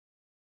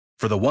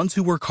For the ones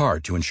who work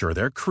hard to ensure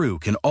their crew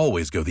can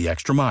always go the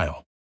extra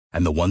mile,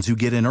 and the ones who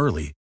get in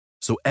early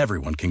so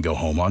everyone can go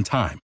home on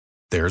time,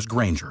 there's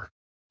Grainger,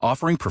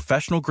 offering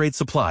professional-grade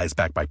supplies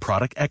backed by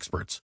product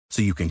experts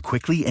so you can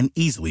quickly and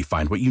easily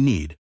find what you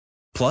need.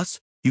 Plus,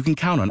 you can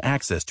count on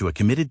access to a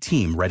committed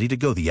team ready to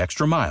go the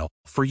extra mile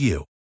for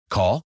you.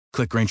 Call,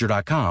 click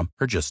Grainger.com,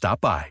 or just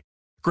stop by.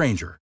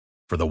 Grainger,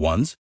 for the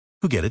ones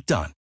who get it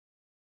done.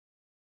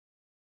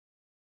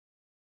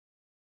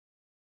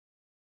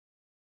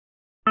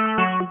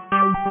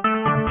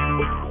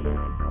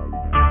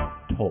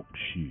 Talk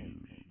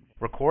shoes.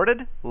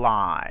 Recorded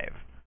live.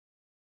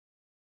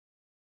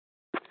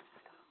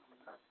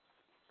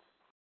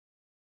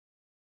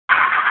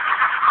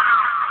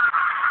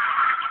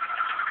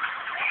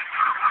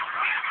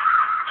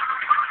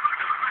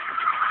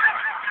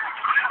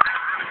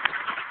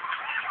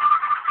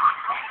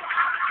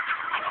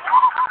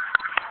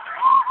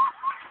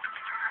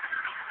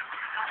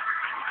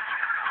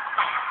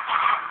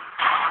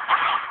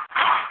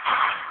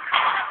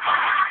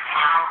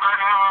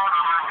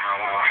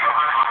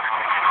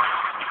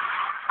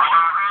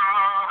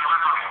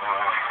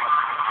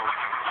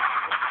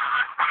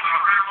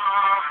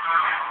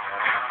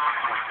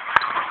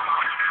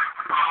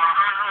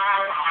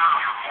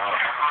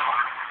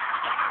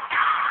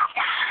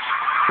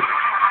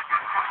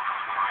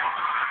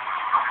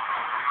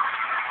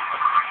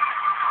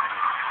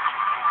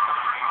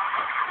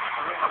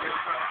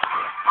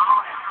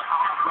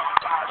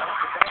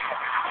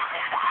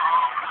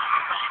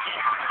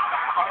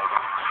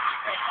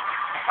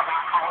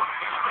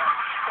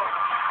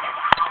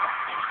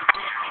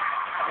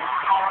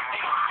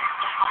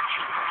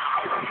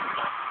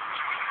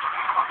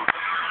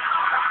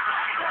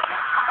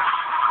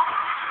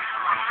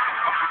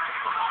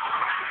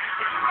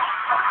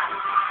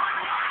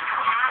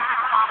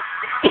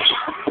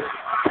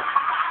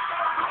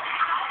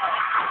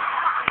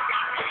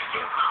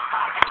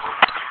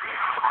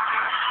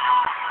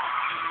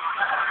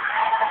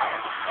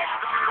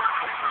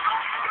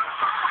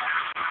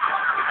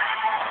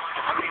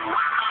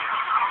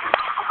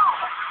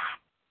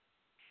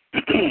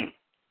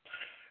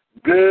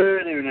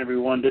 Good evening,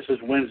 everyone. This is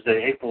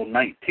Wednesday, April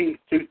 19th,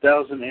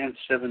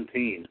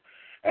 2017,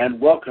 and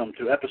welcome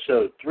to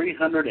episode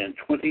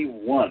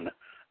 321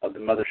 of the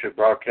Mothership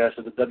broadcast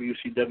of the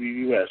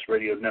WCWUS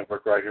radio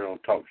network right here on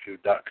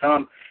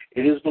TalkShoe.com.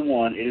 It is the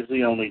one, it is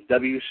the only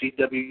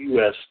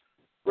WCWUS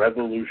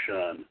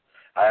Revolution.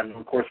 I am,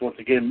 of course, once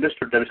again,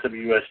 Mr.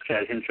 WCWUS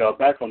Chad Henshaw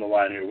back on the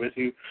line here with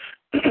you.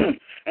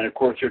 And, of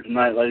course, here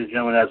tonight, ladies and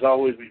gentlemen, as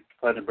always, we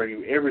plan to bring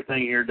you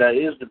everything here that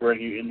is to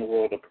bring you in the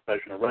world of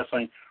professional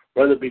wrestling,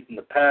 whether it be from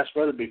the past,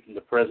 whether it be from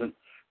the present.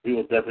 We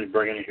will definitely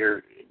bring it in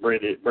here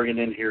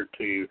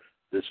to you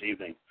this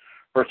evening.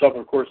 First off,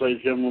 of course, ladies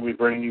and gentlemen, we'll be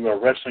bringing you our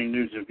Wrestling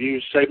News and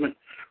Views segment,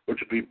 which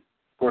will be,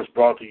 of course,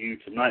 brought to you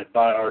tonight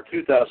by our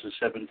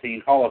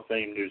 2017 Hall of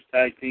Fame News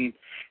Tag Team.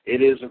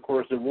 It is, of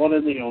course, the one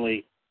and the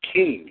only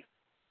King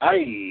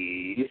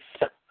Ice.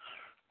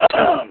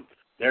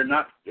 They're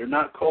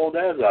not cold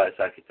as ice.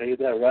 I can tell you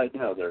that right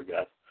now, there,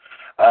 guys.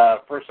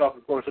 First off,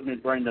 of course, let me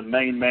bring the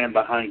main man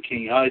behind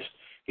King Ice.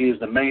 He is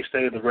the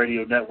mainstay of the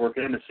radio network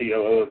and the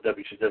COO of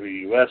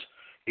WCWUS.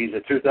 He's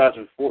a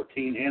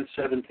 2014 and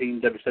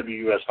 17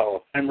 WCWUS Hall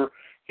of Famer.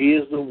 He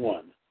is the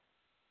one.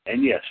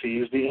 And yes, he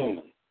is the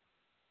only.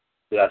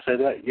 Did I say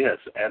that? Yes.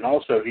 And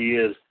also he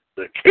is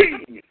the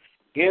King,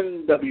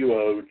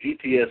 NWO,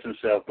 GTS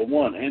himself, the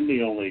one and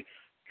the only,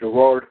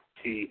 Gerard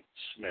T.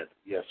 Smith.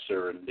 Yes,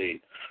 sir,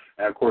 indeed.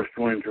 And, of course,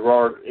 joining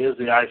Gerard is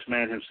the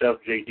Iceman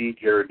himself, J.D.,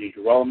 Jared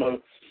DiGirolamo.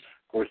 Of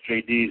course,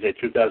 J.D. is a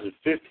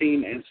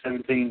 2015 and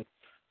 17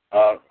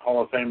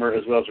 Hall of Famer,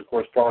 as well as, of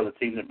course, part of the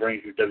team that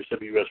brings you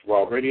WCWUS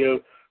Raw Radio,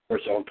 of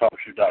course, on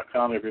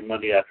TalkShoe.com every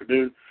Monday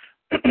afternoon.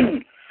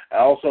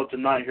 Also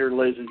tonight here,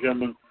 ladies and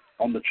gentlemen,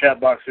 on the chat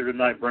box here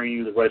tonight, bringing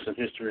you the wrestling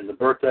history and the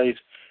birthdays,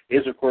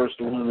 is, of course,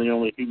 the one and the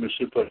only human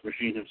suplex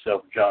machine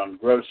himself, John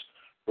Gross.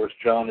 Of course,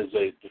 John is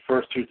the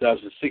first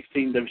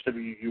 2016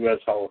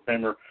 WCWUS Hall of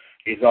Famer.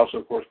 He's also,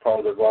 of course, part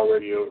of the Raw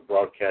Radio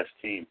broadcast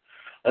team.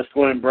 Let's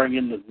go ahead and bring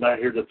in the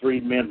three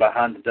men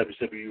behind the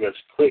WCWUS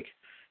clique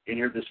in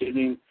here this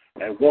evening,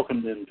 and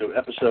welcome them to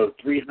episode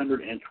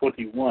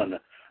 321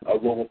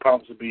 of what will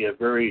probably be a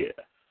very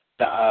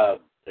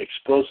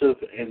explosive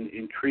and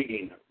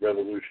intriguing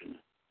revolution.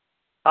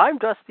 I'm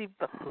Dusty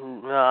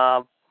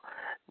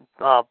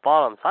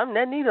Bottoms. I'm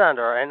Ned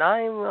Nylander, and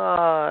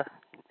I'm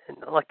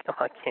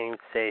I can't even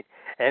say it.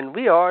 And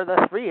we are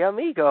the Three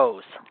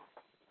Amigos.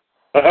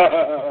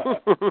 I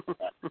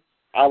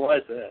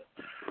like that.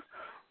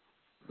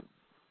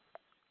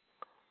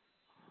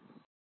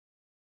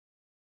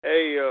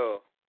 Hey,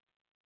 yo.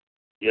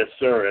 Yes,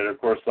 sir. And,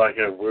 of course, like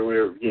we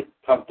were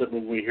pumped up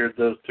when we heard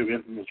those two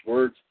infamous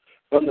words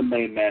from the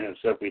main man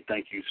himself. We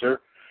thank you,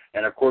 sir.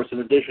 And, of course, in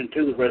addition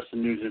to the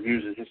wrestling news and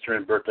views and history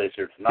and birthdays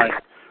here tonight,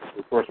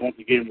 of course, once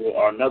again,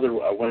 another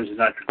Wednesday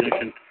night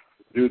tradition,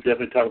 we will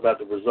definitely talk about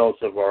the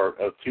results of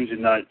Tuesday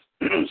night's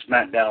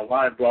Smackdown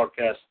live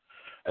broadcast.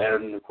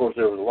 And, of course,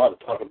 there was a lot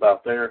to talk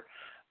about there.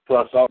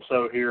 Plus,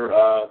 also here,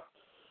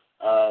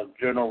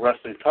 general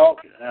wrestling talk,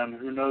 and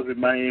who knows, we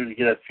might even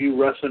get a few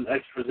wrestling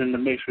extras in the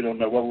mix. We don't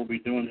know what we'll be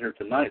doing here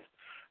tonight,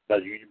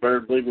 but you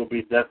better believe we'll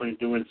be definitely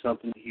doing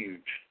something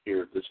huge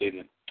here this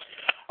evening.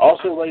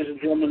 Also, ladies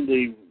and gentlemen,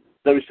 the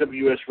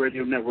WCWUS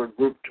Radio Network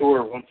Group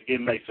Tour once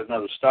again makes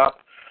another stop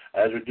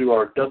as we do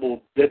our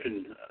double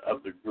dipping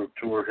of the group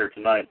tour here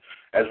tonight,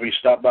 as we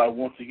stop by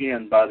once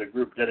again by the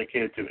group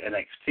dedicated to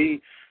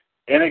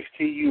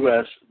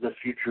NXTUS, The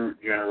Future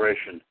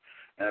Generation.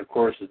 And, of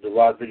course, there's a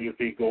live video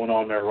feed going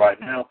on there right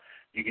now.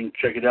 You can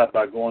check it out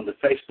by going to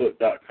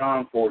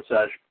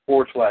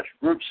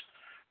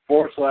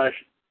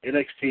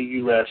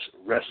facebook.com/groups/NXTUS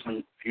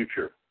Wrestling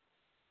Future.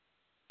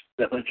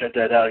 Definitely check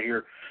that out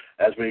here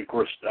as we, of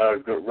course,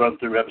 run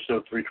through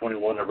episode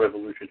 321 of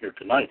Revolution here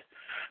tonight.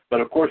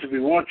 But, of course, if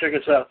you want to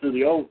check us out through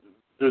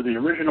the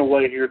original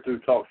way here through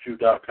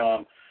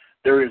TalkShoe.com,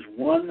 there is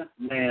one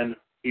man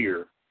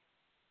here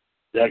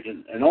that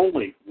can, and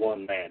only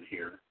one man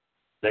here,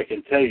 that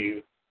can tell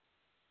you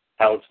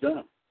how it's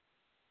done.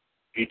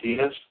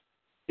 GTS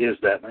is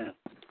that man.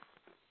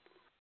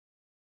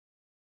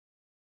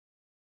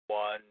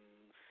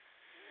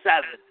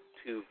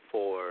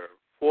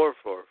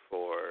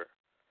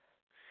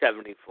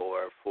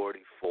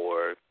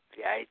 1-724-444-7444.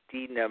 The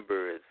ID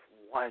number is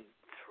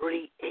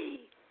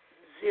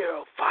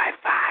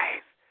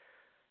 138055.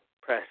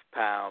 Press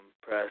pound,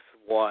 press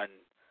 1.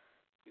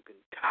 You can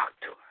talk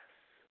to us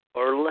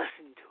or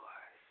listen to us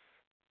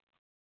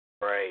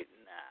right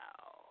now.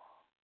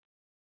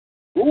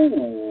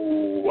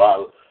 Ooh,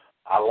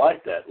 I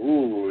like that.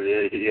 Ooh,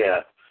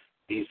 yeah.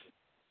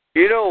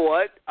 You know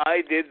what?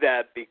 I did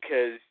that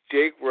because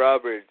Jake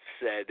Roberts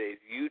said if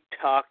you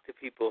talk to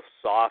people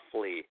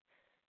softly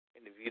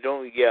and if you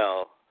don't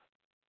yell,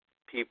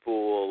 people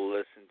will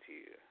listen to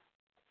you.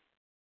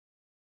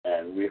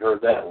 And we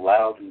heard that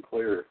loud and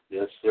clear.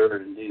 Yes, sir,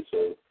 indeed.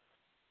 So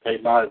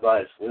take my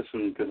advice.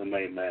 Listen to the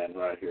main man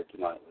right here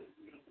tonight.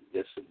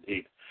 Yes,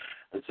 indeed.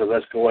 And so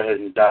let's go ahead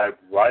and dive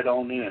right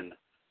on in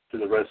to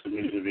the rest of the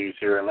news and views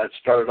here. And let's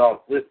start it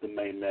off with the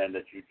main man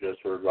that you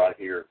just heard right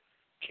here,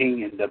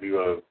 King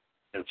NWO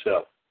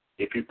himself.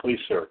 If you please,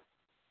 sir,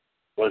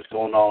 what's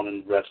going on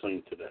in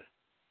wrestling today?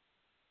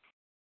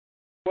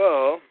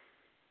 Well,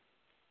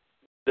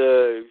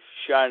 the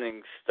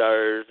Shining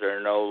Stars are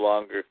no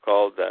longer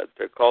called that.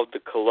 They're called the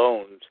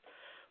Colognes.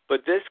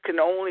 But this can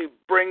only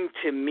bring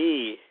to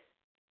me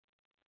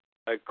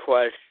a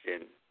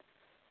question.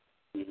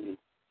 Mm-hmm.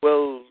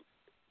 Will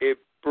it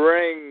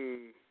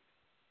bring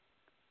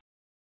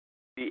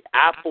the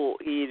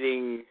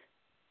apple-eating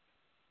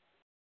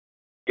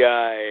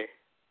guy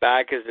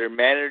back as their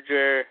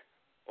manager,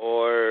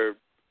 or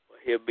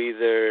he'll be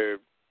their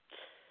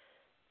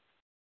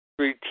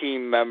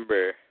three-team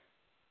member?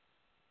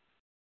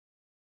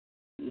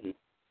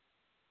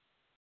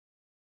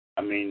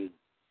 I mean,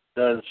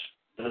 is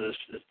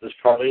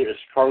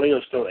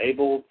Carlito still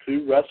able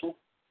to wrestle?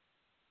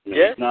 I mean,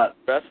 Yes, he's not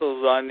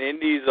wrestles on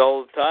indies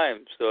all the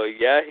time. So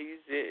yeah,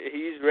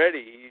 he's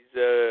ready.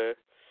 He's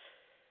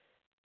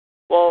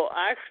well,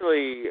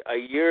 actually, a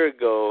year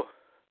ago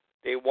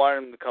they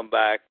wanted him to come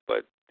back,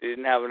 but they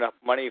didn't have enough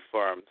money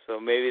for him. So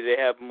maybe they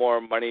have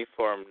more money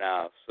for him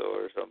now,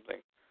 or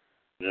something.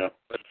 Yeah.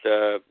 But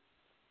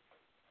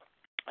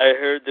I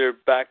heard they're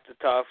back to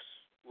tops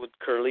with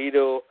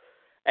Carlito,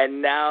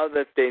 and now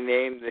that they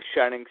named the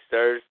Shining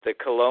Stars the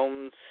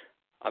Colognes,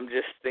 I'm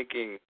just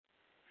thinking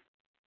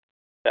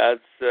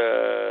that's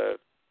an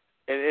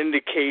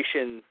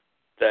indication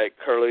that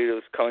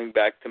Carlito's coming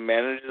back to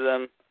manage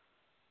them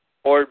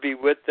or be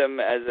with them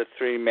as a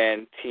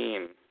three-man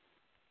team.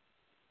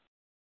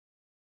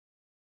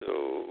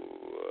 So,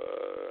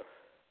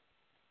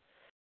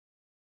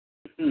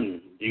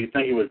 do you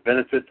think it would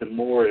benefit them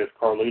more if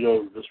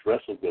Carlito just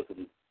wrestled with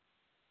them?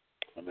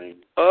 I mean,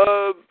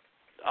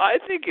 I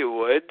think it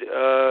would,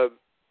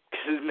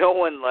 because no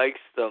one likes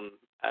them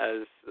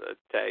as a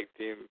tag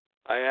team.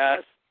 I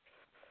asked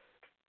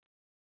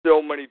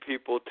so many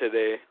people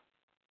today,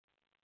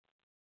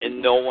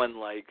 and no one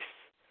likes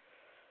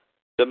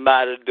the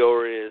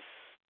Matadorius,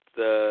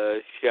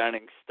 the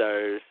Shining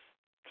Stars.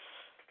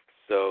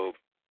 So,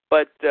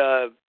 but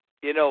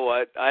you know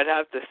what? I'd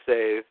have to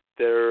say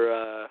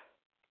they're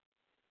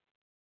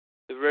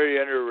very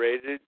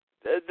underrated.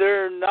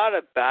 They're not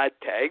a bad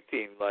tag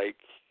team. Like,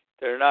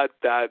 they're not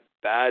that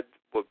bad,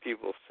 what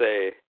people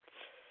say.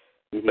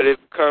 Mm-hmm. But if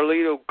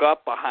Carlito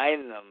got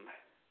behind them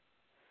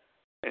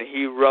and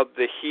he rubbed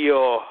the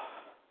heel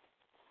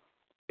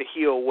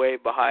way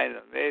behind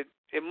them, it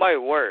might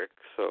work.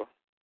 So.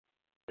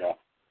 Yeah.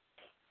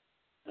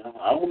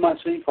 I wouldn't mind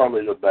seeing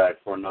Carlito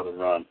back for another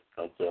run.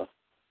 But,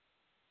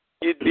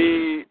 you'd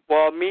be,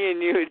 well, me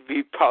and you would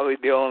be probably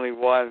the only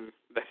one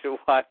that would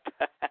want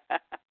that.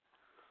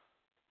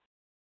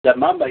 That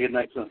might make an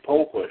excellent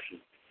poll question.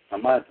 I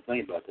might have to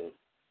think about that.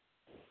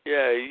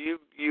 Yeah,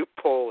 you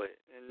poll it,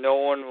 and no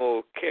one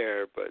will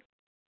care, but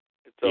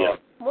it's all.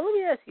 Well, let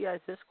me ask you guys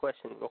this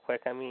question real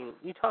quick. I mean,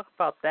 you talk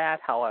about that,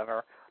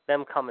 however,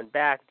 them coming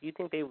back. Do you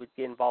think they would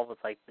get involved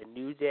with, like, the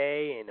New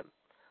Day and, of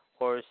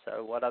course,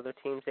 what other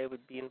teams they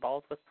would be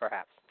involved with,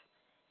 perhaps?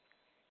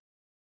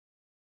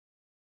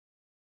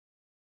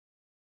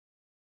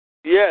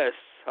 Yes,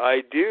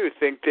 I do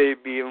think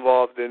they'd be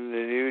involved in the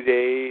New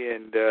Day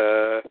and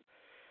the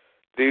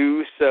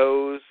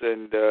Usos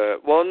and,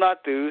 well,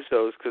 not the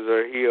Usos because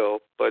they're heel,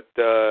 but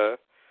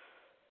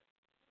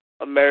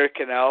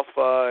American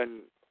Alpha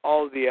and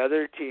all the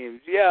other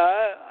teams. Yeah,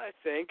 I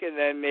think. And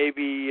then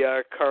maybe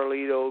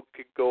Carlito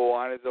could go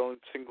on his own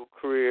single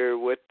career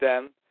with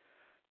them.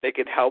 They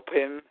could help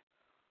him,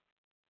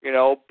 you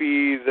know,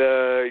 be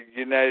the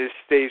United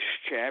States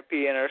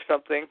champion or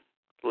something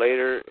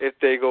later if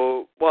they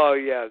go, well,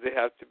 yeah, they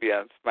have to be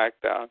on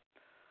SmackDown.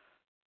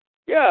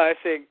 Yeah, I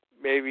think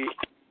maybe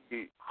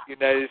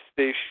United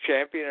States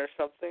champion or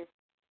something.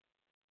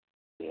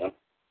 Yeah.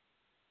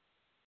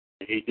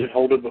 He did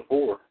hold it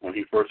before when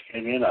he first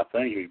came in. I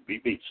think he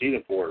beat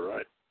Cena for it,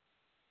 right?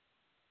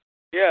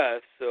 Yeah,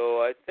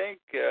 so I think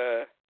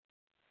do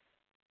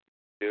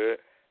it.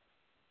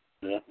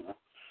 Yeah,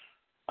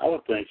 I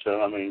would think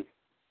so. I mean,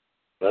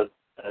 but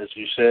as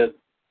you said,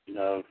 you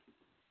know,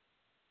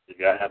 you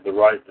got to have the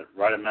right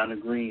amount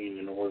of green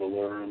in order to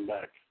lure him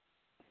back.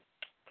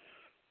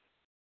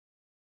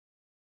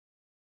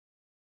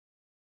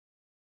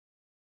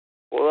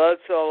 Well,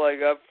 that's all I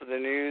got for the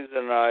news,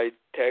 and I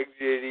tagged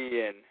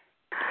JD in.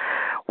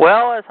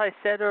 Well, as I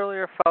said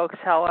earlier, folks,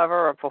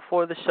 however,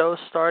 before the show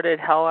started,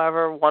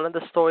 however, one of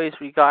the stories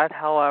we got,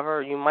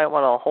 however, you might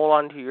want to hold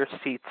on to your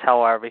seats,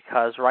 however,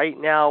 because right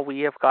now we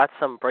have got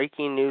some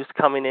breaking news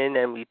coming in,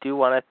 and we do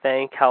want to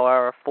thank,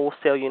 however, Full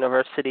Sail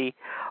University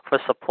for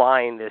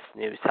supplying this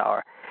news,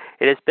 however.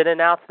 It has been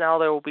announced now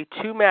there will be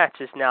 2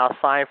 matches now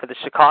signed for the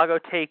Chicago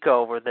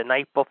TakeOver the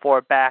night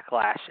before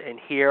Backlash, and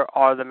here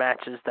are the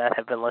matches that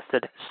have been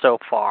listed so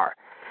far.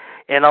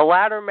 In a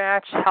ladder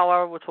match,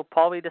 however, which will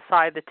probably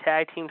decide the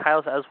tag team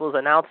titles as was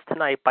announced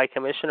tonight by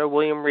Commissioner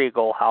William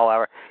Regal,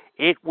 however,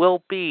 it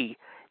will be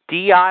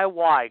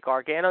DIY,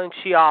 Gargano and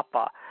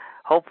Ciampa,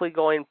 hopefully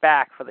going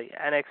back for the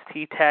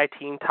NXT tag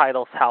team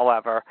titles,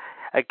 however,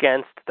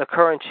 against the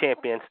current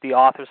champions, the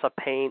Authors of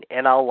Pain,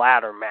 in a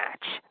ladder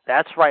match.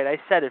 That's right, I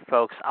said it,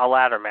 folks, a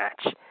ladder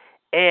match.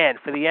 And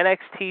for the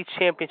NXT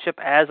championship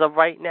as of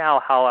right now,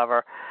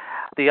 however,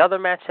 the other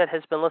match that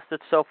has been listed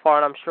so far,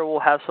 and I'm sure we'll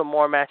have some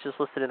more matches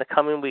listed in the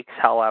coming weeks,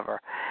 however,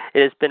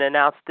 it has been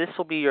announced this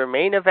will be your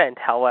main event,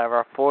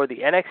 however, for the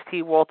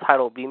NXT World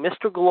title. It will be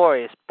Mr.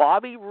 Glorious,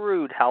 Bobby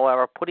Roode,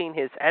 however, putting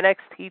his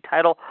NXT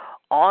title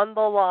on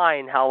the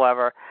line,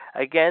 however,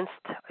 against,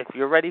 if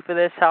you're ready for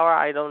this, however,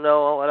 I don't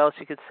know what else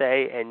you could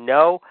say, and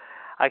no,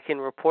 I can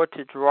report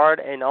to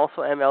Gerard and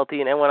also MLD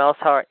and everyone else,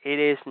 however, it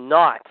is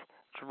not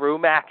Drew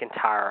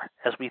McIntyre,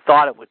 as we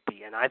thought it would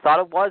be, and I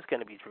thought it was going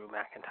to be Drew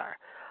McIntyre.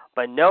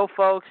 But no,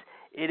 folks,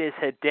 it is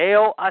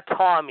Hideo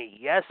Itami.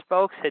 Yes,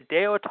 folks,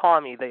 Hideo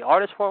Itami, the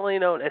artist formerly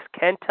known as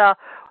Kenta,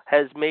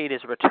 has made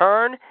his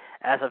return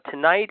as of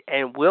tonight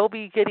and will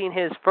be getting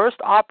his first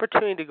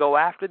opportunity to go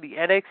after the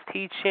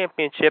NXT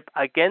Championship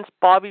against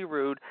Bobby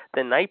Roode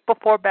the night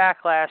before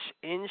Backlash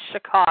in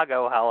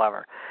Chicago,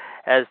 however,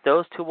 as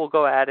those two will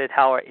go at it,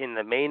 however, in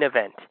the main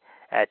event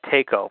at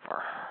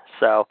TakeOver.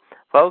 So,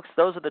 folks,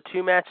 those are the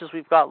 2 matches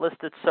we've got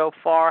listed so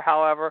far.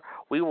 However,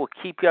 we will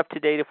keep you up to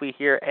date if we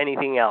hear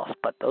anything else.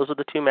 But those are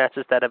the 2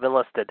 matches that have been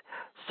listed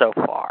so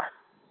far.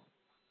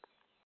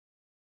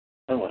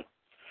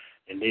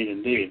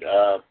 Indeed.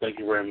 Thank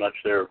you very much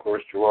there, of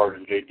course, Gerard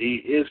and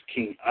JD. Is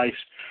King Ice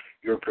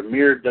your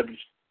premier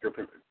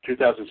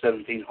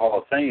 2017 Hall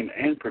of Fame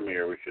and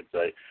premier, we should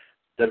say,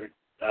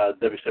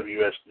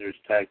 WCWUS News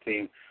Tag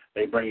Team.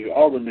 They bring you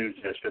all the news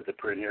that fit the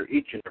print here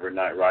each and every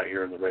night right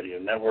here on the radio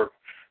network.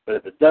 But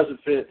if it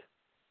doesn't fit,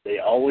 they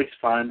always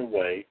find a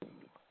way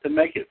to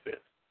make it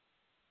fit.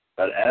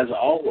 But as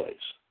always,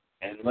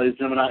 and ladies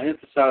and gentlemen, I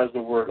emphasize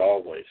the word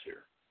always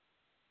here,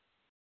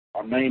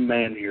 our main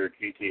man here at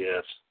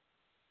GTS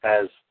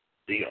has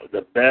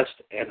the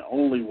best and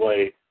only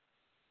way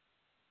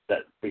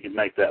that we can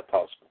make that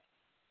possible.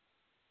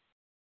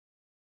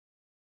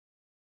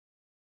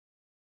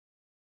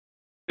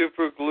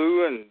 Super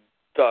glue and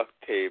duct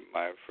tape,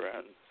 my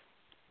friend.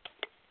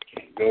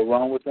 Can't go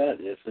wrong with that.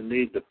 Yes,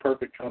 indeed, the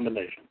perfect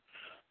combination.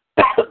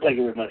 Thank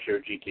you very much here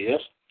at GTS.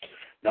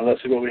 Now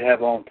let's see what we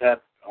have on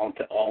tap. On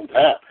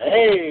tap.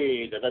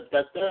 Hey,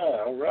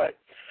 da-da-da-da. All right.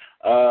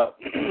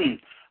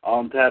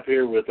 On tap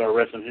here with our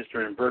wrestling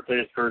history and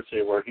birthdays, courtesy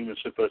of our human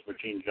supposed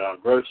machine, John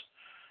Gross,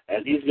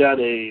 and he's got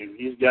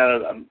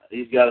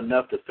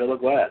enough to fill a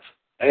glass.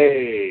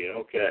 Hey,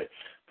 okay.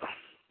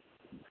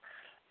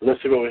 Let's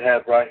see what we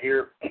have right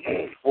here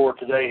for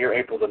today, here,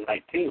 April the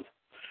 19th.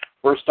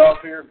 First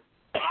off here,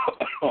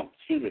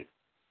 excuse me,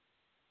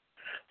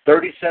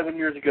 37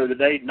 years ago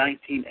today,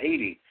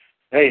 1980,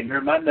 hey,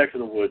 near my neck of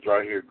the woods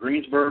right here,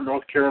 Greensboro,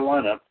 North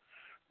Carolina,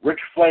 Ric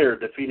Flair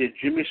defeated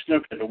Jimmy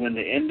Snuka to win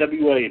the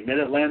NWA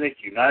Mid-Atlantic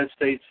United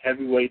States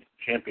Heavyweight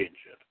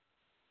Championship.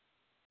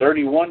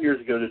 31 years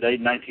ago today,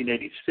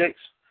 1986,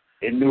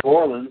 in New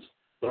Orleans,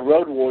 the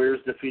Road Warriors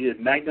defeated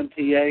Magnum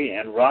TA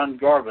and Ron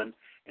Garvin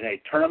in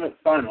a tournament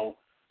final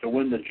to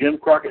win the Jim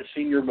Crockett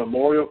Senior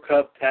Memorial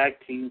Cup Tag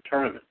Team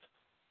Tournament.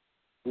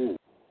 Ooh,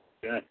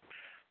 okay.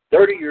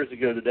 30 years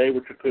ago today,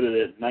 which would put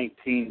it at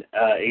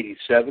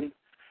 1987,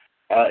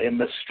 in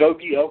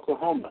Muskogee,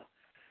 Oklahoma.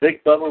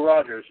 Big Bubba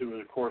Rogers, who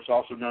was, of course,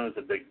 also known as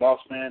the Big Boss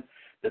Man,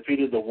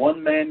 defeated the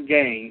one-man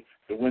gang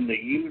to win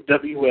the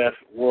UWF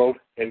World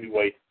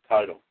Heavyweight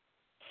title.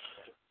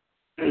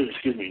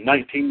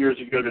 19 years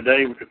ago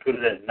today, we could put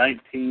it at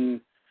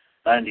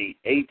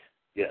 1998,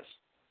 yes.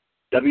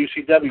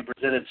 WCW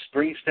presented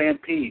Spring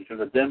Stampede from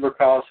the Denver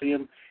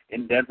Coliseum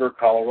in Denver,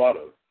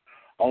 Colorado.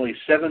 Only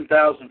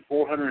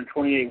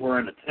 7,428 were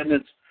in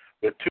attendance,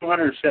 with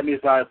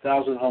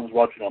 275,000 homes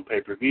watching on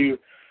pay-per-view.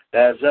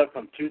 That is up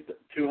from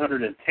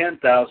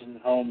 210,000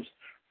 homes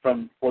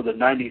for the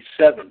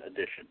 97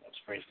 edition of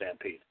Spring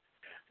Stampede.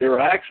 There were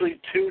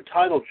actually 2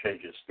 title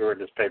changes during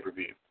this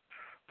pay-per-view.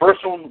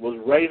 First one was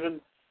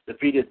Raven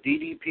defeated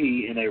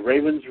DDP in a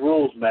Ravens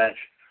Rules match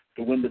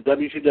to win the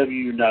WCW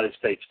United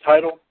States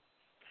title,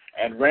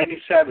 and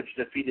Randy Savage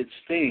defeated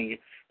Sting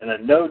in a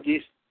no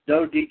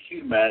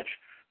DQ match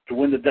to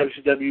win the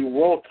WCW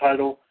World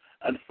title.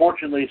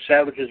 Unfortunately,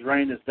 Savage's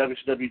reign as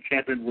WCW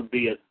champion would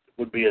be a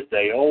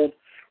day old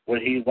when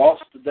he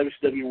lost the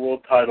WCW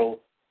World title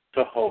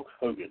to Hulk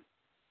Hogan.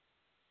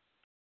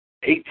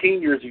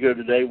 18 years ago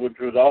today, which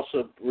would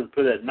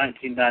put it at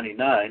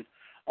 1999,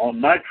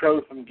 on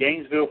Nitro from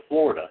Gainesville,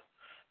 Florida,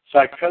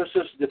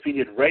 Psychosis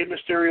defeated Rey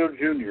Mysterio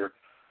Jr.,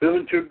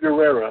 Juventud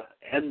Guerrera,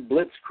 and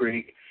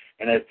Blitzkrieg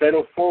in a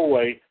fatal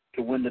 4-way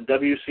to win the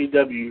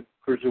WCW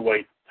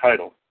Cruiserweight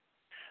title.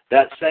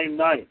 That same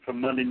night,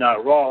 from Monday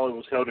Night Raw, it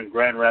was held in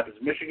Grand Rapids,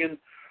 Michigan.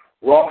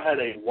 Raw had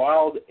a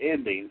wild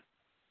ending,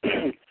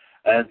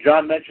 and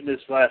John mentioned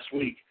this last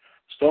week.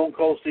 Stone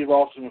Cold Steve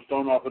Austin was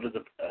thrown off of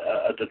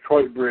a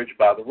Detroit bridge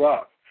by The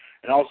Rock.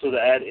 And also, to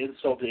add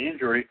insult to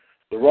injury,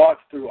 The Rock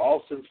threw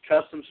Austin's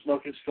custom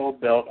Smoking Skull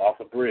belt off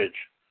a bridge.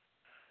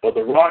 But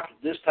The Rock,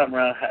 this time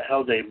around,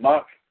 held a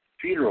mock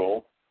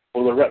funeral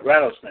for the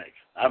Rattlesnake.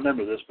 I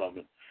remember this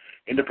moment.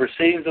 In the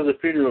proceedings of the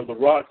funeral, The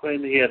Rock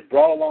claimed that he had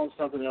brought along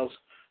something else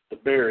to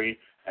bury,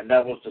 and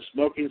that was the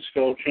Smoking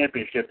Skull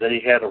Championship that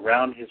he had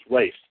around his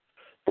waist.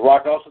 The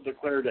Rock also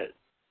declared that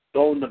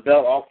throwing the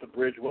belt off the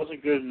bridge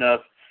wasn't good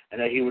enough and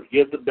that he would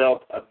give the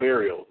belt a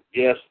burial.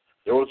 Yes,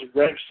 there was a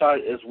grave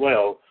site as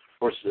well, of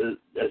course,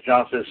 as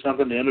John said,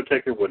 something the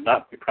Undertaker would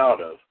not be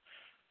proud of.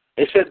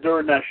 They said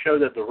during that show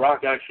that The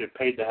Rock actually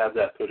paid to have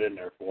that put in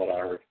there, from what I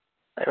heard.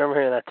 I remember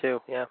hearing that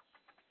too, yeah.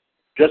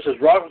 Just as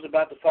Rock was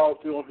about to follow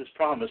through on his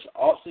promise,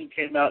 Austin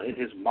came out in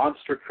his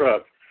monster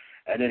truck,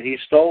 and then he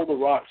stole The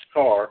Rock's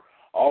car.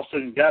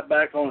 Austin got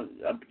back on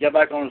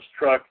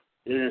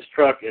his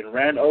truck and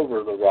ran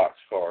over The Rock's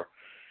car.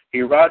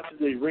 He arrived to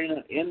the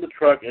arena in the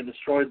truck and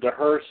destroyed the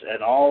hearse,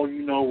 and all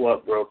you know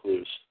what broke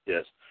loose.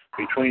 Yes,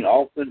 between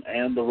Austin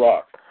and The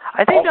Rock.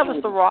 I think that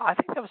was The Rock. I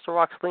think that was The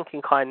Rock's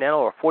Lincoln Continental,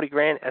 or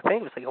 $40,000. I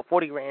think it was like a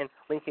 $40,000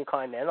 Lincoln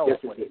Continental. Yes,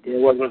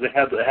 it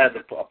had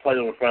the plate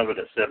on the front of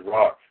it that said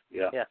Rock.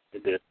 Yeah,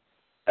 it did.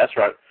 That's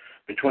right.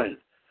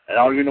 And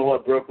all you know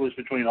what broke loose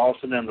between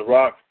Austin and The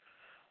Rock.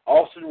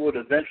 Austin would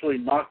eventually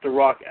knock The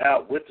Rock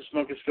out with the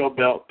Smoking Skull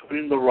belt,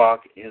 putting The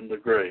Rock in the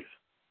grave.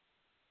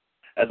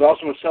 As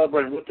Austin was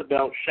celebrating with the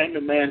belt, Shane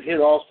McMahon hit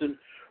Austin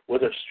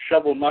with a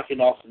shovel,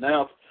 knocking Austin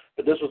out.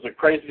 But this was the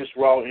craziest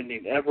Raw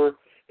ending ever.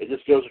 It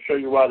just goes to show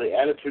you why the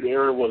Attitude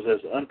Era was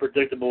as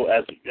unpredictable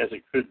as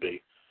it could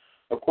be.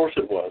 Of course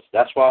it was.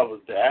 That's why it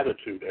was the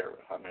Attitude Era.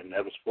 I mean,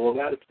 that was full of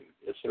attitude.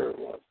 Yes, sir, it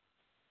was.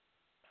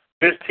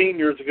 15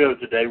 years ago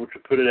today, which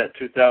would put it at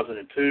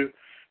 2002,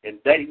 in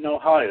Dayton,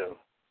 Ohio,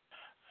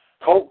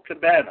 Colt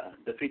Cabana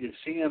defeated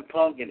CM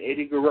Punk and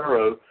Eddie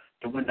Guerrero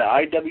to win the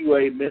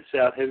IWA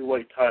Mid-South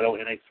Heavyweight title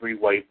in a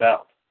 3-way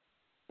bout.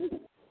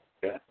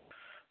 Okay.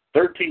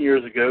 13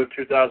 years ago,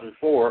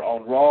 2004,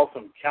 on Raw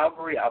from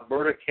Calgary,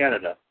 Alberta,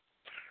 Canada,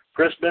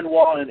 Chris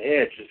Benoit and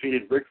Edge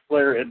defeated Ric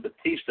Flair and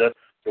Batista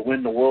to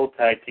win the World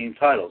Tag Team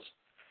titles.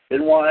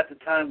 Benoit at the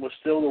time was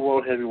still the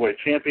World Heavyweight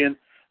Champion.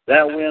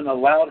 That win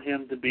allowed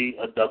him to be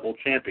a double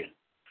champion.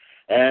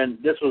 And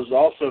this was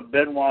also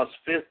Benoit's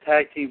 5th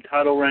tag team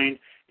title reign,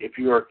 if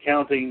you are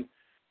counting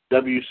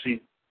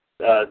WCW.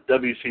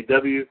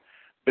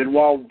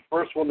 Benoit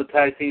first won the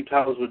tag team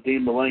titles with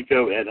Dean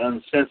Malenko and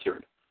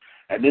Uncensored,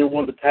 and then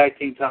won the tag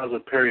team titles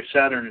with Perry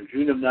Saturn in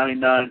June of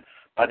 '99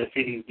 by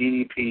defeating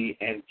DDP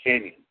and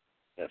Kanyon.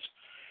 Yes,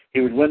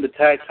 he would win the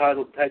tag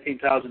team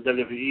titles in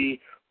WWE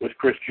with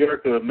Chris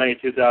Jericho in May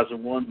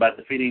 2001 by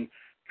defeating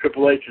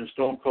Triple H and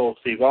Stone Cold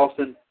Steve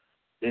Austin.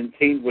 Then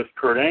teamed with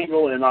Kurt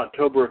Angle in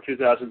October of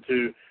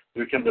 2002 to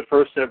become the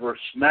first ever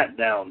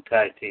SmackDown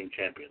tag team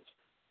champions.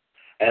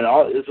 And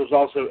this was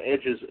also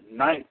Edge's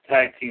 9th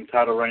tag team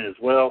title reign as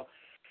well.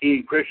 He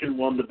and Christian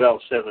won the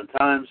belt 7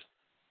 times.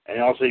 And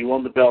also he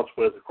won the belts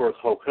with, of course,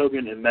 Hulk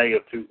Hogan in May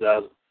of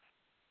 2000.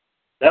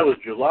 That was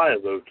July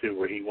of 2002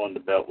 where he won the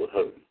belt with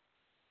Hogan.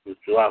 It was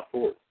July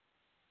 4th.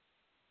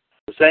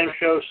 The same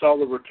show saw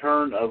the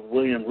return of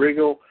William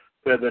Regal,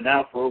 who had been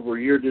out for over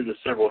a year due to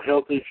several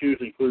health issues,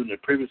 including a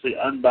previously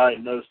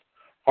undiagnosed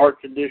heart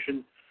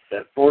condition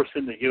that forced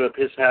him to give up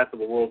his half of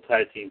the World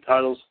Tag Team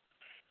titles.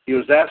 He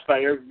was asked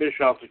by Eric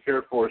Bischoff to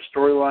care for his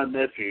storyline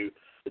nephew,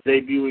 the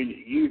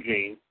debuting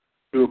Eugene,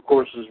 who, of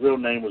course, his real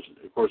name was,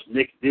 of course,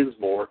 Nick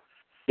Dinsmore.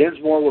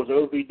 Dinsmore was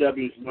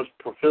OVW's most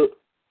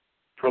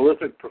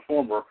prolific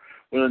performer,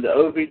 winning the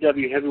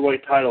OVW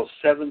heavyweight titles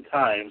 7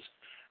 times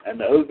and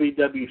the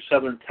OVW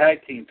Southern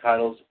Tag Team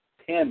titles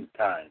 10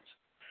 times.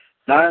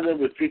 9 of them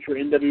with future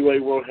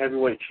NWA World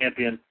Heavyweight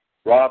Champion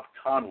Rob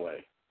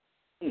Conway.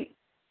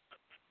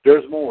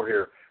 There's more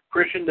here.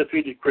 Christian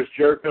defeated Chris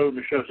Jericho in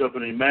the show's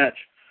opening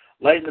match.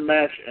 Late in the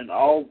match, an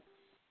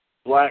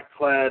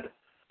all-black-clad,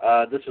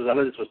 I think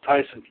this was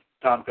Tyson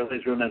Tomko,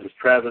 his real name was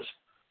Travis,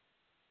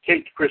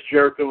 kicked Chris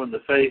Jericho in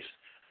the face,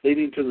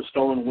 leading to the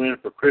stolen win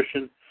for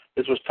Christian.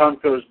 This was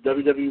Tomko's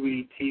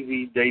WWE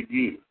TV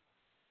debut.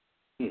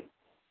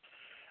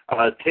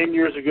 10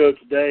 years ago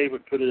today, we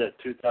put it at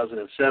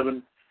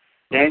 2007,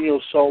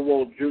 Daniel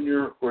Solwald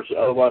Jr., of course,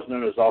 otherwise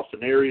known as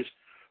Austin Aries,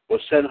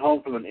 was sent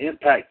home from an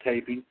Impact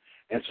taping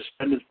and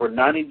suspended for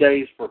 90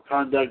 days for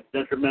conduct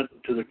detrimental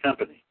to the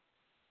company.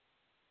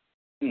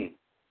 8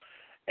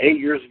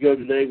 years ago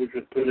today, we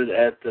could put it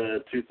at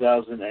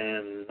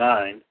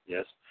 2009,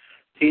 yes.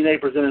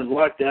 TNA presented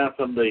Lockdown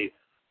from the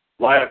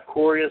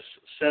Liacorius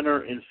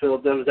Center in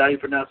Philadelphia. Is that how you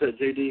pronounce that,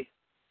 JD?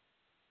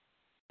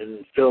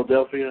 In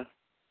Philadelphia?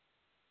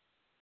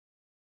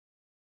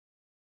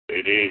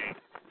 JD.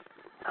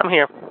 I'm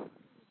here.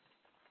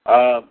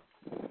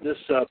 This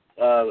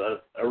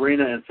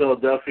arena in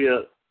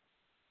Philadelphia,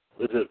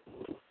 is it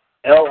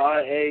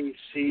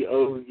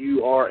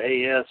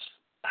Liacouras?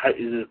 Is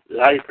it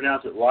how you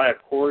pronounce it?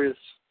 Liacorius?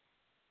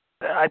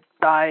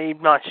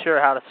 I'm not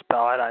sure how to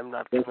spell it. I'm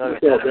not familiar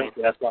with that.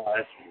 That's why I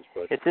asked you this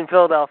question. It's in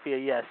Philadelphia,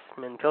 yes. I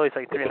mean, Philly's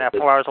like 3.5,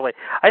 4 hours away.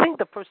 I think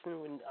the person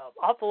would.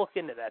 I'll have to look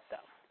into that,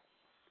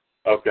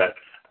 though. Okay.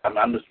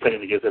 I'm just saying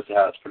to guess that's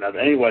how it's pronounced.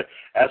 Anyway,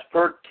 as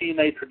per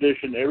TNA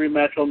tradition, every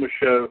match on the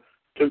show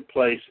took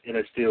place in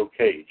a steel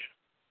cage.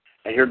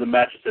 And here are the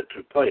matches that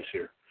took place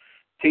here.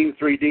 Team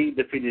 3D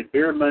defeated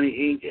Beer Money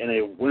Inc. in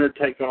a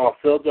winner-take-all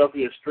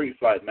Philadelphia street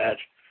fight match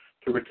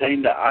to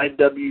retain the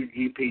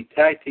IWGP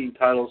Tag Team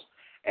titles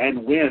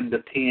and win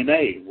the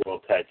TNA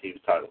World Tag Team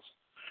titles.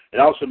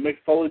 And also, Mick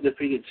Foley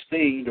defeated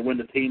Sting to win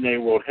the TNA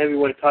World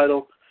Heavyweight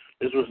title.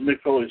 This was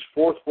Mick Foley's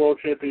 4th World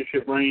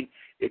Championship reign,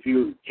 if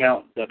you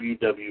count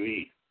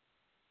WWE.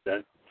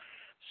 Okay.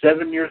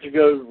 7 years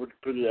ago, we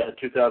put it at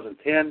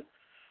 2010,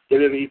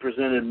 WWE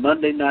presented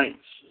Monday Night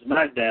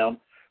Smackdown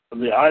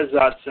from the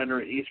Izod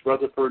Center in East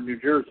Rutherford, New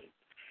Jersey.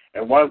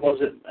 And why was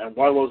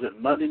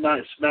it Monday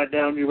Night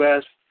Smackdown, you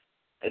ask?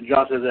 And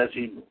John says, as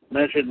he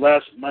mentioned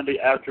last Monday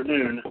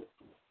afternoon,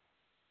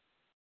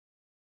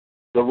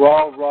 the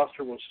Raw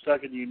roster was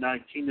stuck in the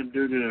United Kingdom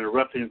due to an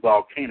erupting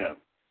volcano.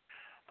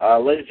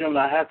 Ladies and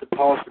gentlemen, I have to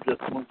pause for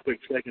just one quick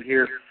second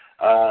here.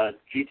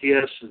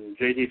 GTS and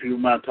JD, if you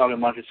wouldn't mind talking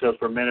amongst yourselves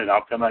for a minute,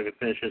 I'll come back and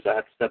finish this. I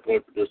have to step away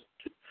for just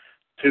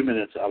 2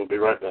 minutes. I will be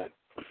right back.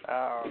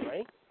 All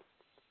right.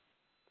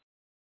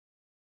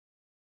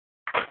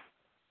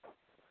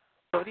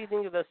 So what do you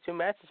think of those 2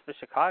 matches for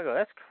Chicago?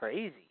 That's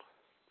crazy.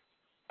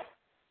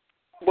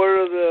 What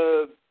are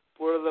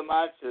the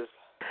matches?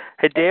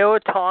 Hideo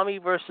Itami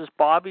versus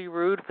Bobby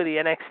Roode for the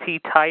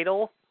NXT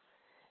title,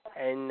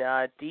 and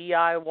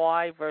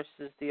DIY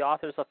versus the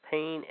Authors of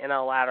Pain in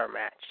a ladder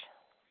match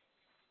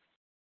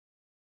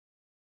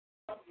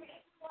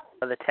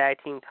for the tag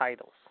team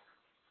titles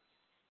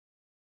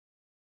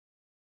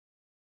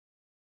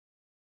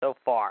so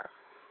far.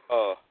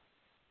 Oh.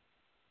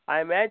 I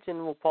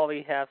imagine we'll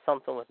probably have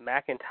something with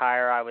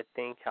McIntyre, I would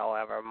think,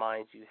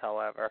 mind you.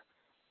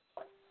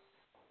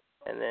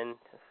 And then,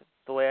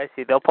 the way I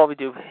see it, they'll probably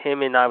do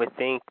him and I would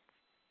think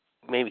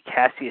maybe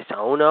Cassius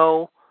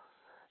Ohno.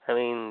 I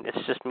mean,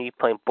 it's just me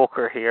playing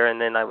Booker here, and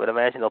then I would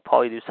imagine they'll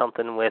probably do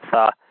something with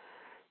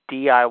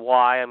DIY.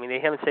 I mean, they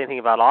haven't said anything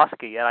about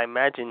Asuka yet. I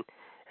imagine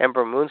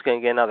Ember Moon's going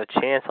to get another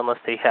chance unless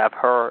they have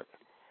her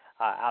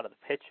out of the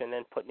picture and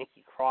then put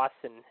Nikki Cross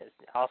in as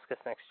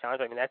Asuka's next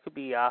challenge. I mean, that could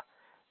be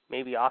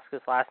maybe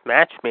Asuka's last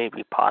match,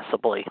 maybe,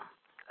 possibly,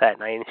 that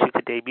night. And she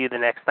could debut the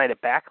next night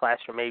at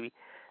Backlash or maybe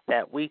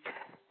that week,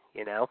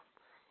 in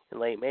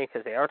late May,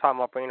 because they are talking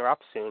about bringing her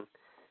up soon.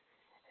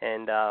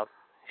 And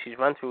she's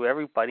run through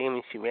everybody. I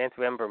mean, she ran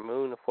through Ember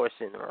Moon, of course,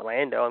 in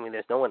Orlando. I mean,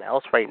 there's no one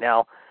else right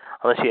now,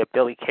 unless you have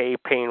Billie Kay,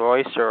 Payne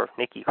Royce, or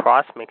Nikki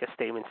Cross make a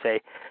statement,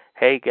 say,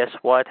 hey, guess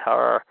what,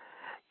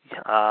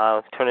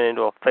 turn it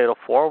into a fatal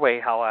 4-way,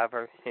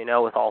 however,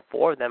 with all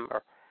 4 of them,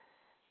 or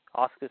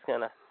Asuka's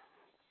going to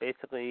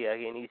basically get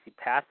an easy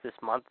pass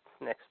next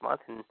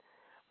month, and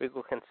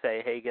Regal can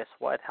say, hey, guess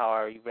what,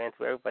 you ran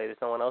through everybody, there's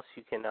no one else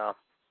you can,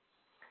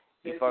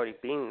 you've already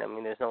beaten. I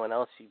mean, there's no one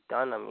else you've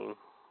done,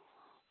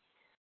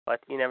 but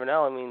you never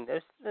know. I mean,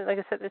 there's, like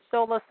I said, it's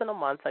still less than a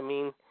month. I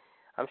mean,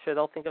 I'm sure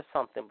they'll think of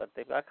something, but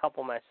they've got a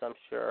couple matches, I'm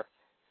sure,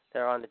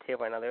 they're on the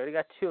table right now. They already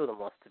got 2 of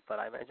them listed, but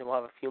I imagine we'll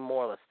have a few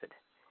more listed,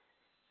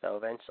 so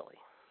eventually,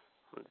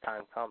 when the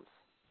time comes.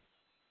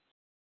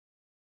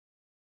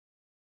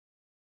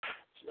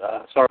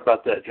 Sorry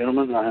about that,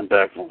 gentlemen. I am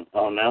back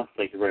on now.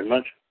 Thank you very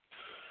much.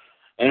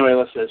 Anyway,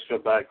 let's go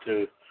back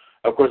to,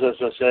 of course, as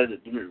I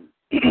said,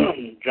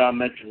 John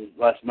mentioned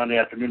last Monday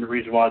afternoon the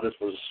reason why this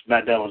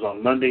SmackDown was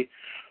on Monday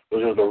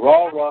was that the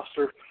Raw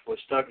roster was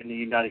stuck in the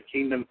United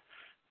Kingdom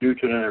due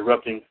to an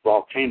erupting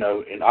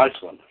volcano in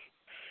Iceland.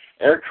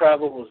 Air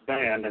travel was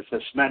banned, and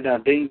since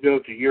SmackDown didn't go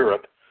to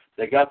Europe,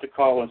 they got the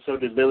call, and so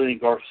did Lillian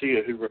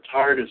Garcia, who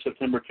retired in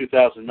September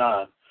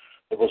 2009,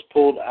 but was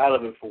pulled out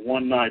of it for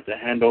one night to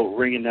handle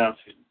ring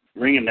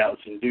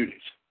announcing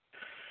duties.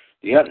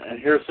 And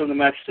here are some of the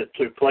matches that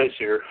took place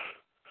here.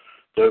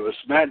 So it was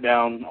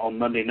SmackDown on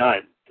Monday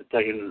night,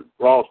 taking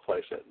Raw's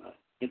place that night.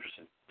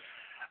 Interesting.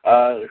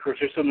 Of course,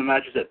 here's some of the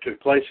matches that took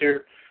place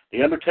here.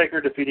 The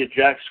Undertaker defeated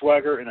Jack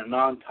Swagger in a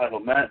non-title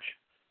match.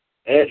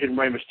 Edge,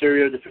 Rey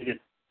Mysterio,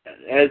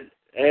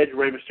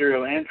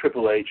 and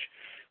Triple H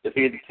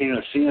defeated the team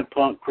of CM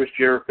Punk, Chris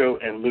Jericho,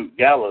 and Luke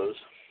Gallows.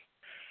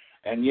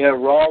 And yeah,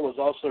 Raw was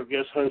also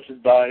guest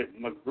hosted by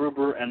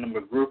MacGruber and the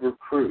MacGruber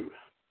Crew.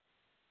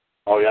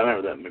 Oh yeah, I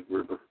remember that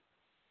MacGruber.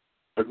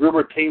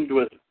 MacGruber teamed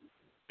with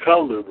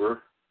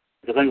Koluber,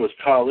 I think it was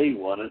Khali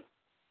won it,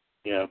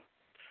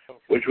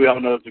 which we all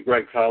know is the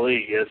great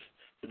Khali, yes,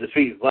 to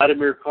defeat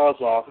Vladimir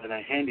Kozlov in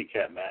a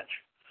handicap match.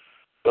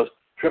 Both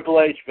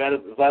Triple H,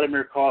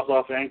 Vladimir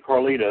Kozlov, and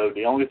Carlito,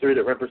 the only three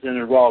that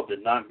represented Raw,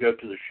 did not go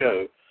to the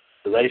show,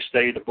 so they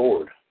stayed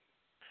aboard.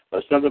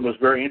 But something was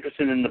very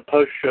interesting in the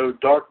post-show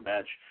dark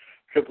match.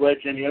 Triple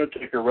H and The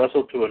Undertaker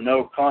wrestled to a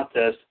no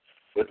contest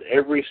with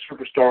every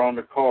superstar on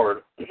the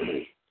card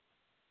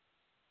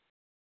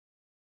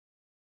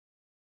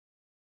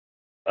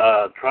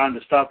trying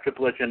to stop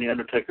Triple H and The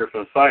Undertaker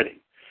from fighting.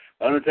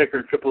 The Undertaker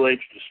and Triple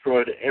H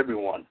destroyed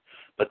everyone,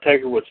 but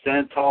Taker would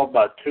stand tall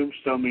by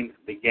tombstoning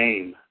the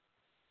game.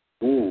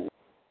 Ooh.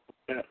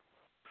 Yeah.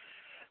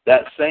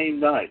 That same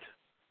night,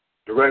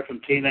 direct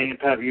from TNA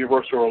Impact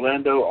Universal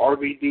Orlando,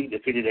 RVD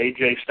defeated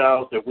AJ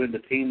Styles to win the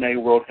TNA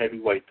World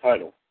Heavyweight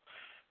title.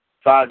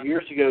 5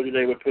 years ago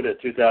today, we put it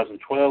at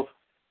 2012,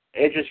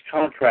 Edge's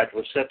contract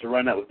was set to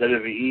run out with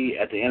WWE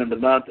at the end of the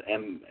month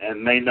and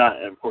may not,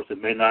 and of course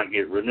it may not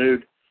get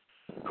renewed.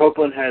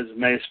 Copeland has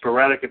made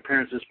sporadic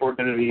appearances for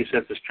WWE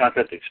since his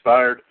contract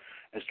expired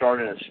and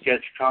started in a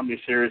sketch comedy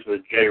series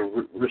with Jay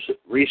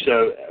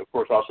Riso, of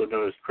course also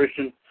known as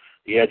Christian,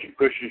 the Edge and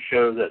Christian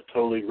show that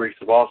totally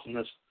reeks of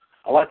awesomeness.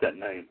 I like that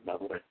name, by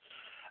the way.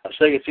 A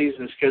second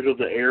season is scheduled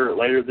to air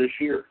later this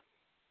year,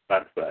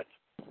 matter of fact.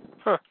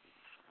 Huh.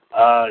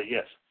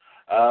 Yes.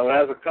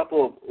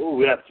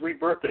 We have 3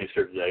 birthdays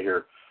here today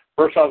here.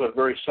 First off, a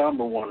very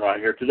somber one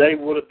right here. Today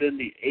would have been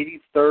the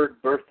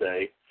 83rd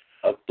birthday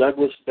of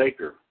Douglas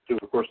Baker, who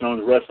of course known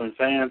to wrestling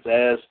fans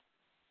as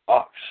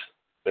Ox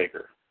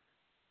Baker.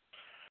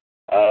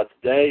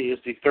 Today is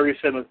the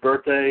 37th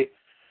birthday.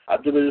 I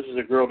believe this is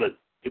a girl that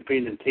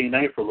competed in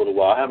TNA for a little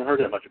while. I haven't heard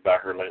that much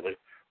about her lately.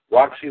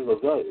 Roxy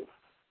Laveau.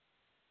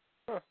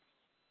 Huh.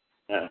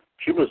 Yeah,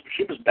 she was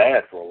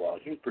bad for a while.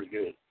 She was pretty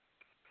good.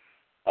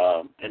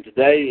 And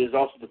today is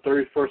also the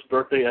 31st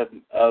birthday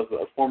of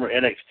a former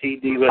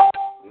NXT diva,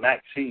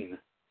 Maxine.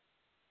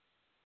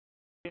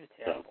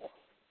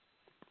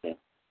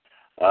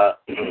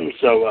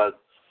 So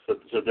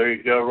there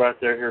you go right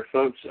there here,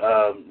 folks.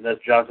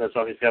 That's John. That's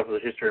all he's got for the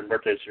history and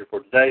birthdays here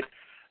for today.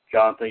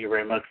 John, thank you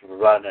very much for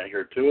providing that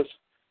here to us.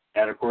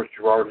 And, of course,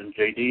 Gerard and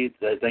JD,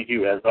 thank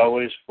you, as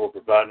always, for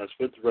providing us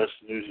with the rest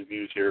of the news and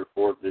views here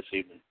for this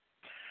evening.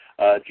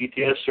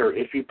 GTS, sir,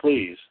 if you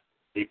please,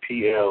 the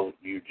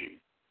PLUG.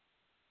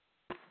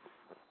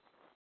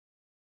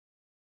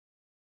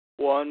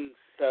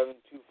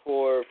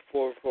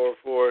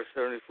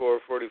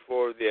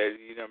 1-724-444-7444. The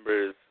ID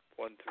number is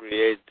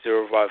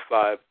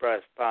 138055.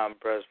 Press pound,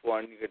 press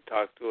 1. You can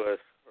talk to us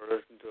or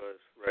listen to us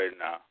right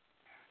now.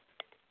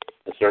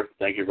 Yes, sir.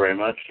 Thank you very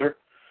much, sir.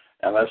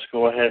 And let's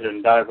go ahead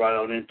and dive right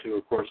on into,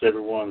 of course,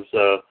 everyone's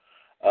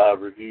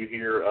review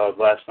here of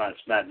last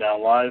night's SmackDown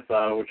Live,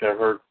 which I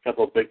heard a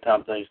couple of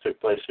big-time things took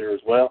place here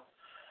as well.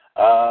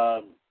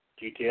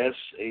 GTS,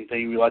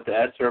 anything you'd like to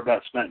add, sir,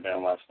 about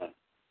SmackDown last night?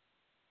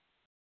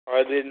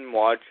 I didn't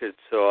watch it,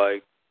 so I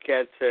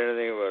can't say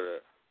anything about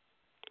it.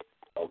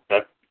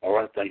 Okay. All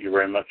right. Thank you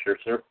very much,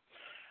 sir.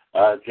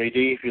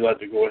 JD, if you'd like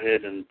to go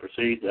ahead and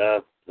proceed,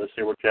 let's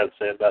see what you have to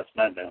say about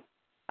SmackDown.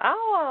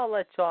 I'll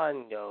let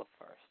John go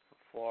first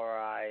before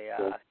I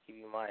give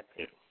you my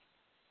opinion.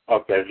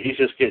 Okay, he's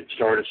just getting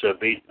started, so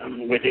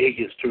when he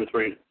gets two or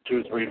three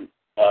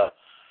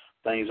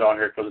things on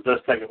here, because it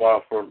does take a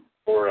while for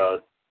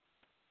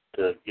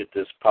to get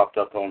this popped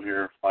up on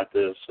here like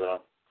this.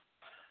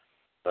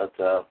 But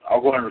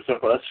I'll go ahead and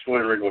let's go ahead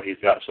and read what he's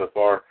got so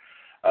far.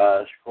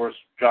 Of course,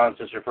 John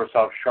says here, first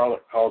off,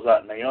 Charlotte calls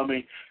out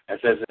Naomi and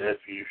says that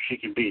if she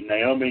can beat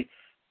Naomi,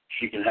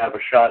 she can have a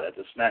shot at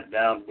the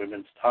SmackDown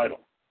Women's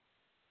title.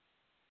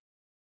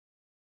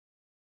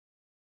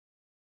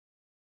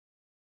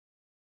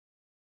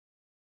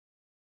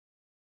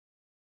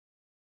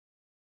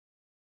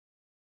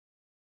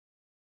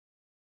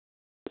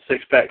 The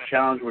six-pack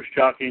challenge was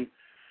shocking.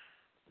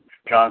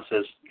 John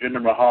says,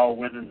 Jinder Mahal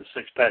winning the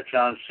six-pack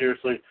challenge,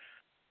 seriously.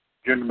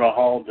 Jinder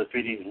Mahal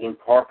defeating Luke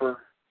Harper.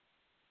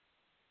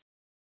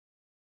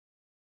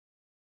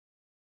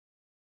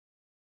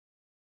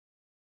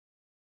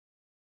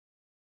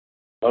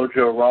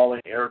 Mojo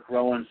Rawley, Eric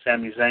Rowan,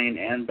 Sami Zayn,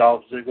 and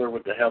Dolph Ziggler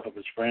with the help of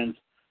his friends,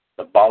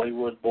 the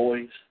Bollywood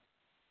Boys.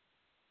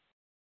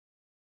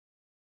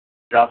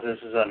 Johnson, this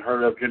is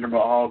unheard of. Jinder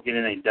Mahal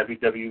getting a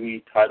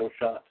WWE title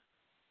shot.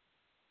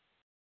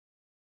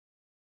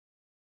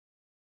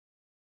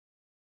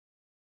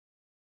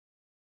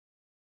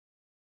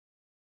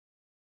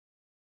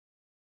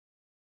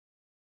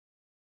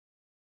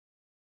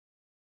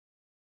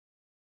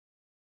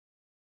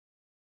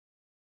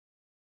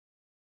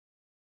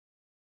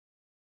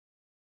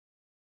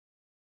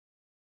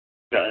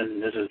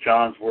 And this is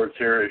John's words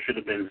here. It should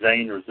have been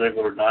Zayn or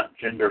Ziggler, not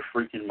Jinder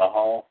freaking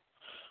Mahal.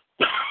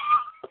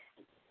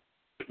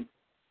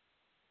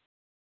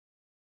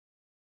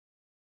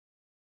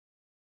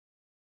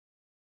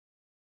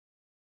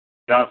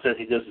 John said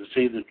he doesn't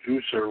see the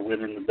Juicer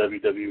winning the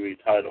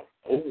WWE title.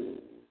 Oh.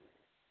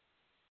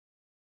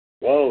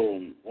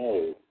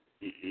 Whoa.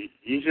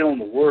 Easy on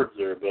the words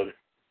there, buddy.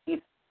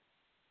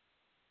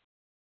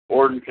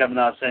 Orton coming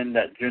out saying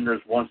that Jinder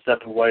is one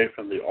step away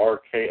from the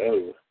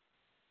RKO.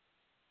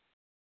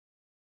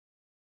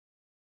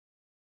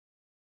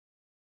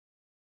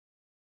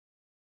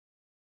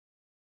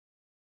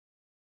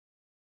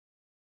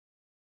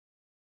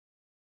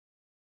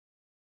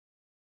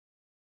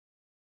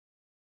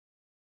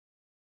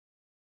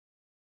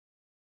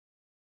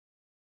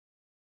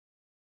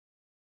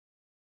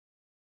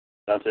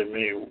 John said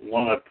he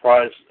won a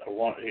prize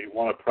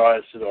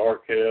to the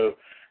RKO,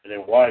 and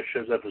then Wyatt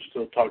shows up and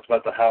still talks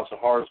about the House of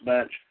Horrors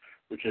match,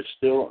 which is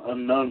still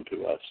unknown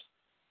to us.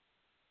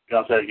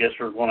 John said, I guess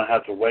we're going to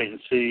have to wait and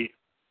see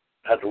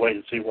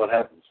what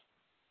happens.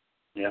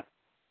 Yeah.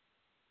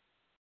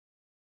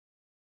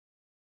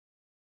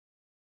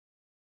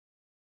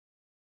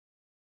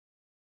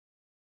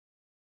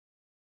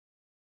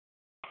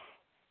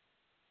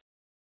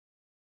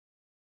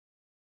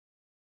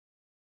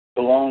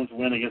 Stallone's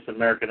win against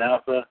American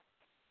Alpha.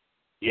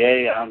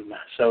 Yay, I'm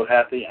so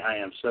happy. I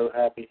am so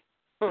happy.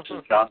 This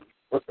is John.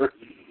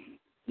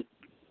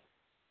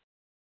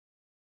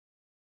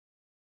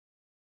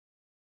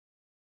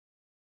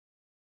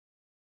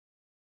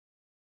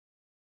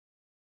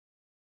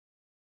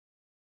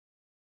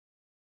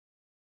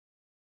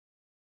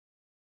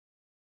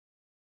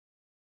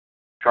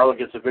 Charlotte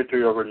gets a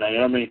victory over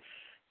Naomi,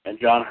 and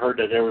John heard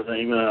that there was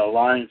even an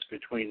alliance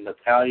between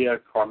Natalya,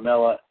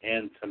 Carmella,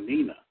 and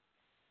Tamina.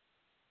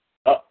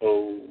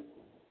 Uh-oh.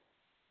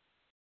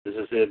 This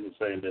is him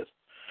saying this.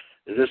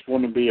 Is this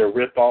going to be a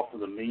rip-off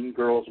of the Mean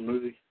Girls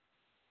movie?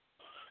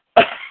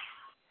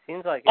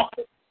 Seems like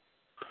it.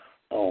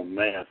 Oh,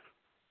 man.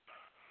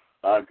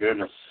 My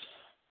goodness.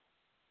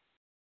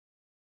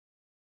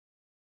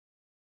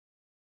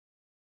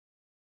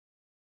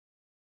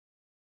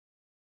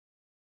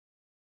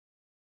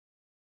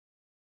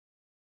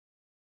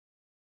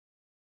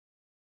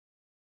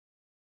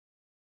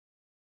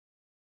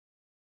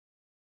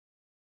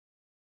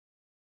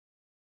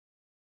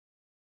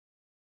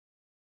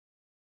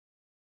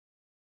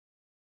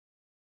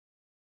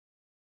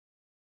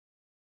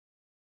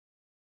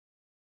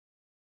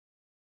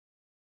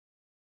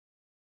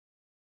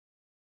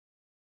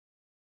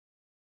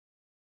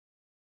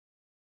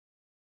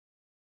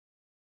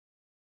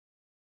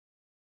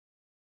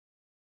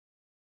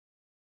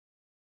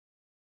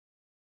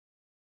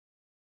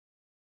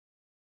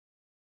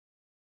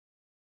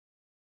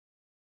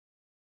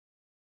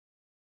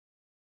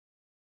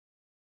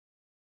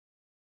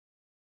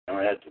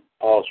 I had to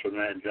pause for a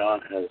minute.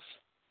 John has,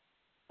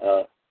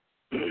 I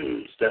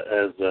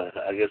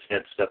guess he had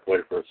to step away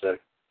for a second.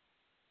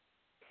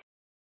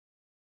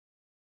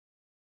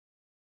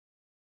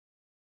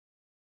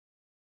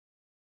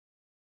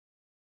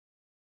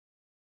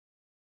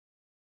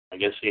 I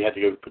guess he had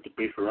to go put the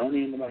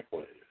beefaroni in the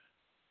microwave.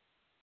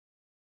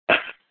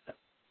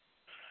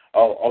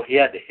 Oh, he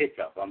had the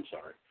hiccup. I'm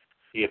sorry.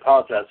 He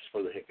apologizes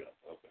for the hiccup.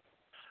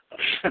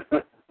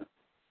 Okay.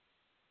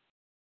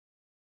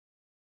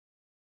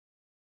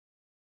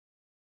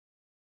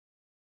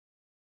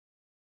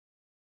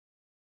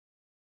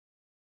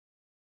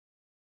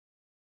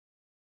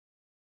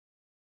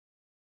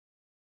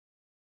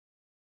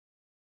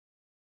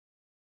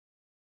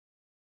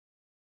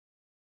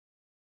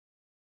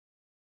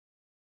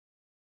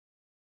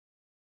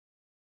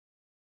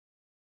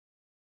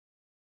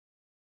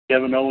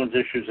 Kevin Owens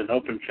issues an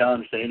open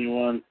challenge to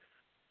anyone.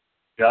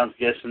 John's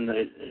guessing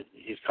that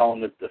he's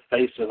calling it the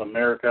Face of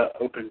America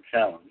Open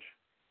Challenge.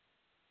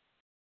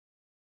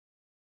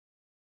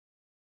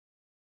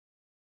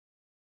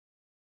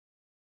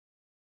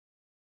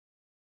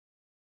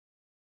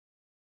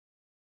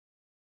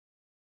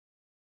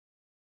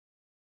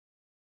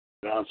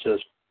 John says,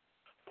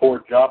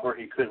 poor jobber,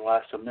 he couldn't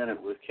last a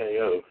minute with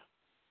KO.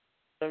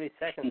 30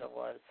 seconds it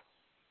was. Is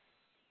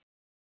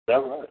that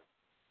right?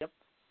 Yep.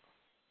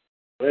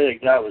 The way the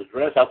guy was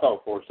dressed, I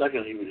thought for a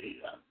second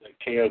that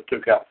KO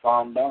took out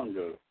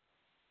Fandango.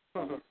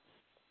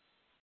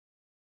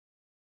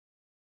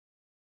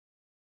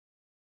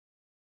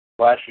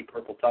 Flashy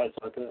purple tights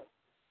like that.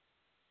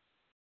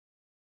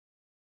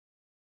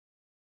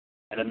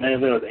 And the main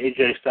event with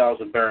AJ Styles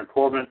and Baron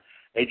Corbin.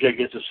 AJ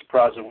gets a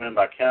surprising win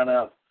by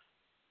countout.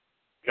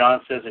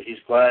 John says that he's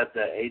glad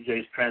that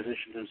AJ's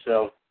transitioned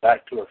himself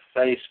back to a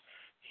face,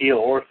 heel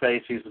or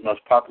face. He's the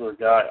most popular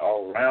guy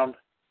all around.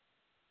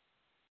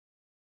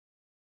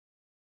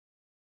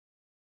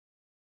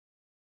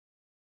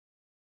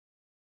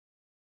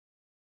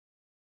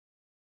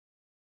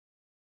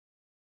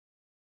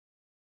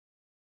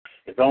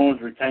 If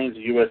Owens retains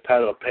the U.S.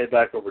 title at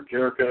Payback over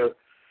Jericho,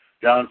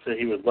 John said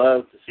he would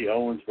love to see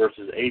Owens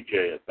versus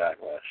AJ at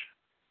Backlash.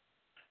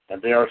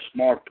 And they are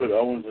smart to put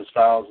Owens and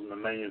Styles in the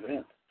main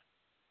event.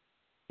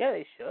 Yeah,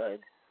 they should.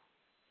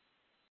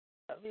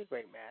 That would be a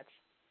great match.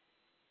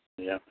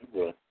 Yeah, it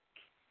would.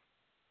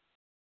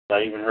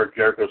 I even heard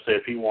Jericho say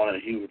if he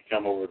wanted, he would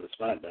come over to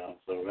SmackDown.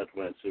 So we'll have to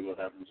wait and see what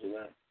happens with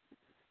that.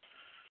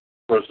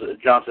 Of course,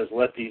 John says,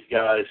 let these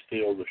guys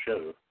steal the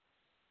show.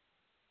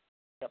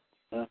 Yep.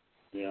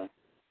 Yeah.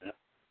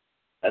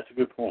 That's a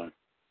good point.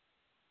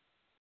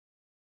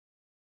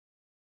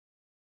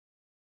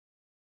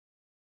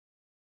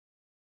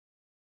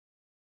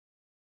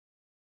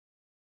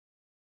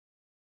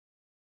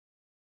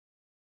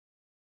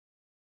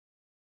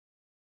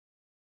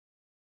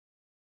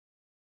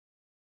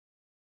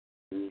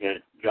 Okay,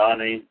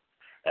 Johnny,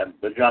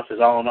 but John says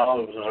all in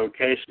all, it was an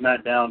okay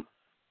SmackDown.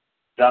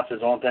 John says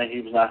the only thing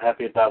he was not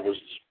happy about was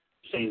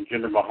seeing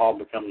Jinder Mahal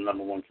become the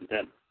number one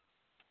contender.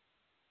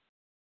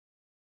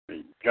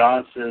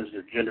 John says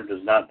that Jinder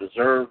does not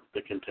deserve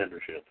the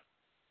contendership.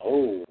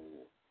 Oh.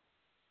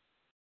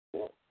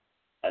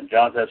 And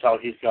John, that's all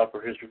he's got for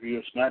his review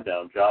of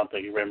SmackDown. John,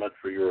 thank you very much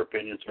for your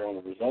opinions here on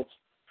the results.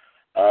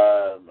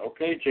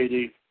 Okay,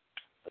 JD,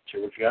 let's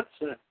hear what you got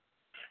to say.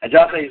 And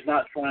John says he's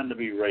not trying to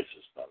be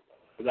racist, by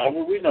the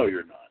way. We know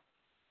you're not.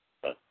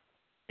 But,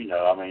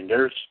 I mean,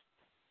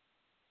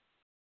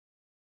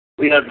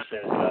 we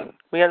understand, John.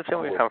 We understand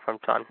where you're coming from,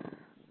 John.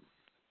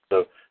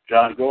 So,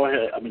 John, go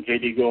ahead.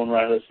 JD, go on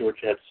right. Let's see what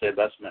you have to say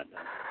about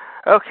SmackDown.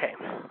 Okay.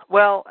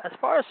 Well, as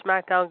far as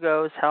SmackDown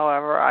goes,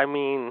 however, I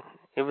mean,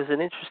 it was an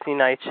interesting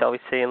night, shall we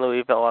say, in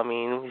Louisville. I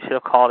mean, we should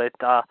have called it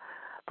the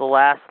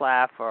last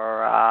laugh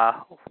or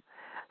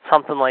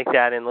something like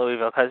that in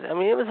Louisville, because, I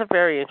mean, it was a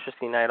very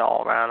interesting night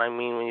all around. I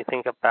mean, when you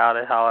think about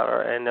it,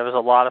 however, and there was a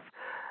lot of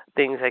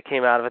things that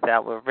came out of it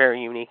that were very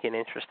unique and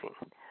interesting.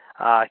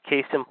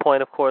 Case in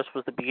point, of course,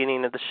 was the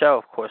beginning of the show.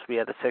 Of course, we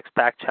had the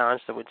six-pack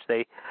challenge, which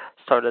they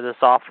started us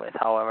off with.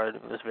 However,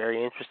 it was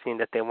very interesting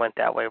that they went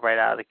that way right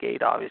out of the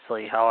gate,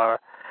 obviously, however.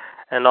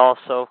 And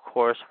also, of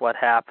course, what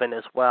happened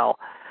as well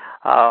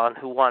on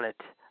who won it.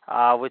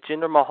 With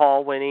Jinder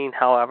Mahal winning,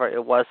 however,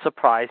 it was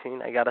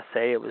surprising. I got to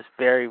say, it was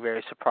very,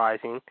 very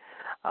surprising.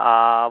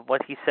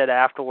 What he said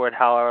afterward,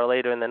 however,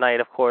 later in the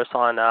night, of course,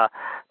 on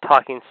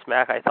Talking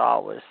Smack, I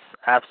thought was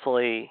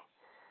absolutely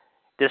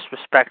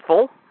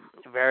disrespectful.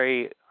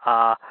 Very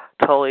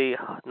totally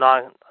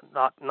non-classy,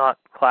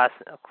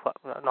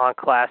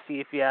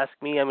 if you ask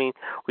me. I mean,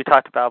 we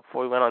talked about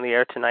before we went on the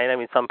air tonight. I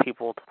mean, some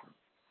people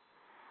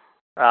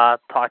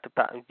talked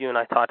about, you and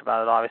I talked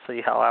about it,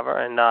 obviously, however,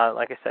 and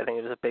like I said, I think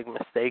it was a big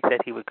mistake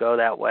that he would go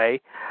that way.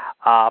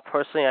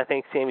 Personally, I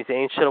think Sami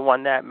Zayn should have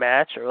won that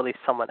match, or at least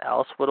someone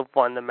else would have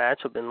won the match.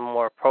 It would have been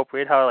more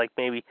appropriate, however, like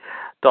maybe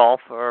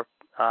Dolph or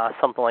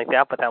something like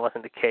that, but that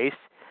wasn't the case.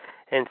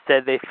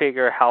 Instead, they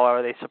figure,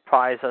 however, they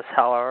surprise us,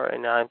 however,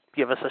 and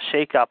give us a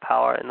shake-up,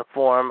 however, in the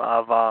form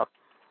of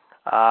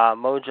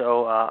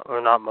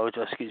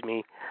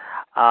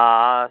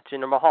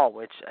Jinder Mahal,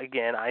 which,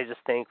 again, I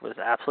just think was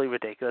absolutely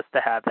ridiculous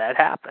to have that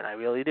happen. I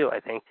really do. I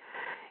think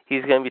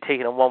he's going to be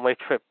taking a one-way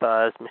trip,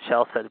 as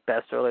Michelle said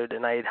best earlier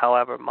tonight,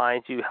 however,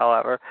 mind you,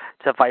 however,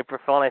 to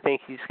Viperville, and I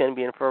think he's going to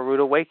be in for a rude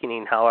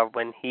awakening, however,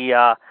 when he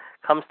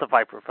comes to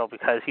Viperville,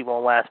 because he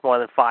won't last more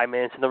than 5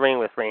 minutes in the ring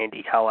with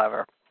Randy,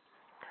 however.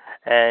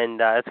 And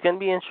it's going to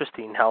be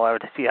interesting, however,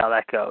 to see how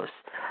that goes.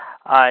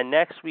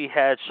 Next, we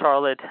had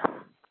Charlotte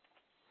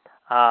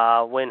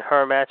win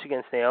her match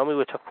against Naomi,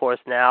 which, of course,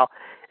 now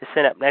is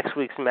set up next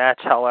week's match,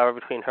 however,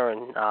 between her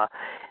and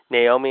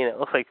Naomi. And it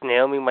looks like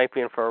Naomi might be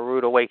in for a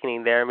rude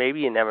awakening there. Maybe,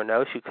 you never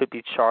know. She could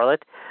beat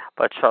Charlotte.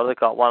 But Charlotte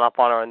got one up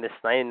on her on this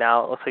night, and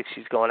now it looks like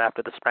she's going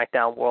after the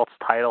SmackDown World's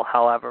title,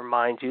 however,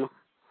 mind you.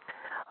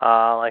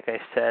 Like I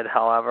said,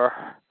 however.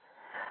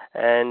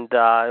 And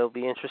it'll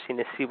be interesting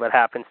to see what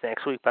happens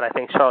next week. But I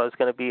think Charlotte's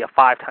going to be a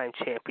 5-time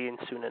champion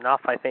soon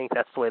enough. I think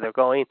that's the way they're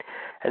going.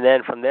 And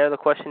then from there, the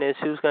question is,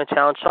 who's going to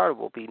challenge Charlotte?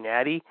 Will it be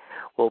Natty?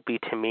 Will it be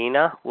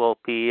Tamina? Will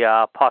it be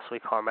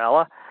possibly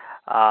Carmella?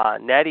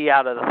 Natty,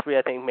 out of the three,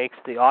 I think makes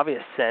the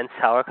obvious sense,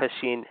 however, because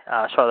she and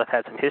Charlotte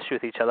have had some history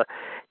with each other.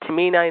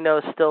 Tamina, I know,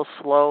 is still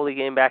slowly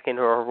getting back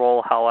into her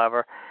role,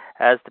 however,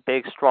 as the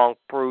big, strong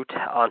brute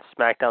on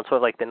SmackDown, sort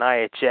of like the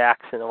Nia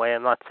Jax in a way.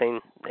 I'm not saying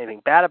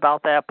anything bad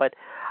about that, but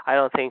I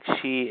don't think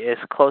she is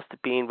close to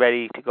being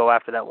ready to go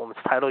after that woman's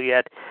title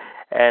yet.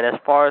 And as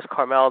far as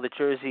Carmella, the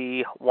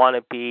Jersey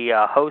wannabe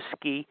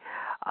Hosky,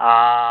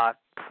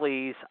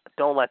 please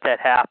don't let that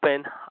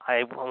happen.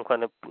 I'm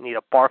going to need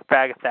a bark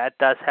bag if that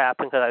does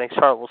happen, because I think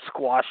Charlotte will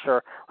squash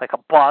her like a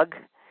bug,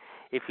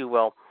 if you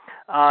will.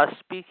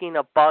 Speaking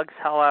of bugs,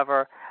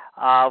 however,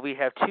 We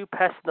have two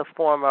pests in the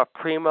form of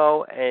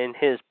Primo and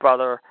his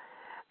brother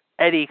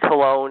Eddie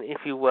Colon,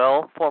 if you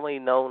will, formerly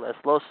known as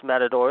Los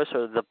Matadores,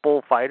 or the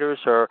Bullfighters,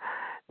 or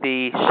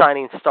the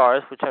Shining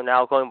Stars, which are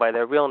now going by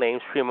their real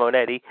names, Primo and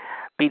Eddie,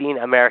 beating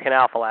American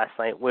Alpha last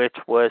night, which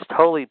was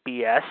totally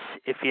BS,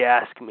 if you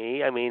ask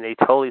me. I mean, they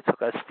totally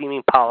took a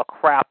steaming pile of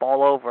crap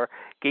all over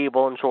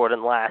Gable and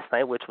Jordan last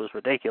night, which was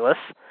ridiculous.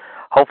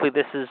 Hopefully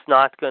this is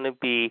not going to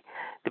be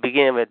the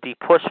beginning of a deep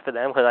push for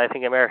them, because I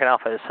think American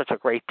Alpha is such a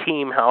great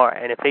team, however,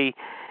 and if they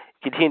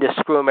continue to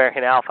screw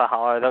American Alpha,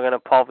 however, they're going to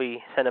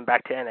probably send them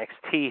back to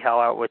NXT,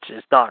 however, which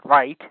is not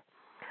right.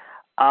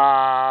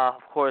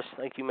 Of course,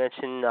 like you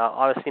mentioned,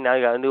 obviously now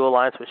you got a new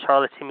alliance with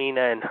Charlotte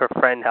Tamina and her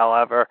friend,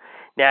 however,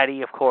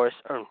 Natty, of course,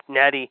 or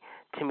Natty,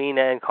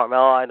 Tamina, and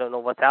Carmella. I don't know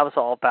what that was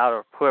all about,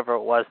 or whoever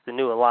it was, the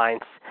new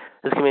alliance.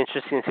 It's going to be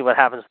interesting to see what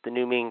happens with the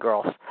new Mean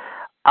Girls.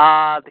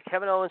 The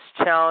Kevin Owens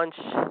challenge,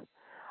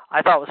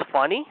 I thought was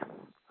funny.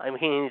 I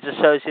mean, it just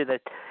shows you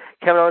that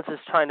Kevin Owens is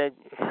trying to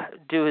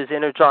do his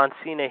inner John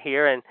Cena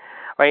here, and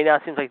right now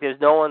it seems like there's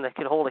no one that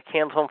can hold a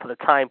candle to him for the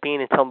time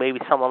being until maybe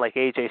someone like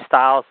AJ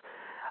Styles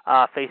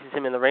faces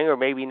him in the ring, or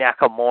maybe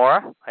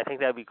Nakamura. I think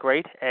that would be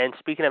great. And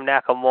speaking of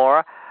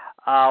Nakamura,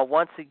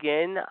 once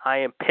again, I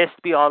am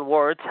pissed beyond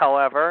words,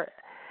 however,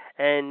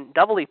 and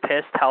doubly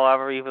pissed,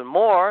 however, even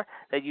more,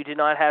 that you did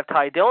not have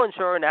Ty Dillinger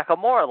or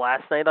Nakamura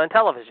last night on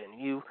television.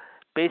 You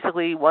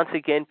basically, once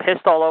again,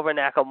 pissed all over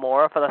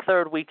Nakamura for the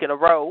third week in a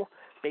row,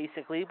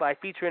 basically, by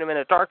featuring him in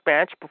a dark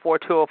match before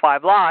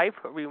 205 Live,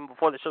 or even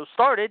before the show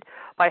started,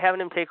 by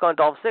having him take on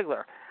Dolph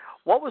Ziggler.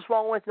 What was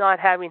wrong with not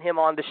having him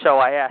on the show,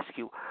 I ask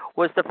you?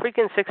 Was the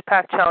freaking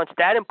six-pack challenge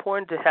that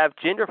important to have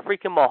Jinder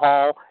freaking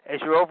Mahal as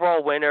your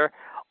overall winner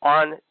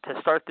on to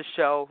start the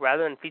show,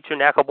 rather than feature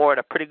Nakamura in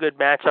a pretty good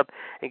matchup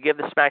and give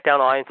the SmackDown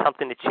audience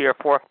something to cheer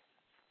for?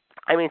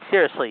 I mean,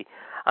 seriously,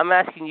 I'm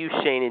asking you,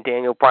 Shane and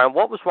Daniel Bryan,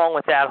 what was wrong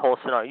with that whole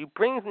scenario? You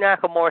bring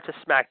Nakamura to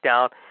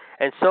SmackDown,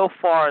 and so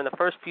far in the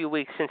first few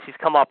weeks since he's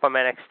come up from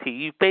NXT,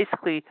 you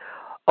basically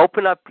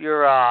open up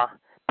your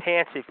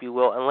pants, if you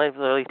will, and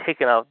literally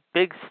taken a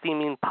big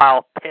steaming pile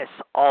of piss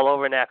all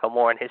over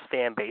Nakamura and his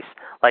fan base,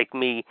 like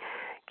me,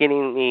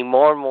 getting me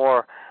more and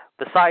more,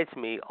 besides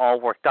me, all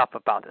worked up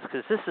about this,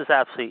 because this is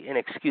absolutely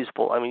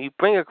inexcusable. I mean, you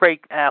bring a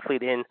great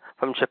athlete in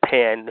from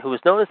Japan who is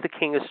known as the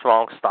King of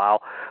Strong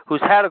Style,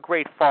 who's had a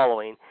great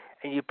following,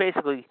 and you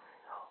basically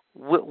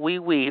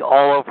wee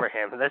all over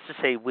him. Let's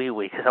just say wee,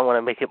 because I want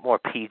to make it more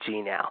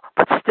PG now.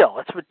 But still,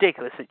 it's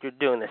ridiculous that you're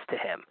doing this to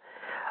him.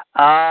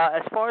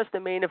 As far as the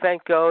main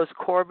event goes,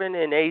 Corbin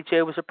and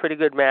AJ was a pretty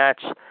good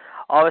match.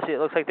 Obviously, it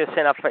looks like they're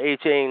setting up for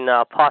AJ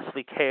and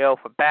possibly KO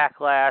for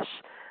Backlash.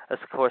 Of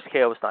course,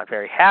 KO was not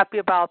very happy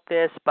about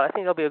this, but I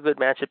think it'll be a good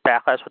match at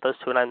Backlash with those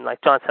two. And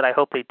like John said, I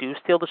hope they do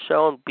steal the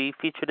show and be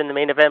featured in the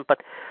main event.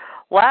 But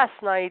last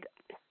night,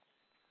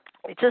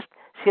 it just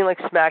seemed like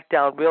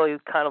SmackDown really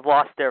kind of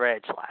lost their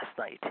edge last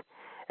night.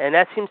 And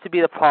that seems to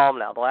be the problem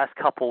now. The last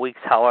couple of weeks,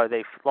 however,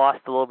 they've lost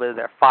a little bit of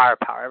their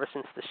firepower ever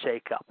since the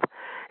shake-up.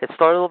 It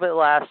started a little bit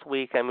last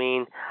week. I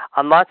mean,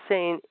 I'm not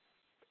saying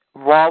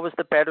Raw was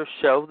the better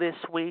show this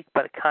week,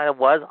 but it kind of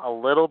was a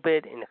little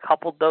bit in a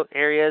couple of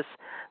areas.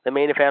 The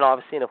main event,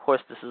 obviously, and of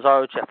course, the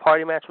Cesaro-Jeff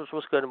Hardy match, which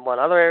was good in one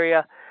other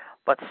area.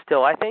 But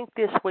still, I think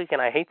this week,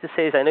 and I hate to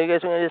say this, I know you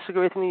guys are going to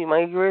disagree with me. You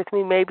might agree with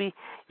me, maybe.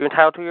 You're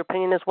entitled to your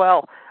opinion as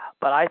well.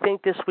 But I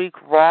think this week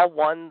Raw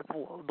won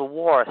the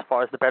war as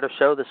far as the better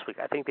show this week.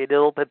 I think they did a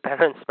little bit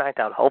better than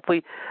SmackDown.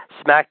 Hopefully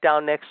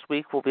SmackDown next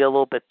week will be a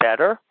little bit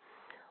better.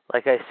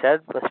 Like I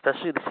said,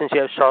 especially since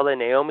you have Charlotte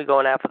and Naomi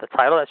going after the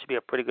title, that should be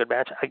a pretty good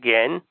match.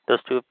 Again, those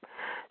two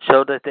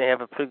showed that they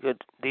have a pretty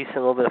good, decent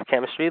little bit of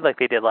chemistry like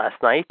they did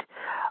last night.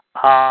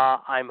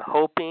 I'm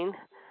hoping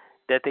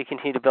that they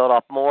continue to build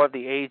up more of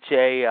the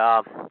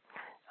AJ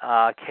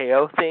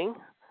KO thing.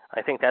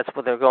 I think that's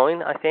where they're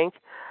going, I think.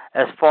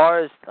 As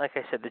far as, like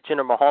I said, the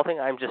Jinder Mahal thing,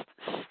 I'm just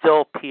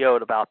still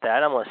PO'd about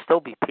that. I'm going to still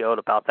be PO'd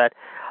about that.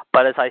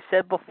 But as I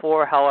said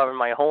before, however,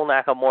 my whole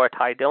Nakamura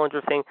Ty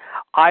Dillinger thing,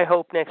 I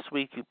hope next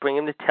week you bring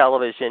him to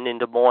television in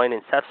Des Moines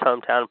in Seth's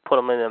hometown and put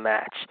him in a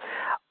match.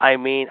 I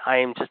mean,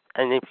 and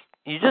if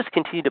you just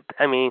continue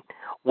to,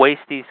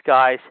 waste these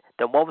guys,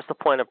 then what was the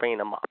point of bringing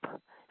them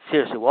up?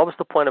 Seriously, what was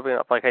the point of bringing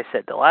them up? Like I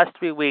said, the last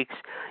 3 weeks,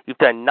 you've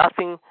done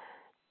nothing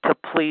to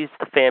please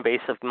the fan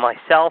base of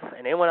myself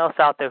and anyone else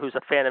out there who's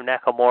a fan of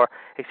Nakamura,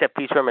 except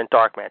feature him in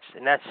dark matches,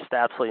 and that's just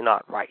absolutely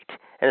not right.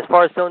 And as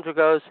far as Dillinger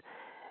goes,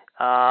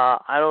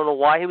 I don't know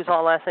why he was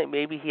on last night.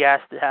 Maybe he has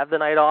to have the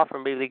night off,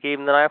 or maybe they gave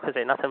him the night off because they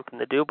had nothing for him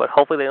to do, but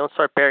hopefully they don't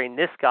start burying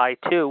this guy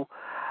too.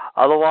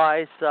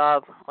 Otherwise,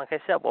 like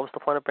I said, what was the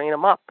point of bringing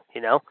him up,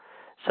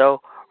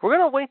 So we're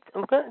going to wait.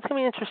 It's going to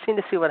be interesting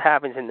to see what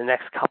happens in the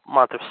next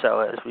month or so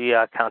as we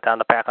count down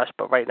the Backlash,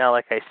 but right now,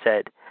 like I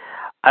said,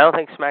 I don't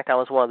think SmackDown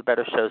was one of the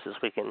better shows this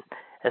weekend.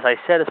 As I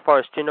said, as far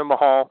as Jinder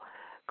Mahal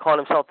calling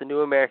himself the new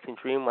American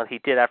Dream, what he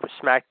did after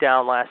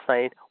SmackDown last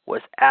night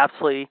was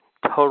absolutely,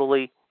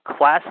 totally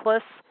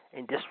classless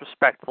and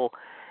disrespectful.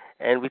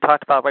 And we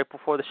talked about right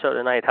before the show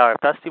tonight how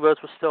if Dusty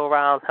Rhodes was still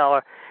around,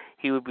 how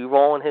he would be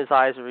rolling his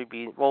eyes, or he'd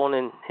be rolling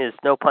in his,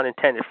 no pun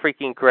intended,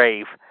 freaking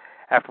grave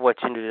after what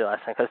Jinder did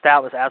last night, because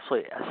that was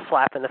absolutely a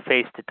slap in the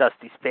face to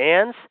Dusty's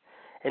fans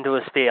and to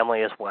his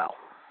family as well.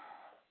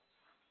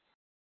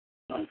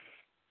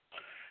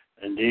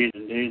 Indeed.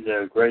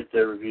 Great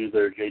review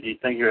there, JD.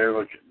 Thank you very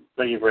much.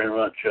 Thank you very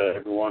much,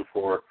 everyone,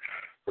 for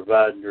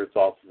providing your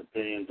thoughts and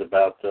opinions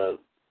about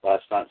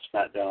last night's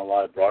SmackDown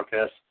Live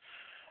broadcast.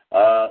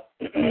 Let's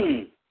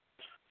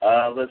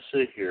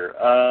see here.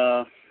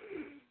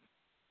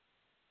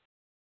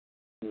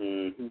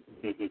 Let's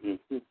see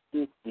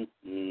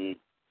here.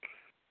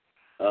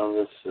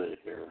 Let's see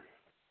here.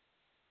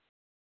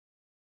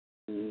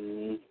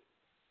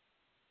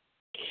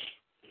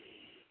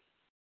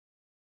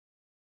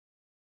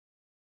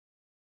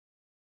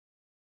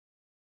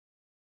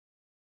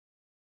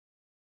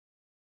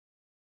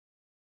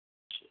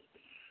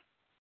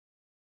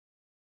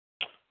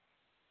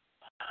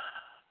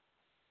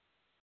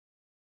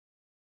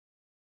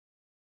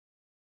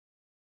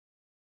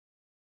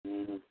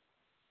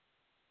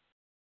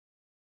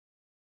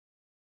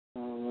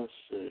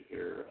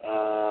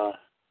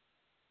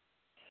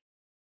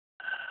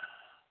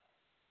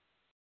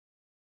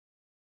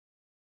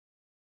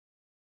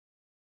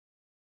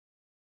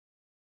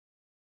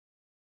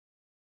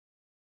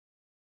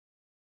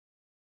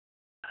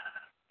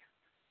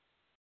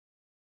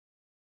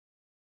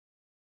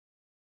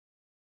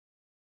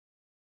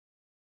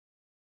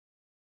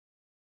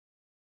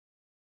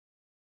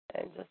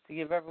 And just to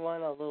give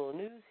everyone a little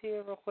news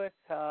here real quick,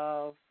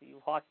 for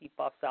you hockey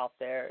buffs out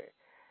there,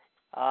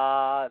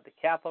 the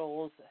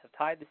Capitals have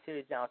tied the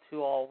series now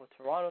 2-2 with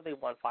Toronto. They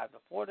won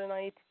 5-4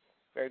 tonight.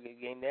 Very good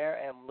game there.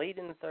 And late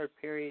in the third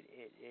period,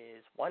 it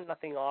is 1-0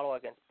 Ottawa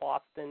against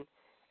Boston,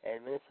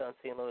 and Minnesota and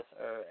St. Louis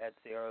are at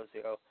 0-0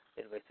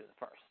 midway through the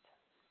first.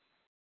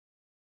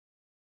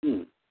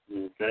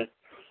 Okay.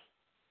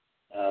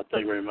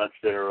 Thank you very much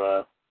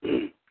there.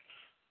 Thank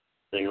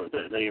you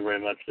very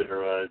much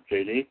there,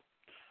 JD.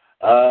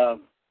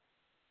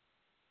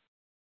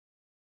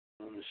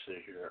 Let me see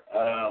here.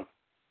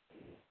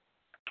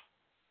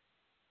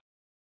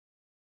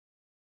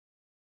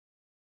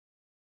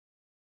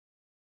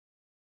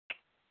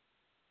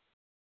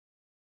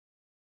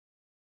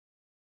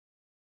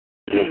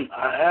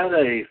 I had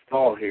a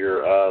thought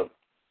here,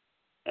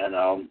 and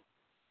I'll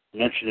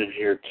mention it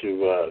here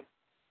to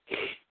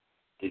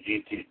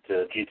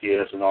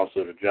GTS and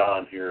also to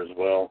John here as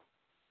well,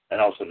 and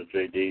also to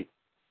JD.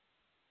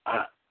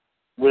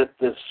 With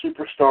the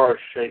superstar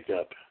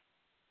shakeup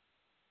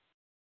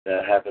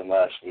that happened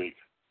last week,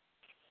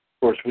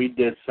 of course, we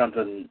did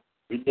something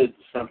a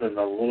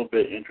little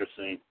bit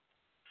interesting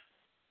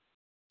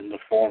in the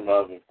form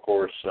of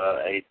course,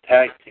 a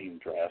tag team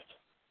draft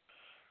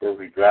where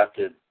we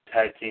drafted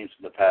tag teams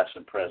in the past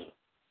and present.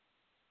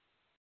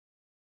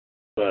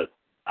 But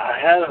I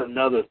had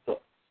another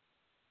thought.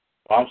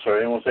 Oh, I'm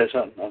sorry, anyone say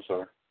something? I'm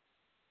sorry.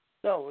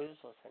 No, we're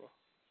just listening.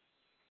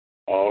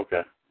 Oh,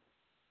 okay.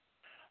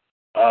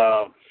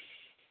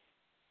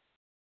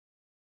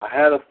 I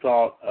had a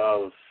thought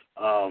of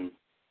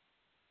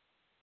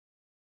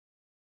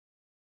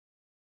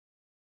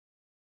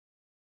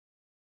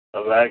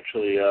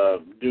actually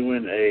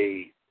doing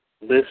a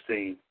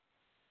listing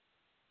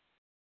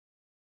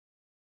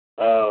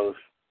of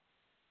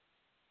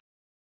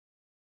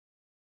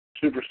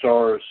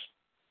superstars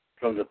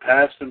from the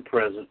past and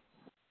present,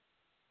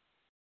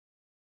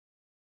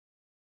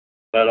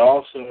 but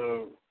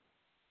also,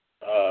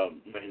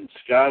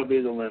 sky will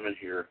be the limit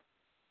here.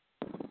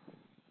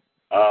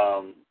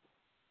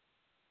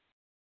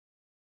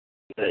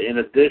 In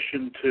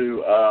addition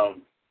to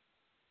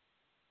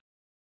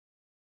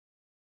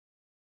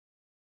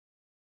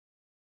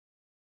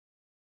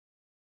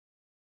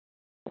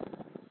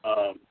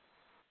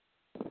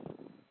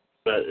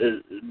but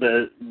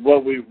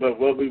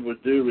what we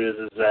would do is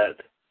that,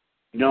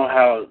 you know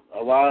how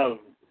a lot of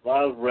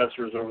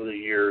wrestlers over the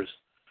years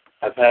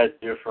have had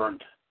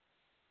different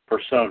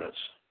personas.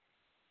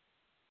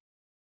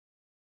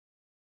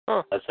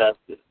 Huh. That's had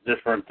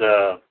different,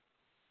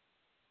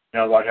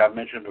 like I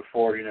mentioned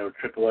before,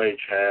 Triple H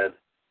had,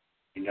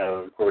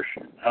 of course,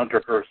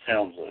 Hunter Hearst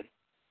Helmsley.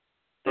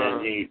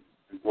 And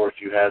of course,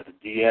 you have the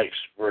DX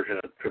version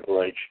of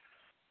Triple H.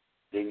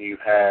 Then you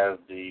have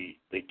the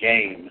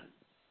game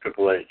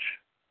Triple H.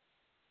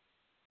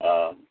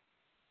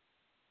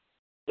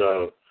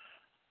 So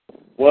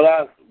what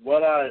I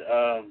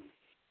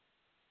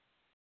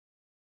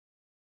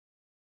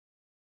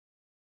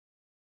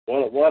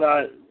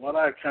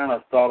kind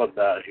of thought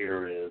about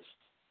here is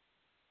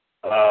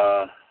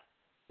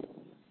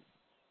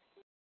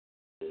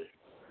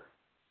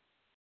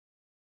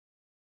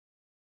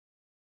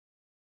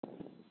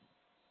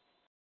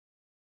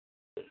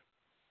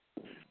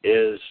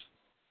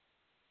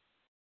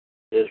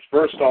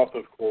first off,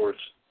 of course,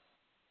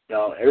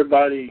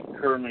 everybody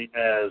currently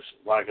has,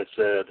 like I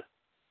said,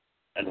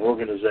 an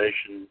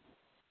organization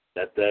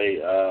that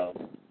they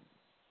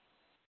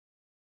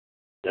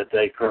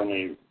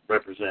currently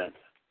represent,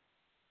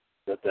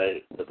 that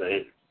they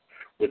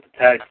with the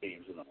tag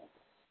teams and all.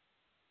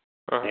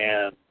 Uh-huh.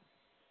 And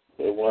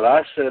what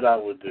I said I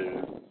would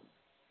do,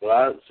 what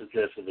I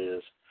suggested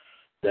is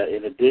that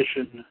in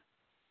addition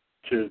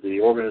to the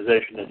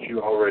organization that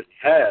you already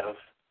have,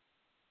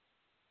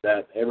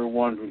 that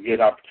everyone would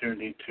get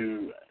opportunity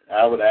to,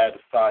 I would add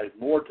 5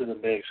 more to the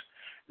mix,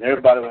 and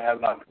everybody would have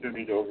an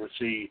opportunity to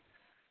oversee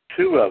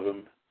 2 of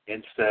them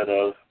instead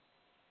of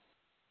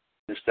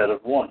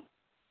 1.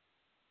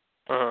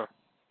 Uh-huh.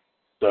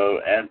 So,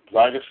 and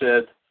like I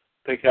said,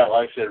 pick out,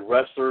 like I said,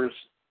 wrestlers,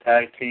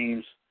 tag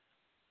teams,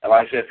 and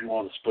like I said, if you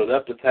want to split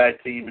up the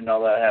tag team and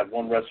all that, have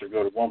one wrestler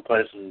go to one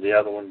place and the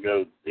other one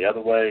go the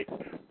other way,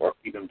 or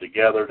keep them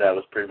together, that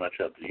was pretty much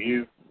up to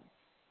you.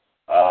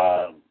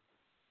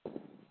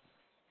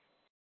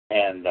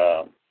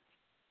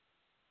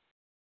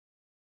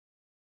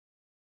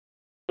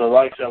 So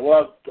like I said,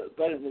 what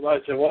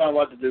I'd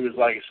like to do is,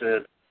 like I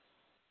said,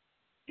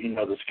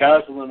 the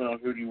sky's the limit on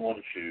who do you want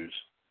to choose,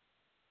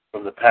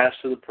 from the past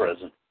to the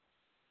present.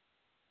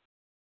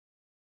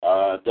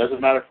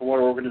 Doesn't matter from what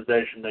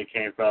organization they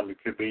came from. It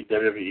could be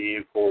WWE,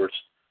 of course,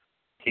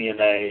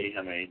 TNA.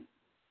 I mean,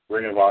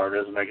 Ring of Honor,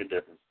 doesn't make a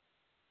difference.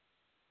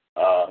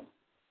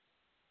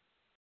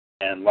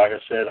 And like I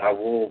said, I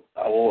will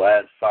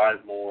add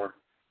 5 more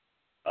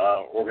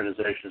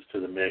organizations to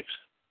the mix.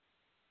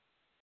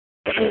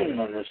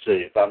 Let's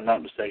see. If I'm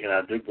not mistaken,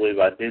 I do believe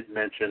I did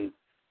mention.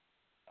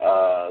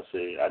 I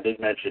did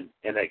mention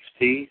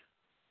NXT,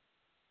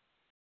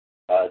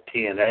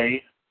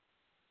 TNA,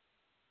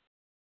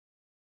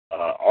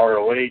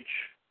 ROH,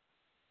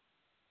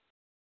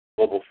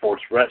 Global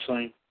Force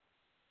Wrestling,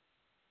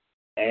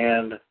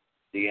 and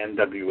the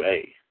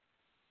NWA.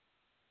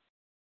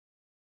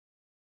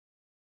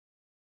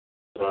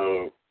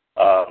 So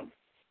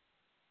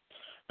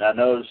now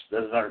notice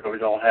that we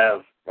don't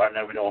have right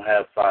now. We don't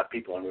have 5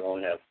 people, and we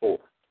only have 4.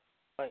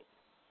 Right.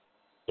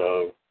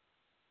 So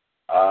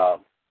I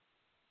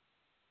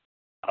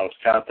was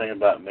kind of thinking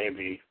about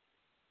maybe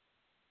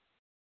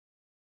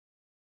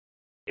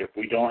if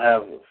we don't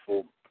have a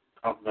full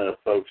complement of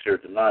folks here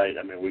tonight,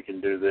 I mean, we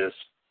can do this.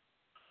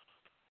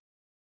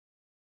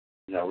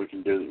 We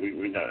can do.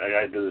 We know I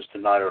got to do this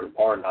tonight or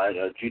tomorrow night.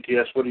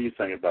 GTS, what do you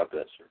think about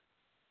that, sir?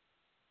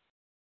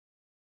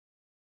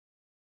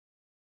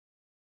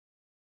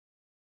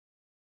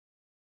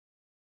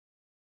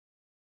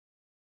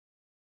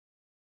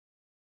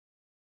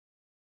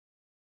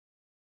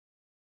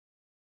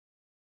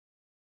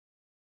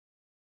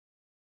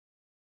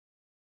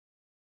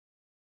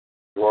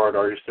 Gerard,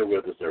 are you still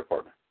with us there,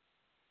 partner?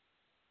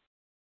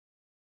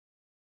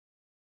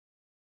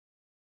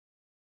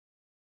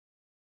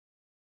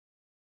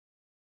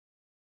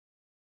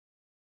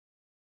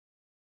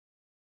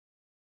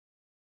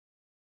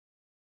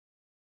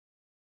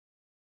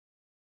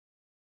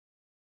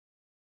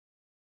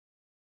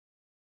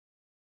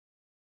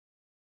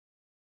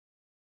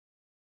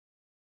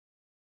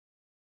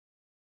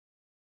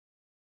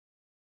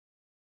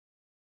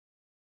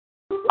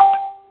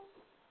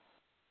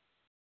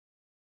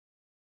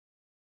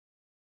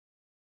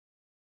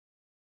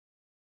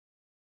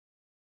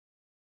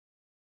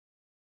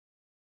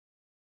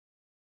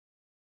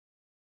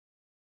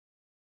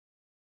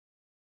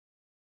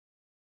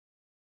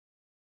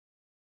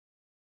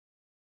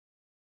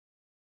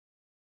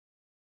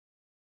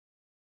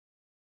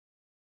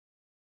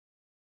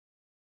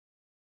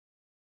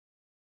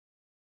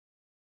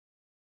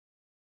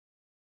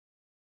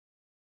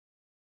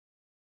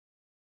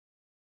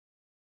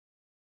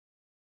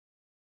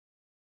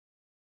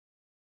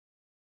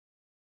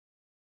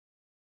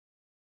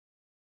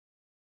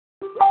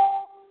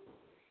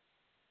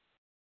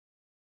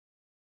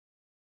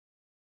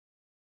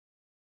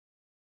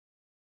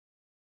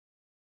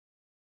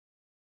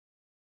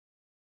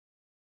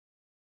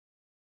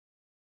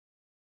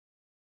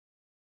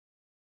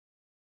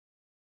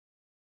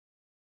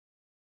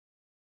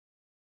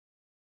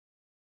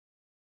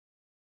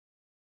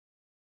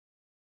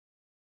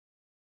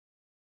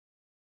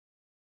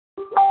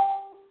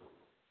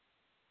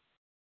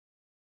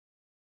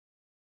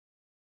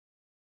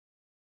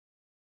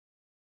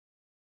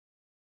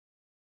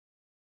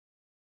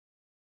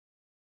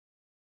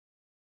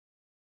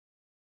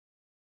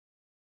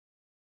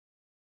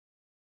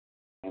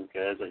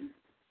 Okay, I think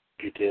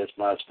GTS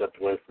might have stepped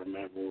away for a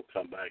minute. We'll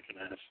come back and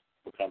ask.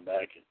 We'll come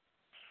back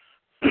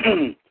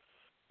and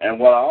and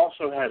what I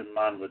also had in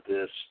mind with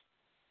this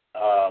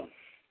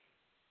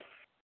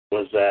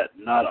was that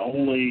not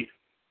only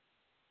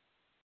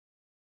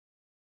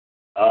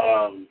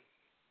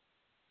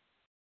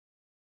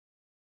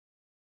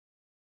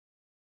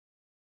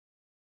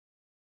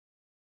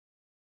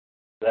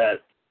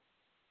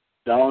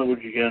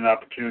would you get an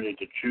opportunity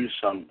to choose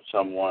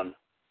someone,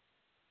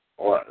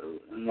 or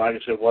like I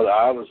said, what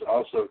I would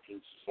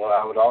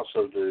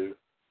also do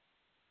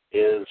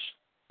is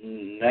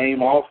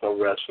name off a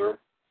wrestler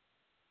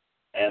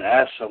and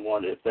ask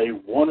someone if they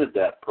wanted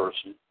that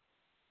person.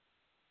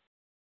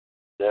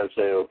 They would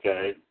say,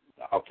 okay,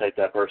 I'll take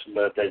that person.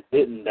 But if they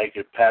didn't, they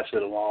could pass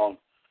it along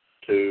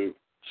to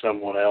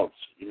someone else,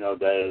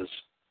 that is,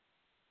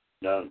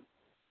 to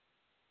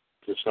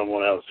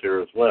someone else here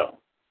as well.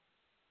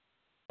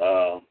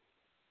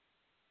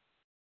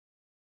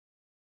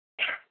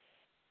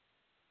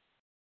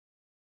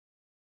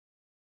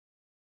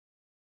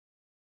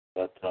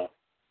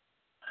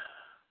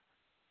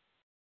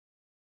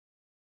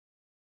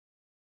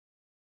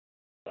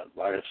 But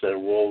like I said,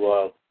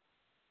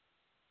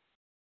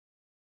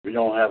 we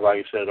don't have, like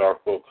I said, our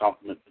full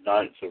complement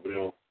tonight, so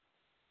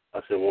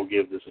we'll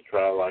give this a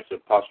try. Like I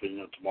said,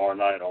 possibly tomorrow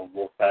night on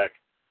Wolfpack.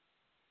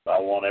 But I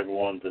want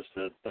everyone just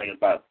to think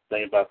about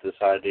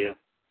this idea.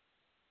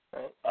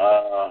 Right.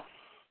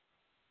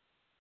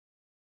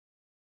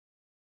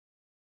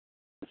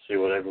 Let's see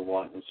what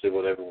everyone's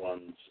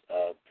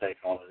take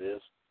on it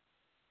is.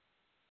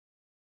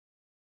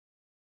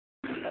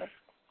 Okay.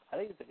 I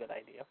think it's a good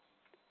idea.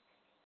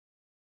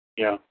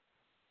 Yeah.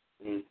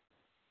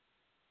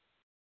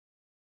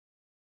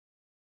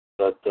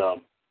 But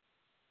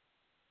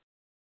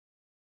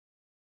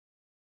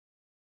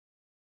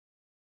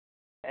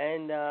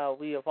and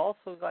we have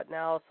also got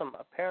now some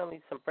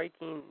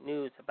breaking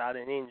news about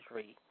an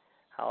injury,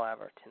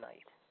 however,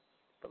 tonight.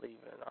 Believe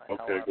it or not.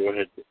 Okay,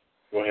 however.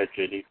 Go ahead,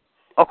 JD.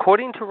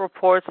 According to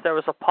reports, there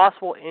was a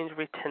possible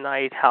injury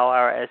tonight,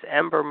 however, as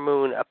Ember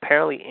Moon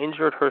apparently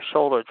injured her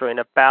shoulder during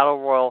a battle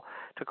royal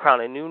to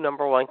crown a new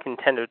number one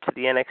contender to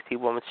the NXT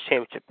Women's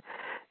Championship.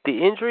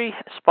 The injury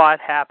spot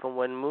happened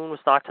when Moon was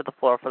knocked to the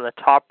floor from the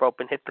top rope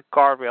and hit the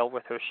guardrail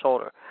with her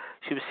shoulder.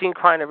 She was seen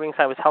crying at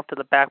ringside, was helped to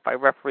the back by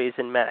referees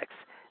and medics.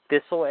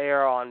 This will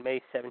air on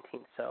May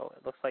 17th, so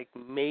it looks like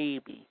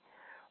maybe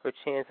her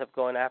chance of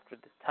going after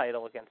the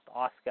title against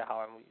Asuka,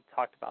 however, we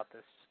talked about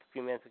this just a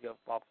few minutes ago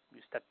while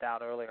you stepped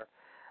out earlier,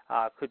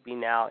 could be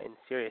now in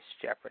serious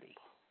jeopardy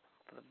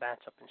for the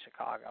matchup in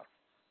Chicago.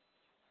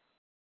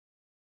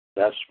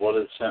 That's what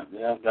it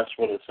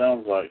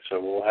sounds like. So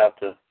we'll have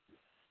to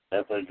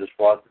definitely just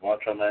watch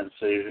on that and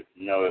see,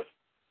 if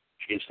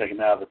she gets taken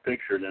out of the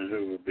picture, then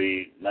who would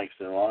be next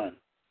in line.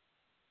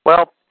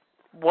 Well,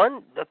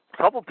 a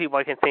couple people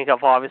I can think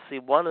of, obviously,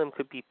 one of them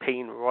could be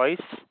Peyton Royce,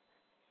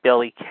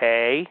 Billie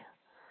Kay,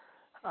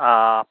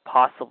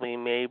 possibly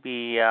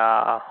maybe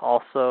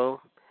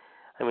also,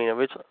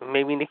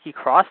 maybe Nikki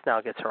Cross now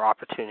gets her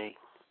opportunity,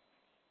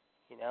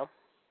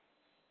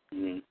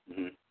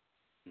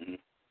 Mm-hmm.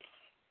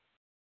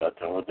 But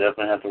we'll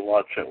definitely have to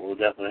watch it. We'll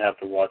definitely have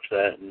to watch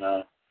that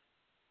and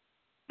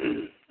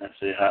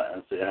see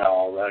how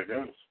all that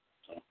goes.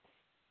 So,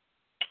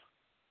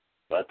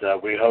 but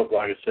we hope,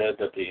 like I said,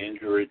 that the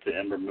injury to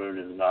Ember Moon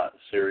is not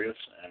serious,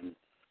 and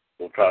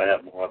we'll try to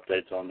have more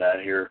updates on that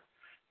here.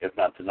 If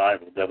not tonight,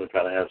 we'll definitely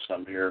try to have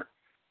some here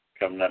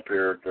coming up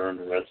here during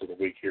the rest of the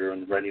week here on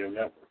the radio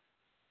network.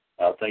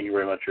 Thank you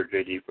very much,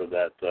 JD, for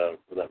that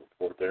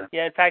report there.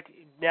 Yeah, in fact,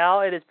 now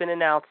it has been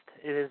announced.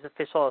 It is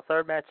official. The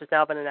third match has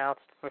now been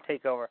announced for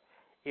TakeOver.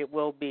 It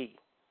will be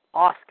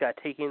Asuka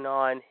taking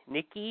on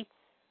Nikki,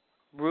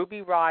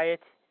 Ruby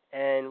Riott,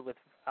 and with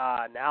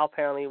now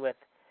apparently with,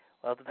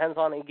 well, it depends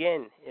on,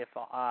 again, if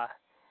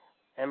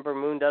Ember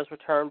Moon does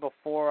return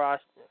before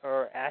us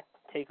or at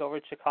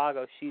TakeOver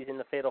Chicago, she's in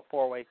the Fatal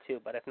 4-Way too.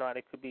 But if not,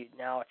 it could be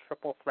now a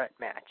triple threat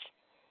match,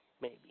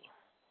 maybe.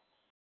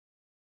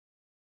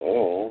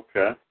 Oh,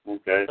 okay.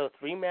 So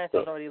 3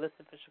 matches already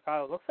listed for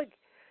Chicago. Looks like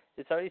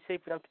it's already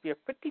shaping up to be a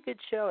pretty good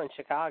show in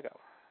Chicago.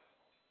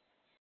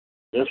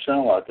 It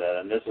sounds like that,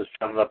 and this is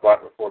coming up right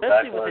before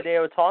Backlash. Especially with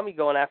Hideo Itami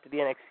going after the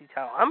NXT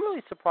title. I'm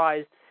really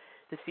surprised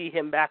to see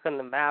him back on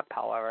the map,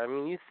 however. I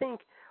mean, you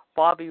think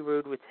Bobby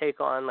Roode would take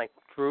on, like,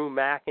 Drew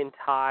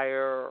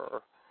McIntyre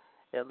or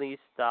at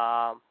least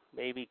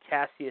maybe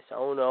Cassius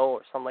Ohno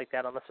or something like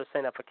that, unless they're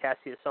setting up for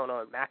Cassius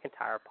Ohno and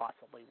McIntyre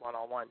possibly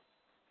one-on-one.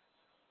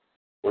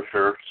 For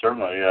sure,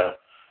 certainly.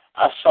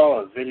 I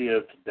saw a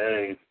video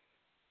today,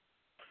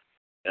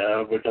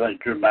 which I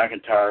think Drew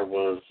McIntyre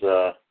was.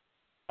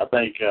 I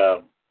think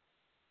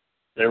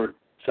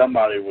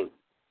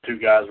two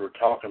guys were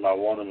talking about.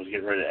 One of them was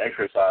getting ready to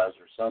exercise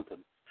or something.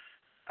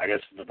 I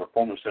guess in the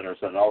Performance Center or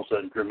something. All of a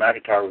sudden, Drew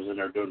McIntyre was in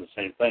there doing the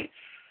same thing.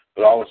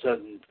 But all of a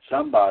sudden,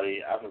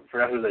 somebody, I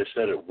forgot who they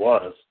said it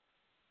was,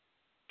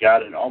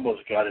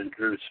 almost got in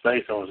Drew's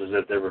face, almost as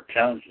if they were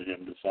challenging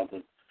him to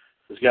something.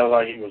 This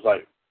guy he was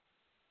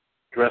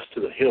dressed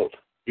to the hilt.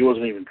 He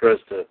wasn't even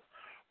dressed to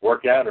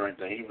work out or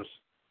anything. He was,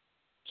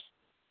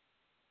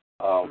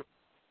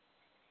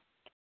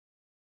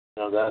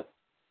 that.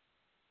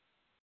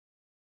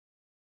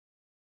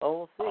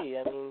 Oh, we'll see.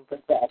 I mean, I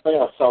think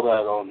I saw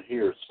that on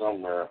here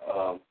somewhere.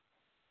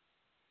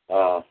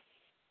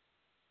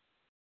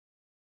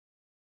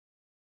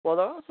 Well,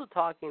 they're also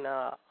talking,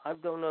 I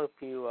don't know if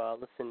you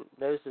listen,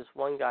 there's this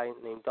one guy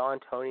named Don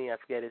Tony, I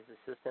forget his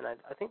assistant,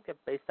 I think they're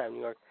based out of New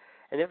York,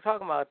 and they were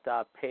talking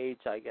about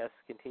Paige, I guess,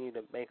 continue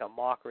to make a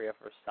mockery of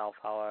herself,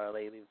 however,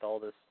 lately with all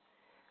this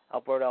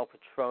Alberto El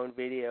Patron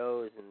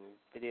videos and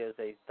videos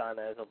they've done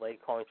as of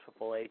late calling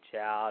Triple H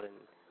out and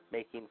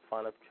making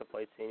fun of Triple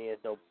H saying he has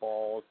no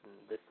balls and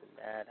this and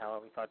that,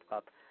 however,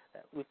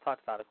 we've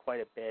talked about it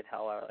quite a bit,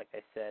 however, like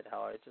I said,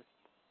 however,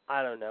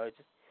 I don't know,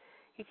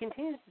 he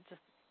continues to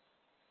just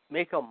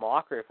make a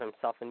mockery of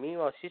himself, and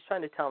meanwhile, she's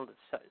trying to tell him to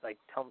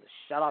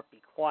shut up,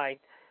 be quiet.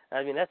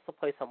 I mean, that's the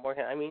place I'm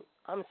working. I mean,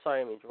 I'm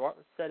sorry. I mean, Gerard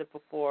said it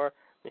before.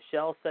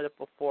 Michelle said it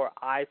before.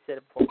 I said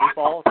it before. We've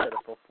all said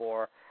it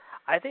before.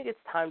 I think it's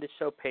time to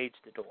show Paige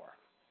the door.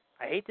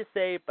 I hate to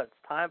say it, but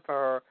it's time for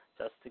her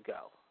just to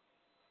go.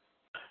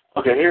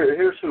 Okay,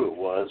 here's who it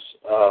was.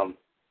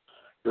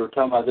 You were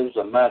talking about there was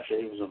a match that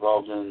he was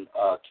involved in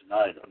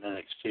tonight on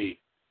NXT.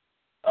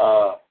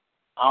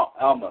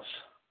 Almas.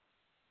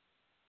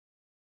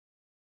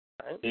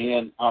 Right.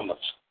 Ian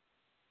Almas.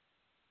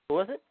 Who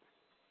was it?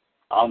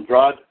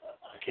 Andrade.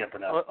 I can't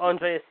pronounce it.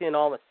 Andreas Ian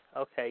Almas.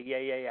 Okay,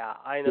 yeah.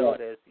 I know who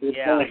it is. It's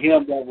Yeah. one of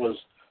him that was,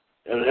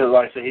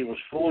 like I said, he was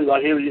fully,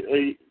 like,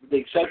 the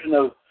exception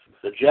of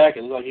the jacket,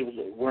 it looked like he was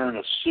wearing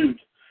a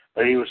suit,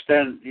 but he was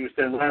standing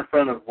right in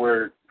front of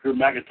where Drew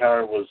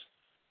McIntyre was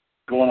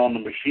going on the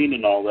machine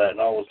and all that,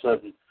 and all of a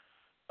sudden,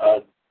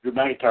 Drew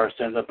McIntyre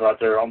stands up right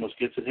there, almost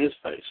gets in his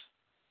face.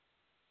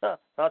 Huh,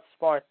 not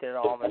smart there,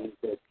 Almas.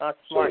 Not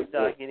smart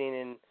getting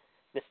in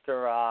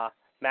Mr.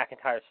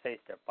 McIntyre's face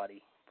there,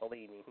 buddy.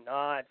 Believe me,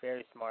 not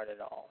very smart at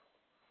all.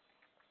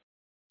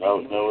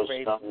 You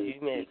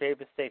made a great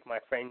mistake, my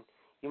friend.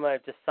 You might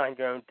have just signed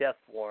your own death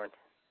warrant.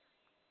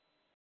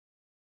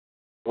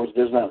 Of course,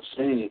 there's not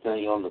saying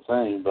anything on the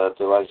thing, but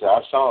like I said,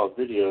 I saw a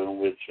video in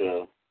which,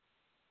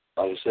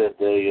 like I said,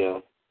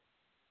 they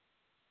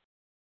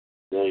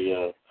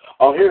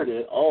oh, here it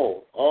is.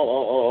 Oh,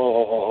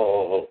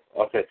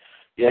 okay.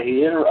 Yeah,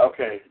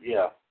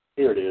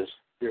 here it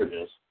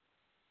is.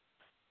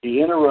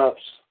 He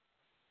interrupts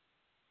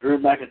Drew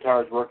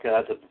McIntyre's workout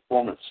at the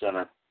Performance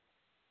Center.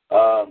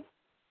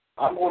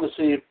 I'm going to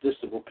see if this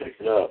will pick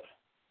it up.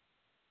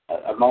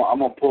 I'm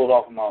going to pull it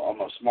off on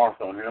my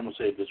smartphone here. I'm going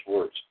to see if this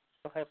works.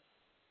 Okay.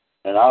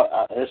 And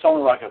it's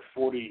only like a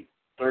 30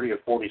 or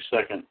 40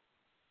 second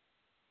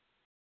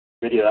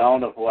video. I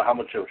don't know how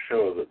much it'll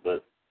show of it,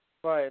 but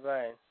right.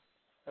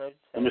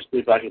 let me see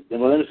if I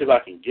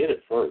can get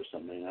it first. I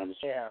mean,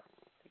 yeah.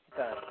 Take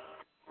your time.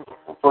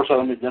 First,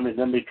 let me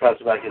try to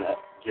see if I can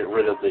get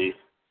rid of the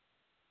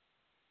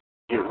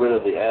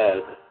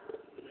ad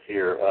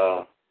here.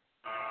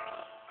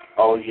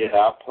 Oh yeah,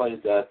 I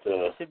played that.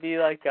 It should be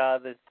like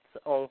the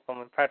song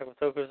from Practical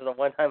Jokers. The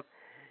one time,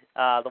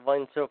 the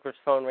one Joker's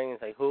phone rings.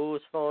 Like,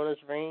 whose phone is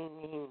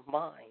ringing?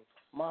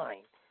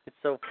 Mine.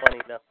 It's so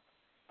funny though.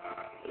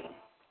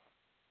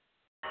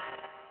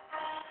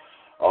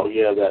 Oh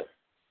yeah, that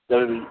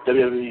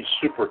WWE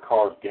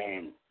Supercard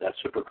game, that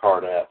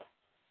Supercard app.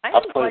 I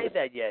haven't played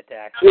that yet,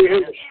 actually. Here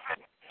it is.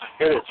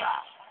 Here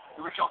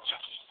we go,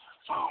 Chucky.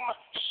 Boom,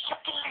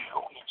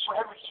 shakaloo. So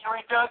every hero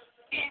he does,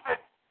 even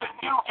the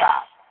new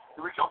guy.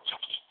 Here we go,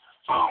 Chucky.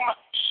 Boom,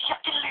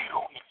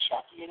 shakaloo.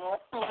 Chucky it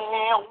up.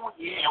 Oh,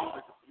 yeah.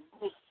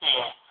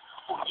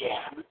 Oh,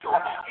 yeah. Here we go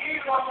now.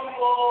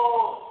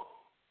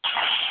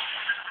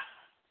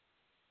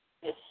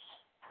 Yes.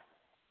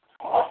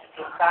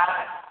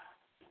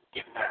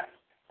 Give that.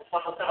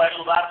 Cuando te va a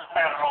ayudar el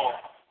perro.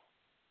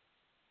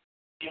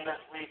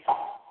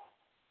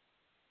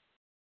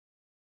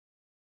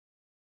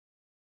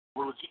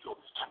 Where would he go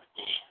this time of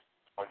day?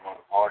 Like on a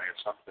party or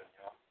something,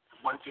 yeah.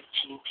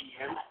 1:15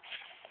 p.m.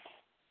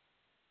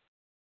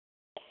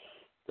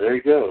 There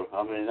you go.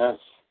 I mean,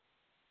 that's.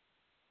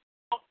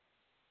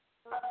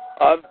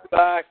 I'm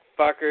back,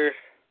 fucker.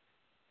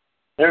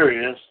 There he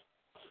is.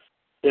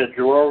 Yeah,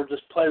 Gerard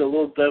just played a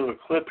little bit of a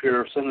clip here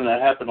of something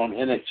that happened on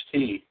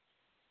NXT.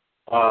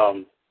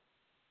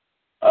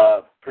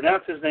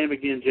 Pronounce his name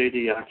again,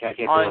 JD. I can't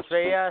pronounce it.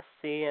 Andreas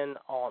Ian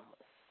Almas.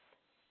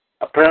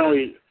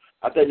 Apparently,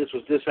 I think this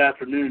was this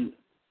afternoon,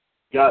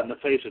 got in the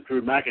face of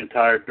Drew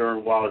McIntyre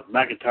while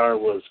McIntyre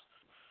was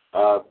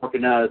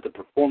working out at the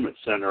Performance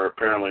Center.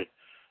 Apparently,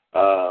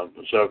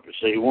 so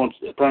he wants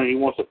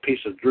a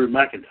piece of Drew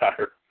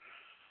McIntyre.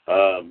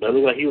 But it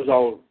looked like he was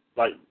all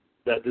like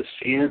that. This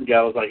CN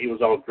guy was like he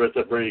was all dressed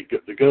up, ready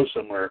to go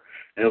somewhere,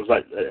 and it was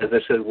like, as I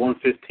said,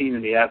 1:15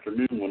 in the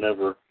afternoon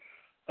whenever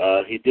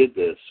he did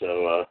this.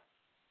 So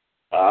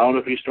I don't know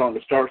if he's starting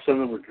to start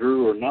something with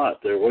Drew or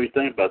not. There, what do you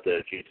think about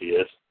that,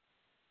 GTS?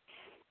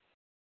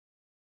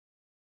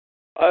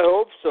 I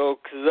hope so,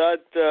 because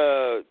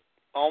that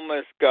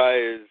Almas guy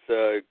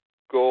is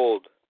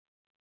gold.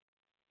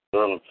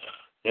 So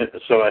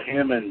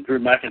him and Drew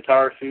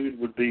McIntyre feud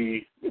would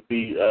be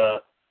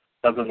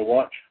something to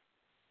watch.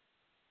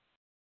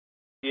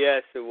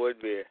 Yes, it would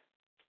be.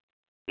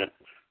 Yeah.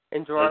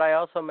 And Gerard, I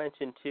also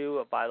mentioned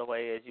too, by the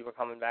way, as you were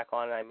coming back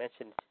on, I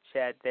mentioned to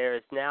Chad, there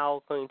is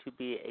now going to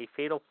be a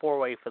fatal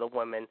four-way for the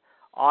women: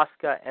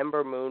 Asuka,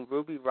 Ember Moon,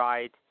 Ruby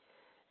Riott,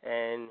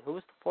 and who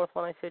was the fourth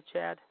one I said,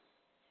 Chad?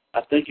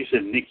 I think you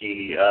said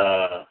Nikki.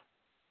 I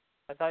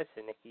thought I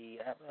said Nikki,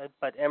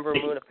 but Ember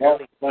Moon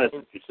apparently. That's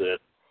what you said.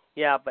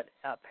 Yeah, but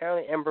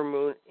apparently Ember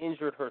Moon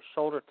injured her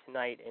shoulder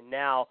tonight, and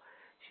now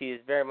she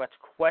is very much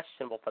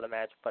questionable for the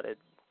match. But it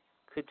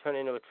could turn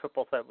into a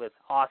triple threat with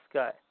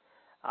Asuka,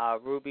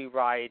 Ruby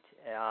Riott,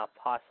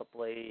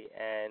 possibly,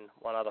 and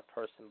one other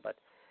person. But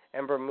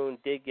Ember Moon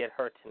did get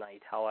hurt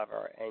tonight,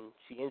 however, and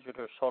she injured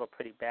her shoulder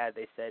pretty bad.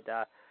 They said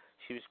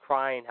she was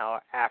crying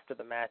after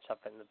the match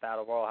up in the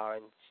Battle Royal,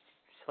 and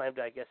she slammed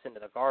it, I guess, into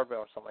the guardrail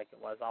or something like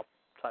it was. I'll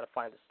try to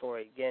find the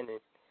story again and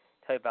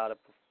tell you about it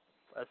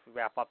as we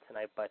wrap up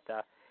tonight. But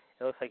it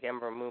looks like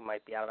Ember Moon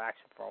might be out of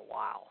action for a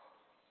while.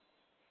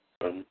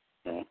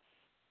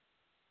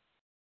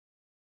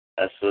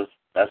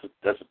 That's a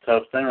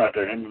tough thing right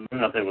there. Him and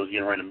Moon, I think, was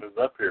getting ready to move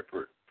up here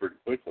pretty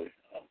quickly.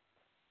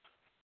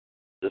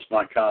 This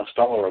might kind of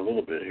stall her a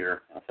little bit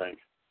here, I think.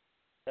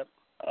 Yep.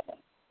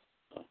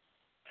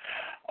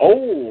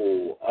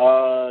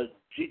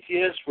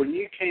 GTS, when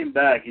you came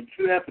back, did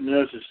you happen to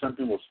notice that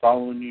something was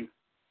following you?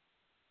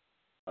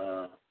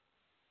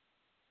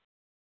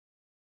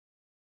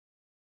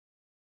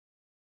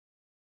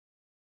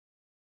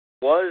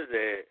 Was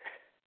it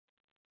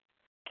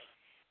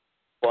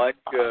a bunch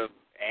of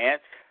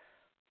ants?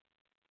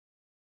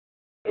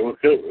 It was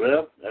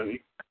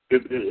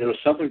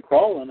something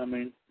crawling. I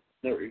mean,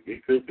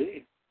 it could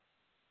be.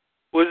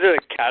 Was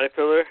it a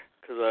caterpillar?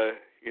 Because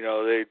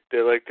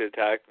they like to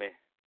attack me.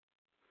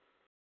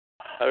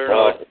 I don't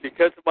know. It's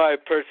because of my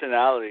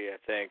personality, I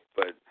think,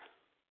 but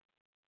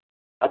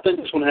I think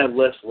this one had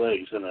less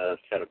legs than a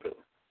caterpillar.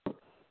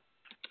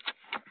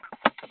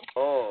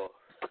 Oh,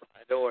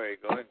 I know where you're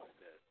going with this.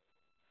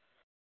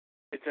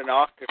 It's an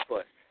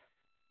octopus.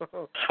 They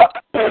don't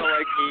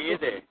like me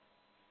either.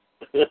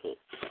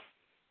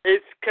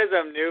 It's because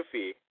I'm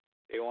Newfie.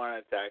 They want to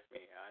attack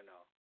me. I know.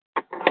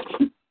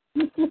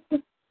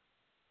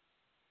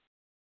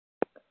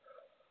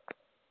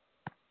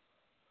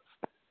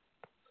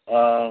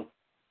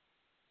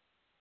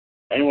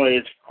 Anyway,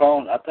 it's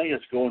crawling. I think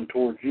it's going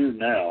towards you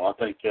now. I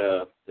think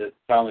it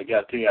finally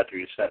got to you after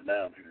you sat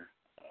down here.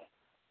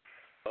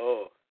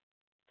 Oh.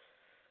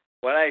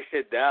 When I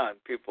sit down,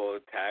 people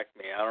attack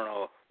me. I don't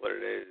know what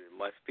it is. It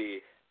must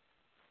be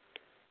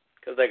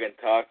because I can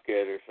talk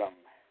good or something.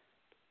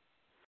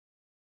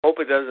 Hope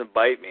it doesn't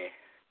bite me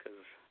because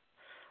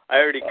I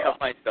already cut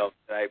myself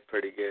tonight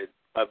pretty good.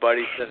 My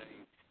buddy said I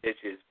need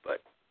stitches,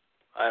 but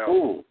I don't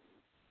know.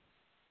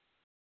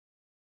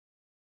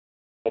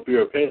 Hope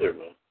you're okay there,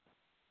 man.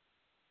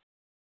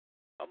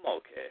 I'm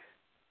okay.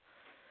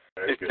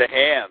 Very it's good. the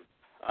ham.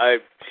 I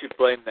should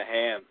blame the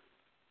ham.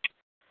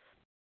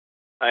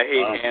 I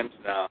hate hams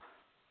now.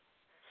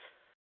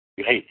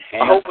 You hate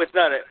ham? I hope it's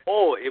not it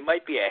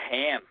might be a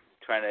ham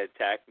trying to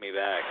attack me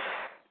back.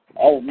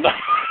 Oh, no.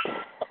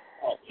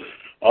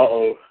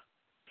 Uh-oh.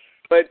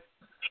 But,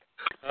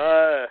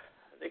 I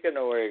think I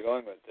know where you're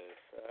going with this.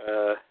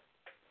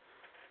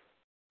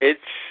 It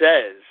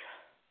says,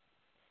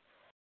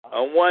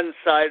 on one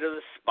side of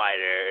the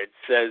spider, it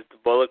says the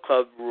Bullet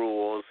Club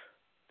rules,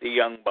 the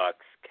Young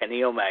Bucks,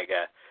 Kenny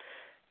Omega,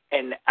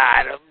 and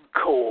Adam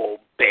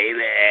Cole,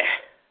 baby.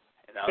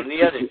 And on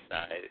the other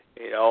side,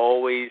 it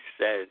always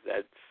says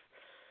that's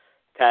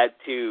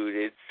tattooed,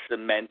 it's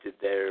cemented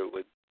there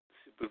with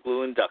super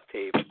glue and duct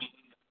tape.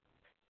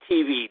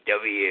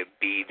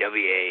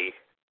 TPWTTTH,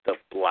 the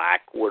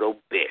Black Widow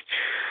bitch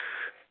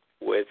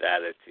with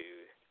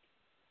attitude.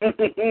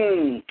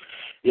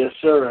 Yes,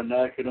 sir, and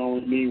that could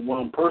only mean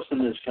one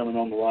person that's coming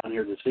on the line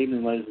here this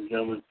evening, ladies and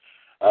gentlemen.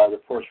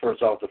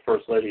 First off, the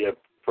First Lady of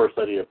Pro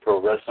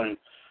Wrestling,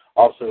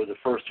 also the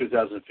first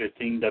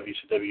 2015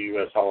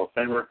 WCWUS Hall of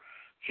Famer.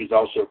 She's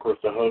also, of course,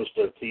 the host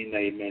of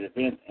TNA Main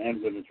Event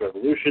and Women's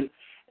Revolution,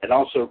 and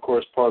also, of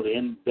course, part of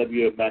the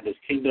NWO Madness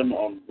Kingdom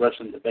on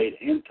Wrestling Debate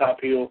and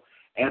Top Heel,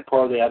 and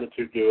part of the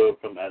Attitude Duo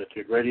from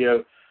Attitude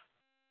Radio.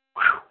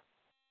 Whew.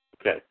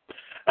 Okay.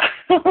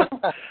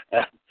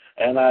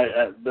 And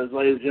but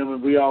ladies and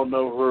gentlemen, we all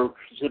know her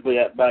simply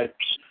by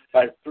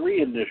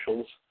three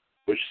initials,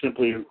 which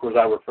simply, of course,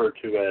 I refer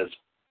to as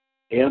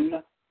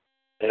MLD.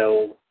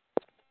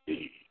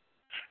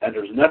 And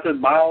there's nothing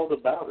mild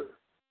about her.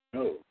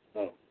 No.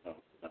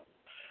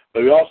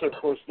 But we also, of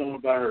course, know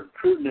about her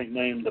true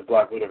nickname, the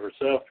Black Widow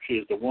herself. She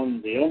is the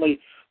one, the only,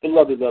 the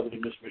lovely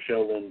Miss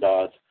Michelle Lynn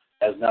Dodds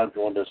has now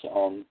joined us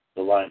on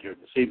the line here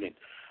this evening.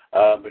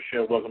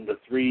 Michelle, welcome to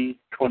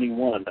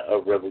 321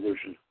 of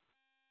Revolution.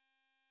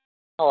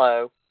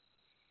 Hello.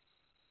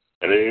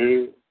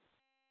 Hello.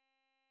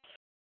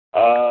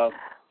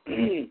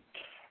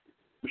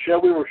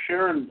 Michelle, we were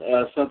sharing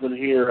something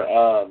here.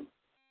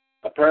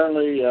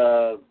 Apparently,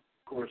 of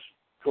course,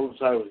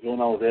 coincided with what's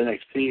going on with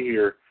NXT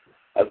here.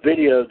 A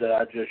video that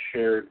I just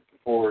shared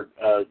before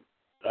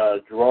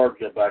Gerard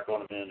got back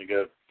on a minute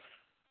ago.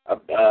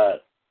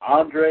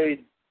 Andre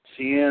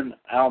Cien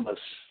Almas.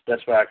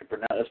 That's what I can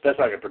pronounce. That's best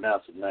I can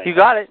pronounce his name. You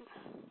got it.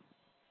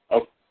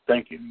 Oh,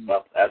 thank you.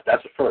 Well,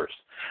 that's a first.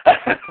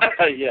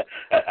 Yeah,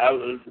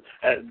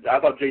 I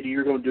thought, JD, you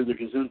were going to do the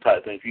Gazoon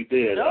type thing. If you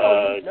did,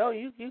 no,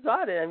 you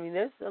got it. I mean,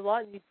 there's a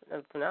lot you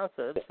can pronounce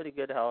it. It's pretty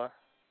good, however.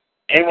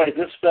 Anyway,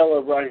 this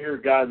fella right here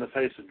got in the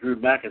face of Drew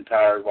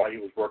McIntyre while he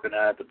was working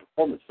out at the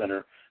Performance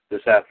Center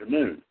this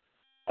afternoon.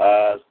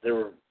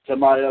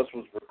 Somebody else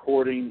was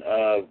recording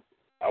a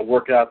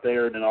workout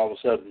there, and then all of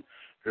a sudden,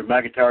 Drew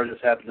McIntyre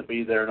just happened to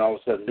be there, and all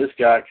of a sudden, this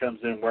guy comes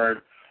in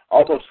wearing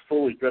almost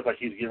fully dressed like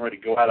he's getting ready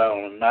to go out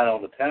on a night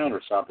on the town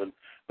or something,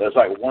 but it's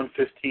like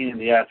 1:15 in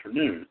the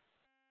afternoon,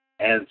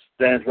 and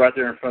stands right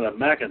there in front of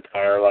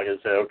McIntyre like I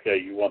said, okay,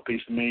 you want a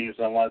piece of me or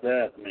something like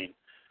that? I mean,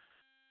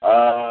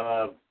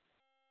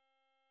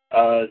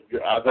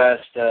 I've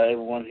asked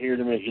everyone here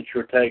to get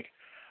your take.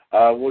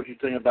 What do you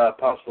think about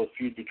a possible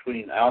feud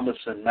between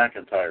Almas and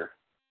McIntyre?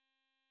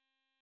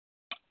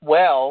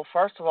 Well,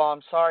 first of all,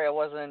 I'm sorry I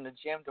wasn't in the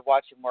gym to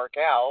watch him work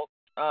out.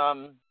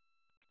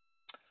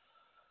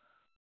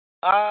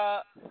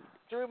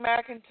 Drew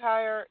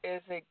McIntyre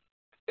is a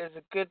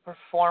good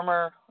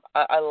performer.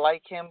 I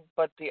like him,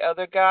 but the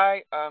other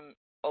guy, I'm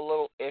a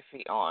little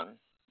iffy on.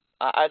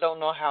 I don't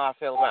know how I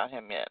feel about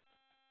him yet.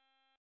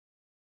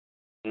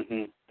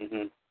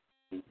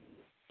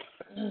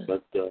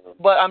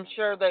 But I'm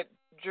sure that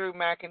Drew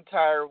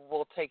McIntyre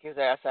will take his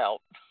ass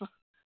out.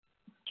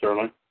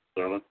 Certainly.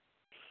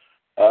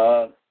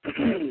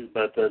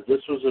 But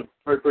this was a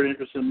pretty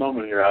interesting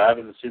moment here. I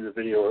happened to see the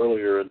video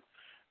earlier, and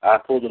I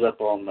pulled it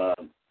up on my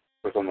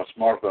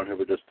smartphone here.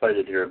 We just played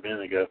it here a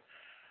minute ago.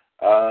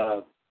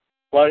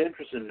 Quite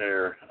interesting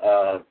there.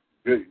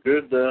 Good.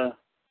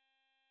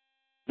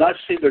 Nice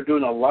to see they're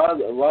doing a lot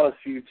of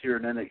feuds here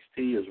in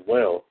NXT as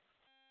well.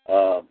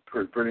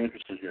 Pretty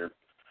interesting here.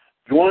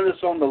 Join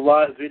us on the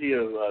live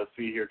video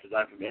feed here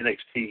tonight from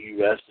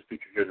NXTUS, the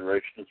Future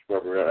Generation. That's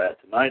where we're at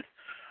tonight.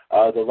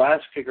 The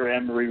last kicker,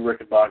 Anne-Marie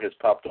Rickenbach, has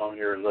popped on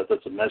here and left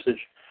us a message,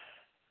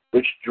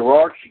 which,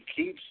 Gerard, she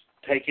keeps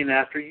taking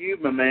after you,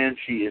 my man.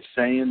 She is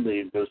saying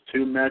those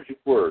two magic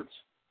words.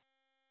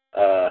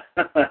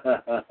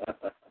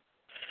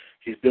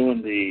 She's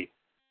doing the,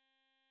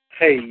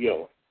 hey,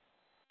 yo.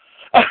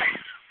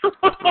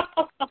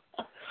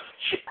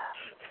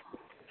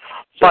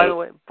 By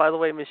the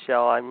way,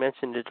 Michelle, I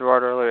mentioned to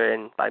Gerard earlier,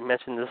 and I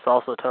mentioned this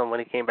also to him when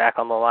he came back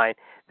on the line.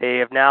 They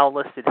have now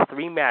listed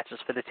 3 matches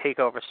for the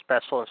TakeOver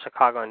Special in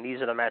Chicago, and these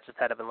are the matches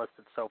that have been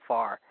listed so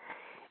far.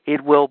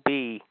 It will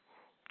be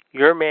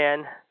your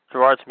man,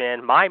 Gerard's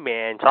man, my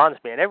man, John's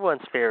man,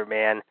 everyone's favorite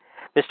man,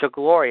 Mr.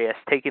 Glorious,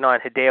 taking on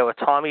Hideo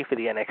Itami for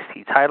the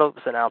NXT title. It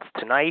was announced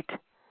tonight.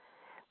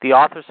 The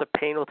Authors of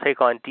Pain will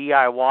take on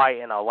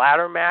DIY in a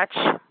ladder match.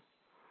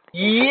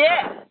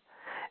 Yeah!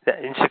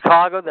 In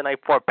Chicago, the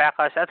night before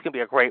Backlash. That's going to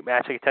be a great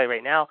match, I can tell you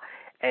right now.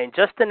 And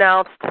just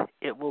announced,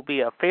 it will be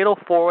a fatal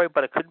 4-way,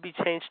 but it could be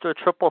changed to a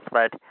triple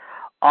threat.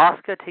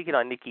 Asuka taking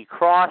on Nikki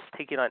Cross,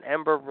 taking on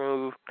Ember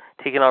Moon,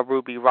 taking on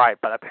Ruby Riott.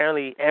 But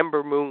apparently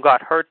Ember Moon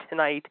got hurt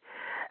tonight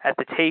at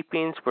the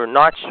tapings. We're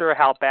not sure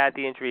how bad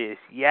the injury is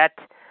yet,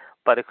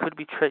 but it could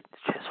be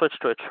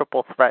switched to a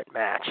triple threat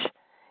match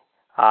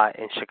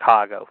in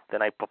Chicago the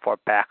night before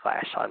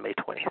Backlash on May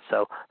 20th.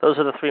 So those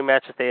are the 3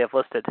 matches they have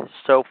listed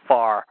so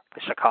far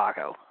for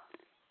Chicago.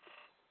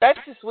 That's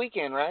this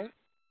weekend, right?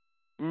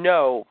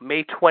 No,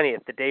 May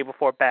 20th, the day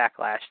before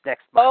Backlash,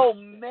 next month. Oh,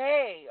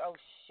 May. Oh,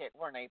 shit,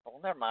 we're in April.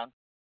 Never mind.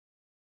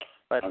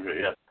 But, okay,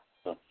 yeah.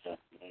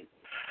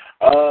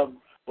 Well,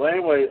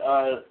 anyway,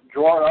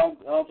 Gerard, I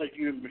don't think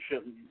you and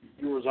Michelle,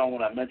 you was on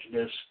when I mentioned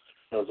this,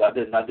 because I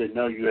didn't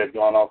know you had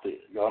gone off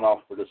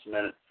for just a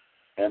minute,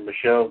 and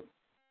Michelle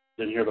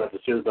didn't hear about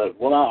this either. But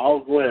well, I'll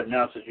go ahead and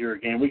announce it here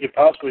again. We could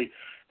possibly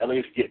at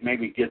least get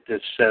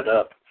this set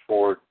up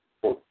for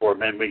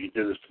maybe we can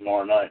do this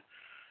tomorrow night.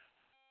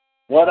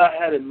 What I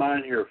had in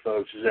mind here,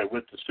 folks, is that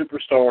with the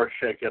Superstar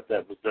shakeup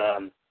that was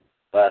done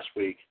last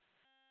week,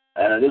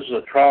 and this is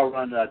a trial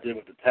run that I did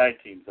with the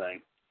tag team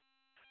thing,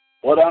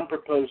 what I'm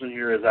proposing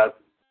here is I've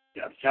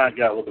kind of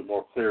got a little bit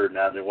more clear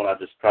now than what I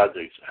just tried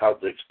to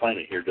explain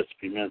it here just a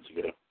few minutes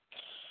ago,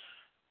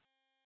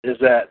 is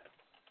that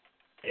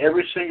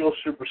every single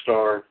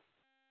superstar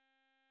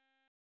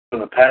from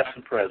the past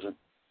and present,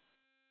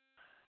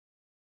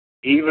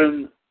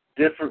 even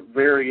different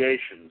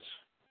variations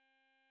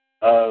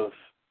of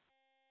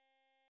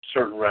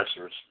certain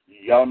wrestlers.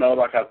 Y'all know,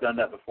 like I've done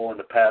that before in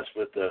the past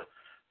with the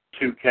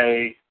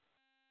 2K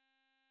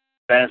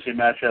fantasy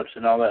matchups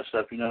and all that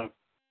stuff, you know.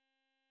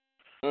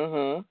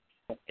 Mm-hmm.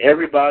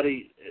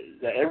 Everybody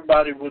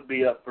would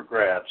be up for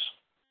grabs.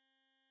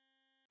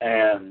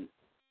 And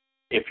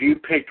if you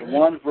picked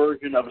one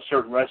version of a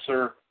certain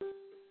wrestler,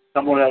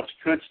 someone else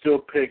could still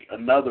pick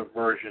another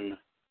version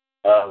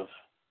of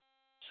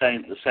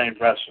the same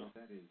wrestler.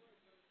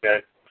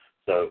 Okay?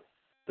 So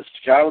the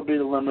sky would be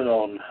the limit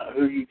on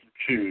who you can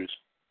choose.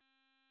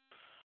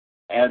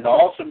 And to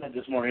also make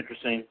this more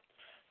interesting,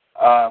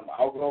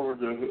 I'll go over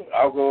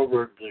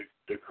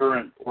the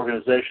current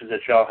organizations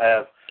that y'all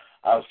have.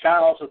 I was kind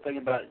of also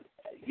thinking about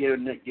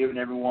giving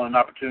everyone an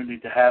opportunity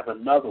to have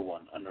another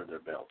one under their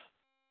belt.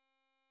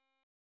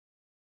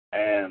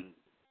 And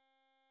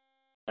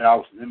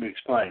let me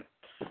explain.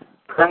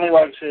 Currently,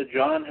 like I said,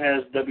 John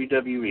has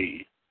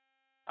WWE.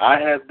 I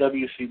have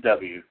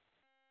WCW.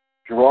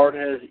 Gerard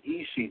has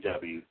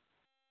ECW.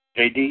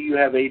 JD, you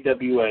have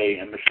AWA.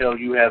 And Michelle,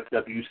 you have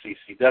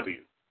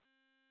WCCW.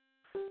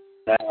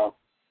 Now,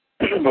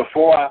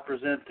 before I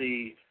present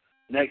the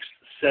next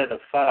set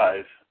of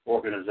 5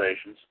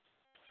 organizations,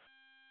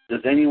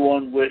 does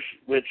anyone wish?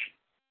 Crap,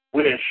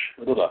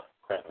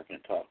 I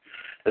can't talk.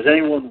 Does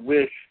anyone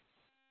wish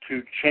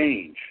to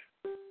change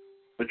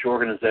which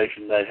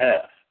organization they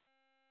have?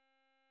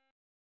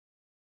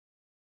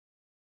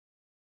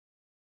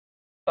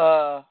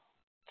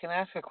 Can I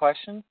ask a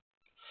question?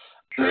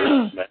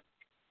 Sure.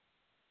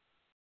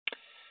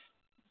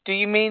 Do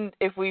you mean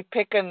if we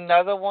pick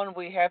another one,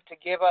 we have to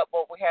give up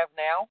what we have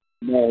now?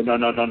 No.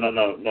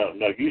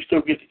 You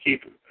still get to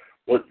keep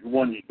the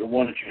one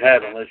that you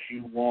have, unless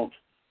you want.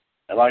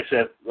 And like I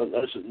said,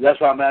 that's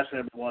why I'm asking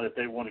everyone if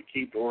they want to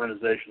keep the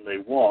organization they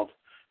want,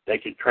 they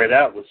could trade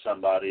out with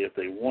somebody if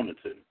they wanted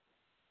to.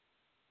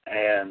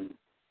 And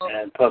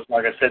plus,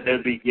 like I said,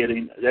 they'd be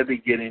getting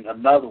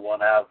another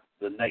one out of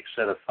the next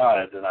set of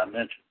 5 that I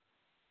mentioned.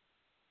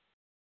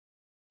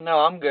 No,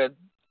 I'm good.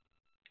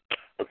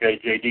 Okay,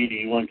 JD, do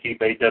you want to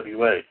keep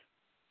AWA?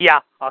 Yeah,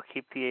 I'll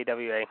keep the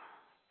AWA.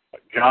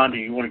 John, do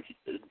you want to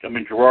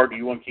keep, Gerard, do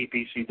you want to keep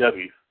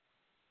ECW?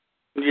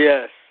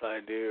 Yes, I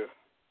do.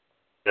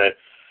 Okay.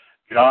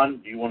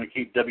 John, do you want to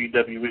keep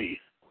WWE?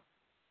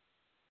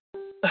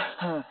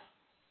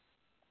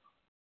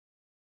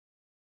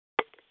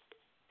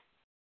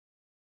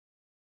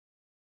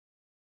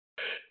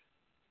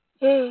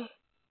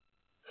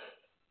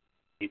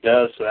 He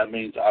does, so that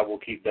means I will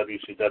keep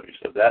WCW.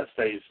 So that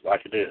stays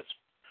like it is.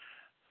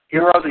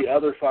 Here are the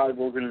other 5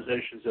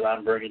 organizations that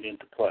I'm bringing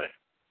into play.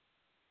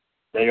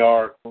 They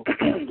are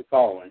the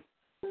following.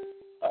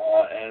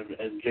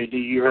 And JD,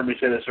 you heard me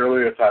say this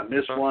earlier. If I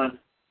miss one,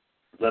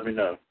 let me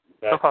know.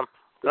 Okay? No problem.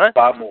 Go ahead.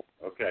 5 more.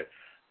 Okay.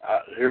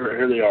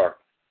 Here they are.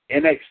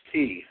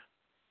 NXT.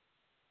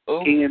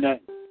 Ooh.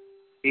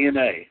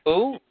 TNA.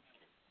 Ooh.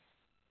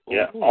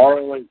 Yeah. Ooh.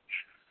 ROH.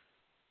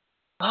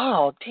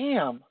 Oh,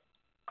 damn.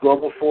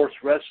 Global Force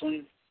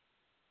Wrestling.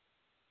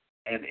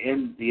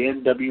 And the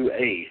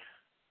NWA.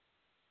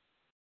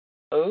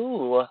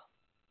 Ooh.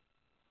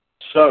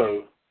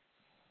 So,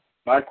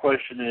 my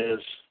question is,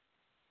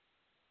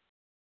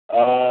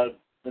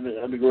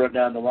 let me go right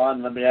down the line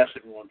and let me ask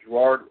everyone.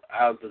 Gerard,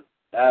 out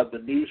of the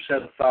new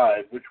set of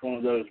 5, which one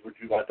of those would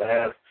you like to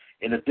have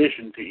in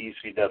addition to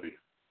ECW?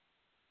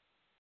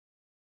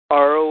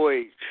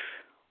 ROH.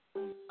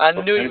 I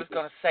knew he was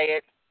going to say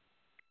it.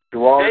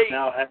 Gerard Hey,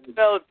 now has...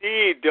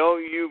 LD,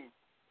 don't you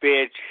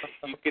bitch.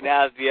 You can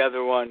have the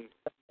other one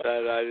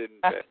that I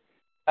didn't pick.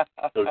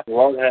 So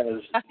Gerard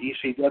has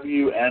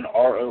ECW and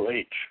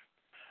ROH.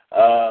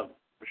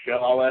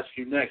 Michelle, I'll ask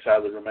you next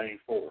out of the remaining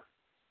 4.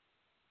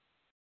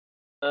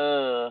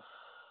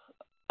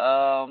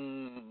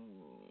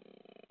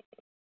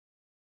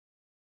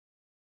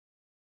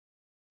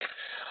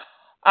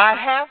 I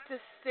have to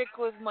stick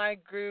with my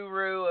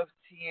guru of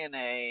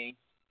TNA.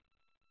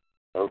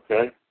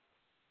 Okay.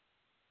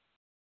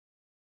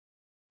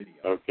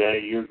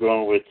 Okay, you're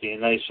going with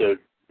TNA. So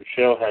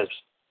Michelle has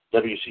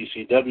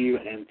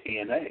WCCW and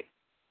TNA.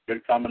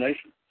 Good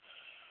combination.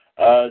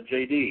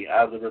 JD,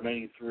 out of the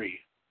remaining 3.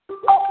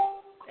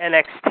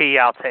 NXT,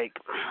 I'll take.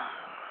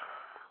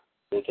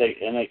 We'll take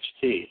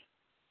NXT.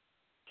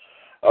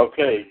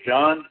 Okay,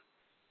 John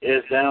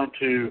is down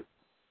to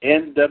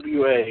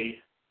NWA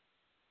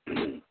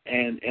and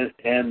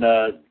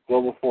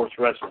Global Force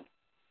Wrestling.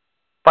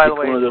 By the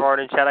way, Gerard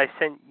and Chad, I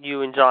sent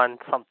you and John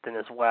something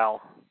as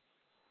well.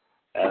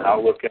 And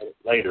I'll look at it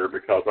later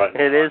because right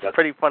now... It is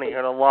pretty funny.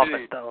 You're going to love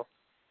it, though.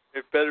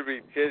 It better be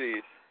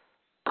titties.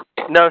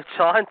 No,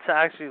 John's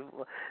actually...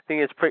 I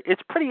think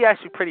it's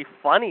pretty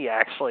funny,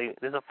 actually.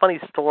 There's a funny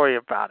story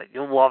about it.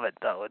 You'll love it,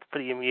 though. It's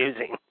pretty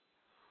amusing.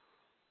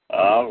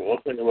 I'll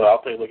take a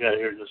look at it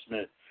here in just a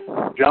minute.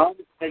 John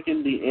is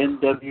taking the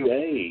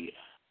NWA.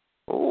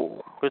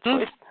 Ooh, good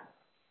choice.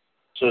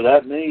 So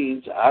that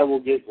means I will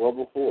get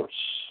Global Force.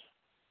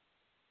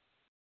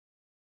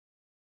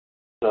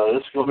 So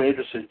this is going to be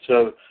interesting.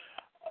 So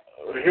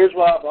here's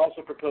what I've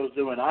also proposed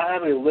doing. I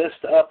have a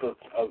list up of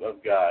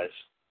guys.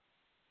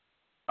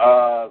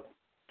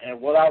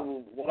 And what I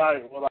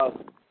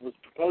was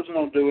proposing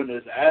on doing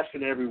is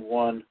asking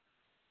everyone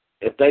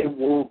if they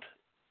want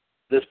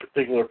this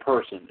particular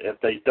person. If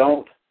they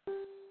don't,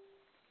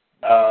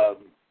 I'll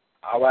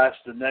ask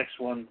the next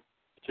one,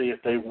 see if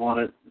they want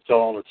it, and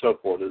so on and so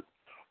forth.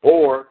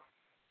 Or,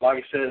 like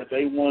I said, if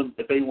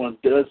anyone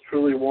does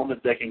truly want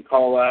it, they can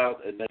call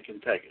out and they can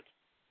take it.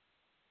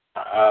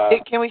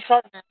 Can we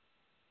start now?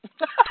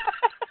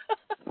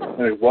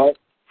 Hey, what?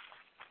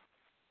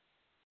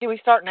 Can we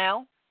start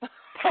now?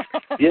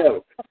 Yeah.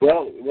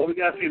 Well, we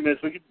got a few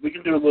minutes. We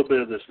can do a little bit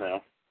of this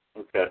now.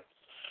 Okay.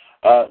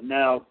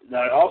 Now,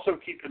 also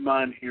keep in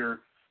mind here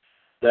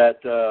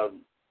that to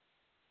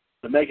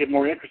make it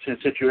more interesting,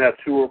 since you have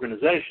 2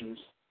 organizations,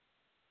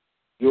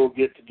 you'll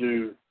get to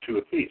do 2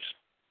 apiece.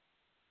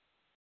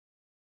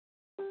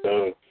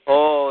 So.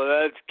 Oh,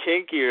 that's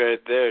kinky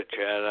right there,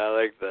 Chad. I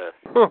like that.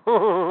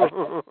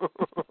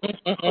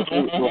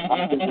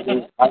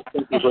 I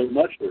thank you very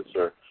much,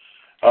 sir.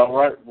 All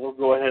right, we'll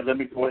go ahead. Let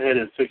me go ahead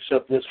and fix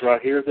up this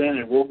right here then,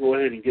 and we'll go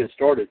ahead and get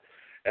started.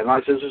 And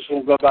like I said, just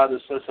going to go by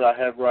this list that I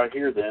have right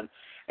here then.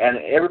 And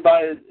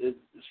everybody, the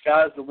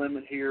sky's the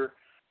limit here.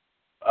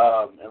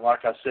 And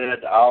like I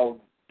said,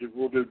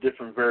 we'll do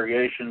different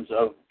variations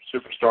of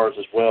superstars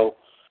as well.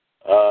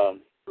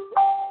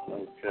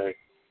 Okay.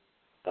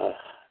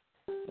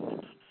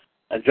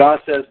 And John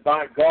says,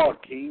 by God,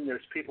 King,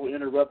 there's people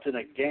interrupting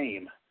a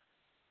game.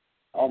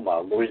 Oh, my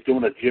Lord, he's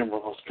doing a gym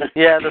roast.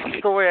 Yeah, the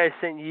story I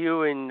sent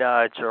you and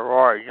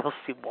Gerard, you'll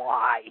see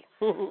why.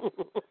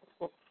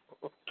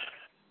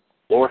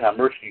 Lord have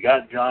mercy, you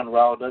got John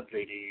riled up,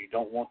 JD. You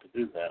don't want to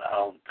do that, I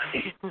don't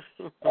think.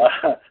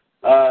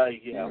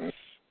 Yeah.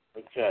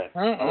 Okay.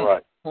 All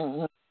right.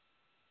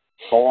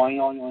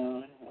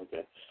 Boing.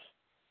 Okay.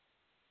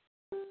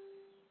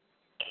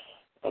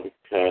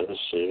 Okay,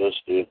 let's see.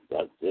 Let's do it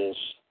like this.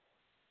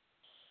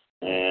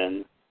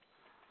 And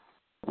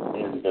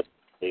the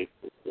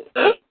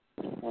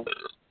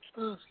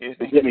excuse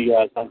me. forgive me,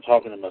 guys. I'm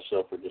talking to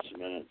myself for just a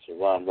minute, so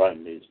while I'm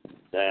writing these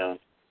down,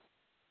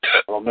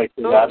 I'll make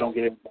sure I don't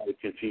get anybody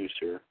confused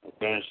here.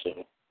 Okay,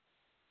 so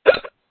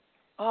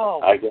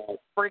I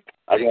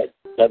got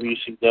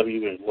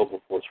WCW and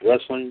Global Force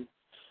Wrestling,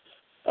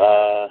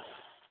 the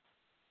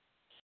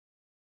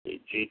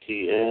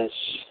GTS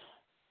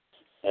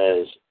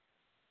as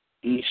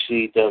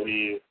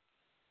ECW,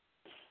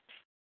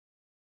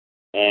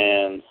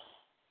 and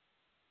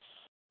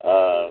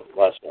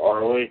last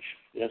ROH.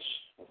 Yes.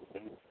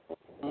 Okay.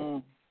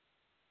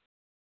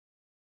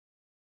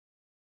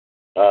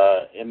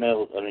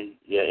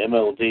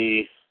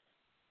 MLD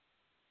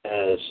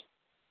as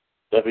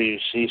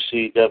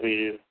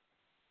WCCW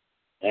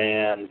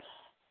and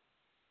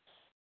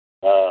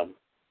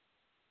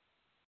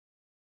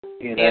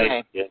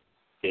TNA. Yeah,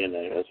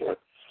 TNA. That's right.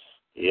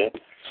 Yeah,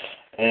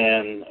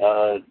 and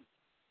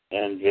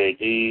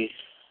JD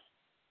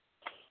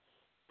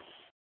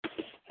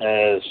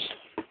has.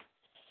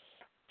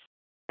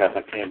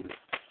 I can't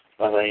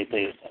find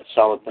anything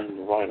solid thing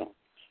to write on.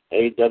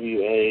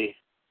 AWA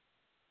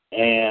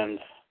and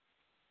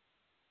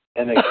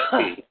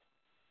NXT.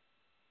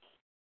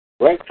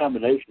 Great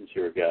combinations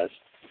here, guys.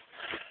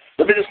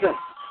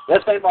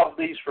 Let's name off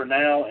these for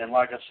now, and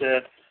like I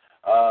said,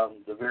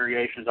 the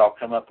variations, I'll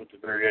come up with the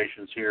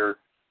variations here.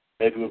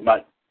 Maybe we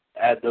might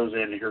add those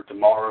in here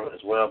tomorrow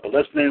as well, but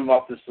let's name them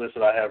off this list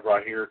that I have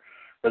right here.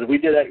 But we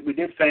did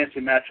fancy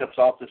matchups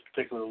off this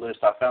particular list.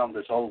 I found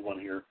this old one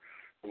here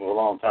from a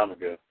long time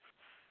ago.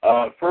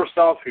 First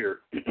off here,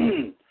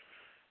 the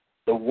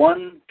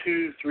 1,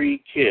 2,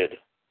 3 kid.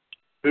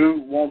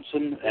 Who wants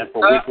them and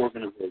for which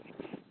organization?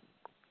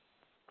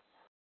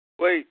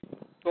 Wait,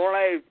 don't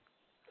I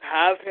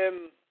have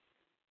him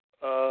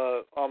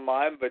on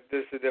mine, but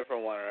this is a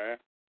different one, right?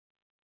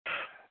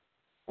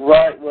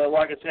 Right. Well,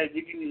 like I said,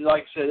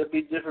 it'd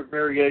be different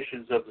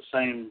variations of the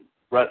same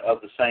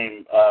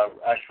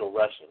actual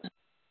wrestler.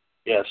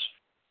 Yes,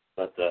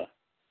 but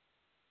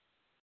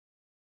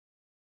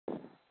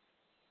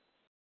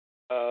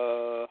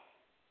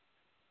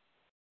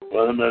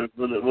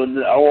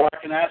or I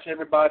can ask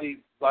everybody,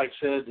 like I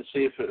said, to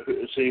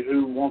see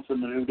who wants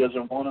them and who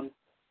doesn't want them.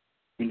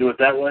 You can do it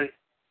that way.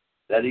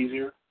 That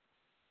easier.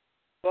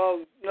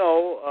 Well,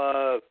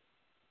 no.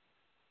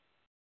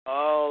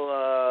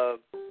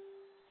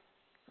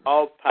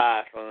 I'll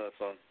pass on this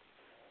one.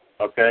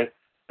 Okay,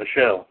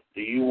 Michelle,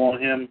 do you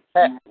want him?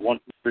 1,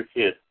 2, 3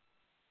 kid.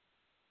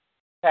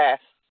 Pass.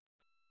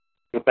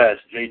 Go pass.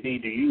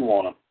 JD, do you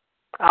want him?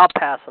 I'll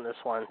pass on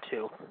this one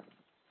too.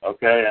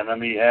 Okay, and let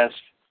me ask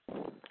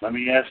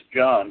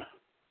John.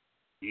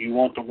 Do you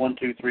want the 1,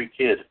 2, 3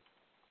 kid?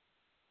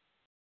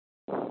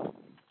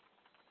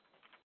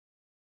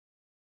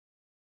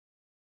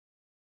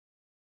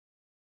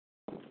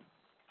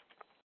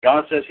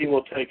 John says he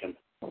will take him.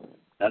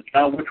 Now,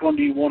 John, which one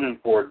do you want him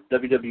for,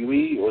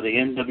 WWE or the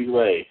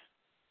NWA?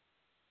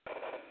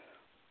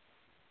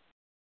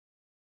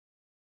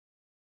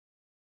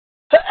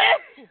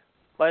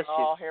 Bless you.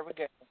 Oh, here we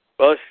go.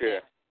 Bless you.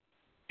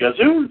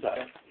 Gazoon!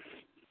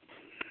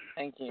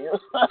 Thank you.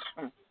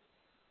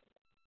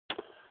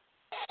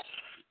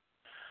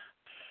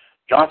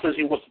 John says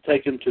he wants to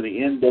take him to the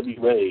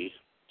NWA,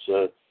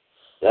 so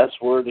that's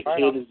where the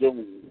kid is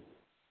going.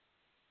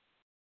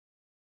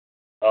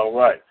 All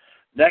right.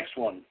 Next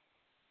one.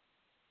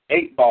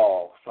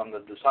 8-Ball from the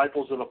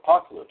Disciples of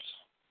Apocalypse.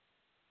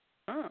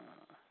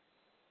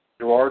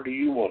 Gerard, do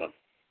you want him?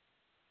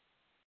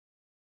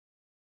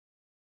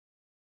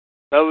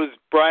 That was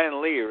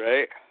Brian Lee,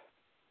 right?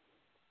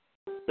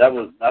 That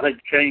was, I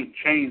think,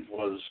 Chains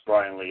was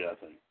Brian Lee, I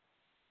think.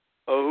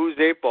 Oh, who's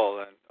 8-Ball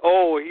then?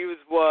 Oh, he was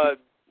what?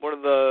 One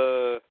of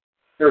the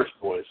Harris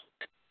Boys.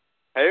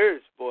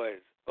 Harris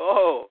Boys.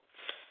 Oh.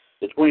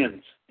 The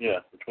twins. Yeah,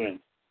 the twins.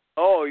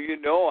 Oh, you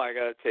know I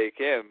gotta take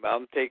him.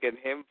 I'm taking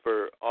him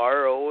for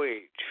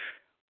ROH.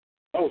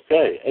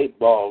 Okay,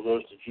 8-Ball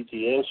goes to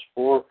GTS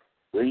for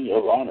Ring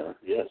of Honor.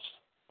 Yes.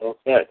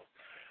 Okay.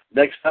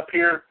 Next up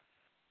here,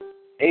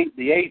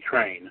 the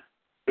A-Train.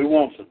 Who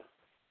wants him?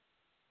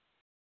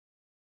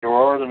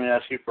 Gerard, let me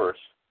ask you first.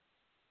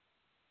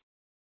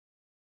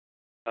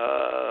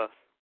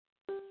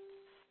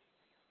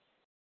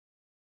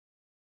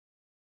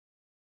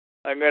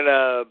 I'm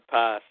gonna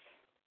pass.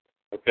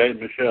 Okay,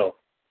 Michelle,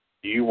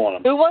 do you want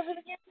him? Who was it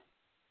again?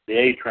 The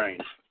A-Train.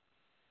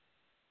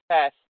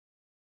 Pass.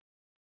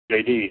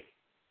 JD.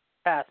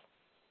 Pass.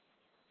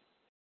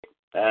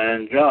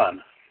 And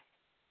John.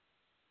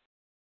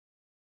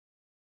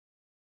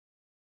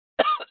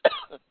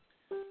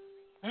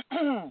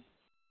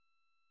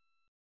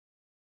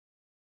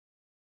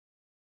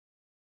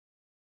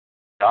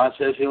 John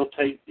says he'll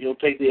take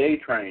the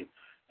A-Train.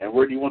 And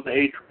where do you want the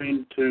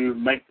A-Train to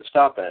make the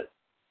stop at?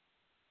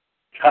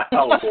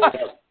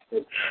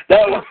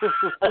 That was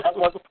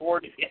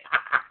funny.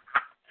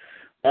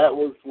 That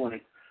was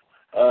funny.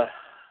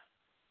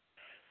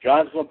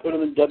 John's going to put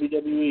him in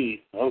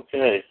WWE.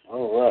 Okay,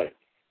 all right.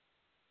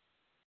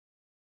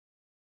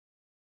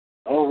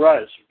 All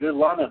right, some good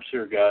lineups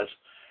here, guys.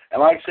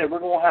 And like I said, we're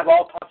going to have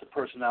all types of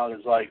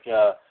personalities, like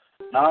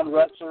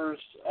non-wrestlers,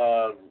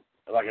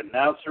 like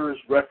announcers,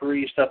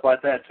 referees, stuff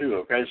like that, too,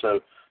 okay?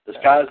 So the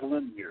sky's the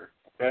limit here,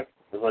 okay?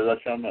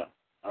 Let y'all know.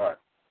 All right.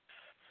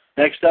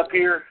 Next up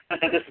here,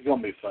 this is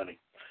going to be funny.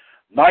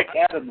 Mike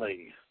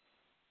Adamle.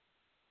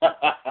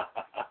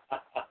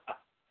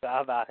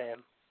 How about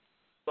him?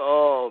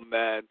 Oh,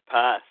 man,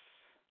 pass.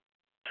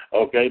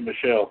 Okay,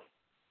 Michelle.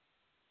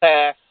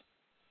 Pass.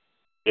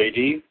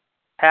 JD?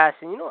 Pass.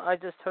 And I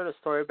just heard a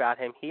story about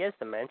him. He has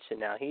dementia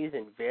now. He's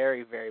in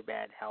very, very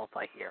bad health,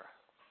 I hear.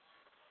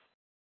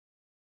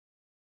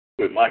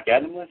 With Mike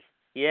Adamle?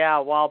 Yeah,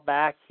 a while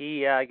back,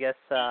 he, I guess,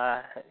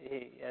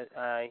 he's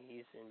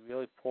in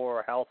really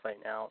poor health right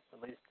now,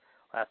 at least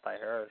last I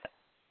heard.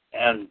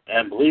 And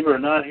believe it or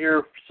not,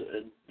 here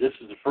this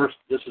is the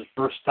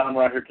first time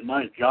right here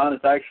tonight. John is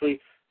actually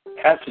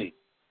passing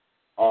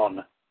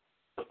on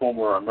the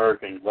former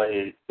American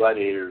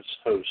Gladiators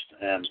host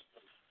and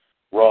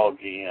Raw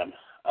GM.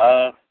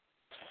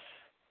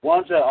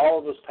 Ones that all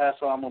of us pass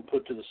on, I'm gonna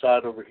put to the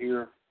side over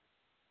here.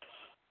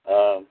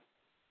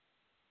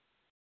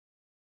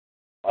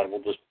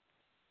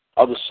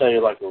 I'll just say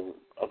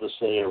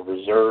a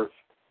reserve.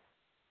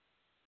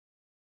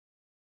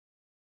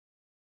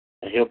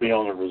 And he'll be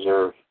on the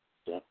reserve.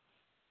 So.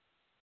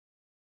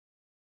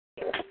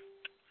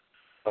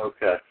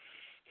 Okay.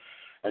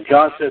 And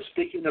John says,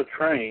 speaking of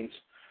trains,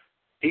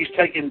 he's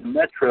taking the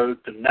Metro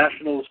to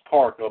Nationals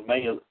Park on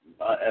May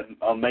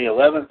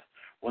 11th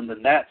when the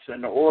Nats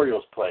and the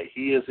Orioles play.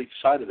 He is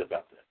excited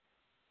about that.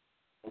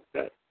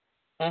 Okay.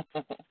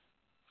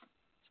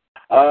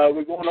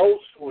 We're going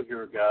old school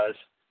here, guys.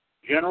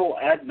 General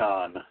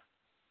Adnan.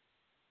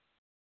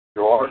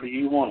 Gerard, do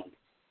you want him?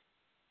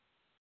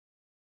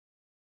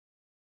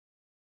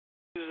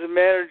 Who's the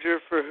manager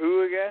for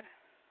who again?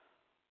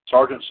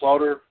 Sergeant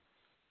Slaughter.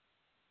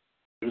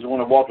 He was the one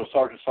that walked with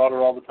Sergeant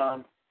Slaughter all the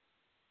time.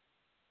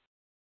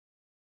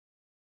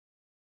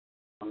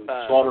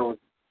 Slaughter,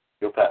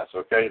 you'll pass,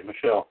 okay?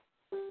 Michelle?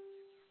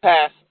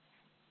 Pass.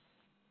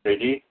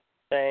 JD?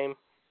 Same.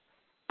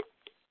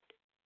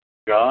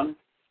 John?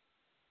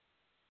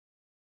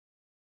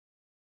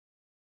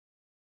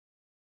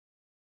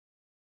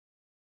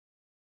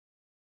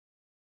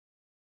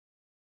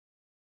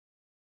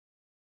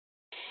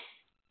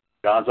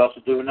 John's also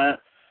doing that.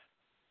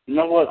 You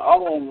know what? I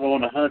won't go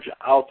on a hunch.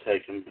 I'll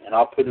take him, and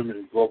I'll put him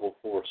in Global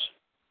Force.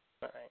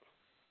 All right.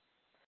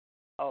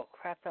 Oh,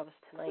 crap, that was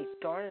tonight.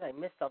 Darn it, I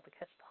missed out to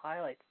catch the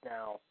highlights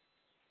now.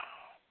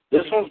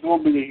 This one's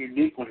going to be a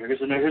unique one here.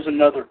 Here's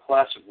another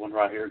classic one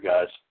right here,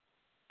 guys.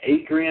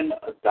 Adrian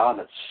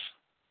Adonis.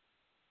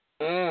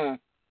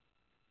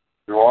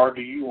 Gerard,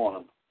 do you want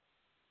him?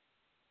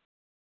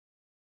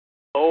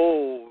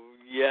 Oh,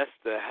 yes,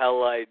 the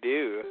hell I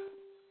do.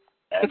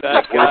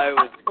 That guy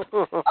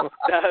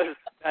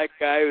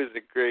was a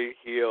great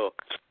heel.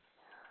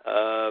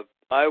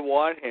 I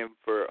want him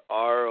for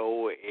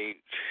ROH.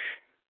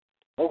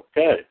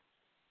 Okay.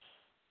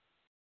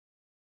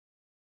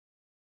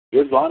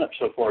 Good lineup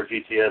so far,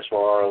 GTS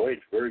for ROH.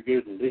 Very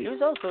good indeed. He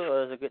was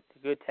also a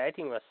good tag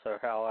team wrestler,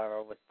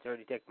 however, with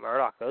Dirty Dick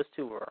Murdoch. Those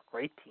two were a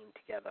great team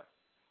together.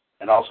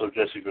 And also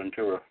Jesse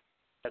Ventura.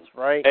 That's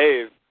right.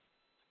 Hey,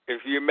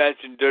 if you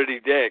mention Dirty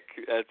Dick,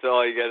 that's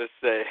all you got to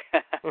say.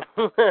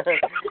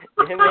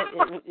 him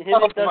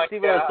and Dusty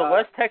Rhodes, the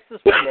West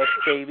Texas Remix,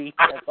 baby.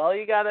 That's all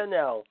you got to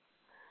know.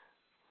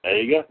 There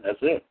you go.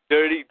 That's it.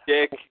 Dirty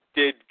Dick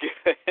did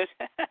good.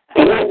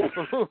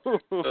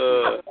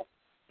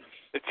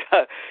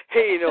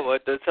 Hey, you know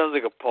what? That sounds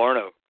like a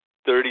porno.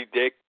 Dirty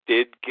Dick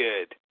did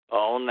good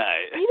all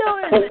night.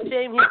 It's a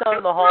shame he's not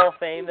in the Hall of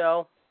Fame,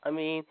 though. I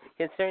mean,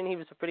 considering he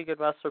was a pretty good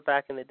wrestler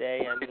back in the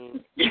day, I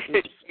mean...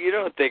 You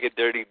don't think a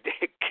dirty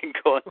dick can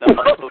go in the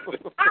Hall of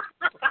Fame.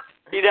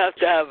 You'd have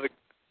to have a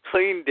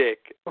clean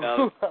dick.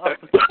 Yeah.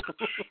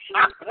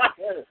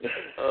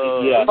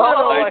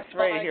 Alex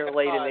right here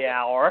late in the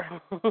hour.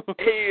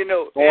 Hey, it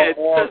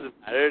doesn't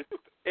matter.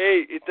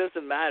 Hey, it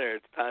doesn't matter.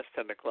 It's past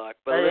 10 o'clock.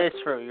 But that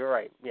is true. You're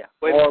right. Yeah.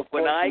 When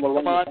I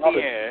come on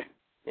the air,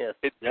 yes.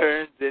 It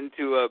turns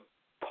into a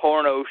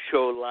porno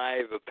show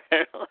live,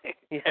 apparently,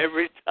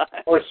 every time.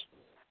 Of course,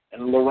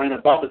 and Lorena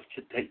Bobbitt's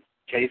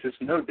case is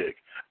no dick.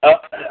 Hey,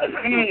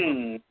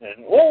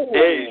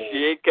 she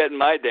ain't cutting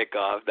my dick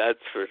off, that's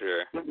for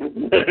sure.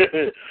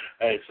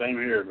 Hey, same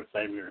here.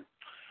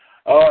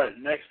 All right,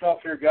 next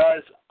off here,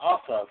 guys,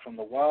 Asa from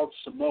the Wild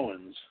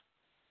Samoans.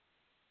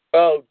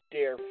 Oh,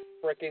 dear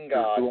freaking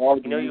God.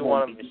 You know you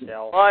want him,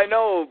 Michelle. Well, I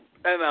know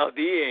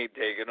MLD ain't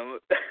taking him.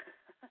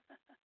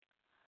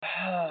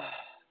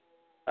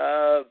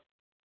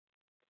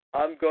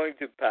 I'm going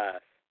to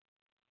pass.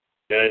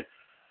 Okay.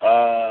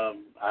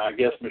 I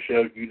guess,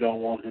 Michelle, you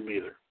don't want him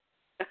either.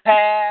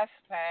 Pass.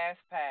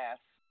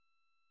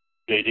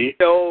 JD?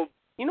 So,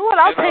 you know what?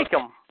 I'll take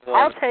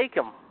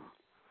him.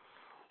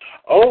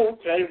 Oh,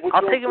 okay.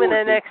 I'll take him in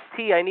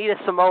NXT. I need a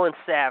Samoan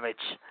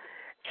Savage.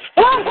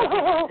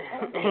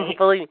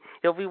 Believe me,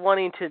 he'll be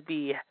wanting to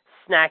be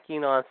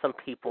snacking on some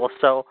people,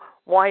 so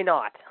why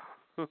not?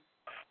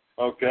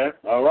 Okay,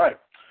 all right.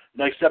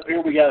 Next up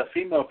here, we got a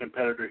female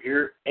competitor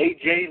here,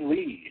 AJ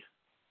Lee.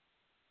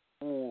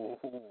 Ooh.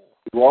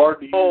 Lord,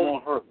 do you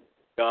want her?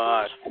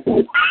 God.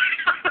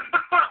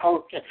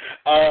 Okay.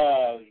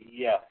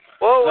 Yeah.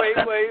 Whoa, wait.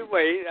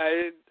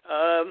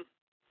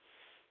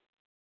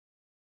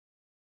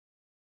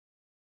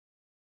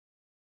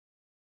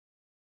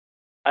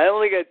 I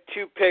only got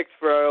 2 picks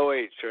for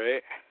ROH,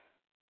 right?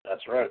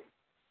 That's right.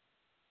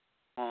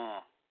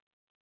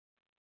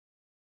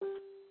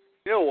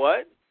 You know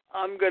what?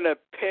 I'm going to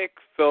pick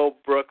Phil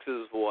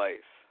Brooks' wife.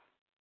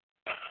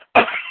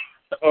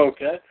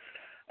 Okay.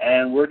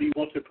 And where do you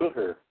want to put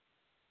her?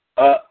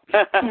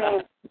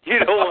 You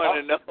don't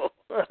want to know.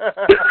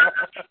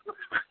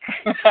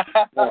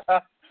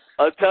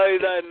 I'll tell you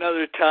that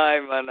another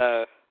time on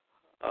a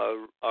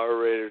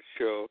R-rated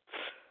show.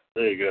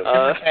 There you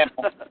go.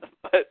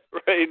 But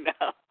right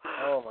now,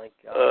 oh my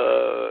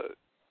God!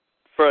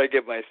 Before I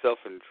get myself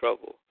in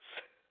trouble,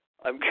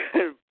 I'm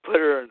gonna put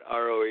her in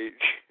ROH.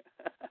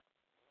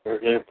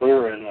 Okay, put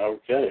her in.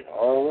 Okay,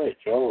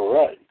 ROH. All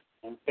right.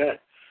 Okay.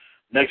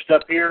 Next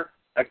up here,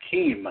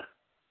 Akeem.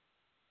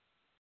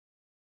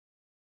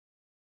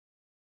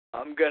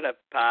 I'm gonna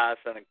pass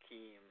on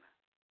Akeem.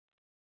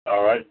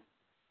 All right,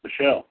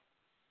 Michelle.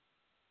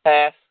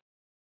 Pass.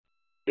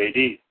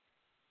 JD.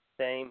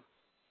 Same.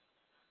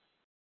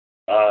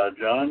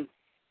 John.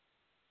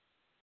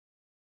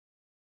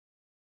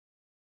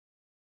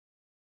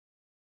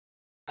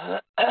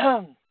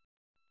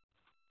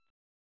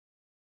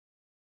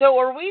 So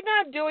are we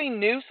not doing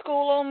new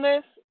school on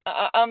this?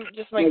 I'm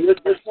just making sure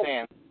I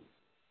understand.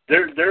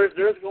 There's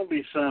going to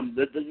be some.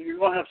 You're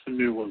going to have some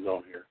new ones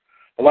on here.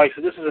 But like I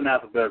said, this is in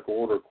alphabetical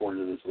order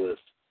according to this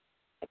list,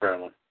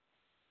 apparently.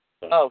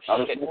 So,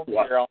 shit. We'll be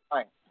here all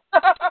night.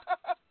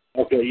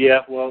 Okay, yeah.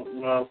 Well,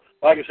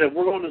 like I said,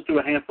 we're going to just do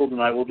a handful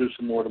tonight. We'll do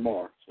some more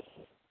tomorrow. So.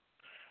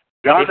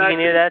 John, if you can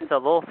hear that, it's a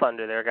little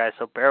thunder there, guys,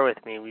 so bear with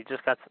me. We're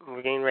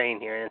getting rain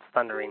here, and it's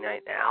thundering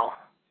right now.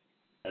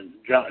 And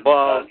John,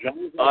 John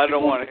I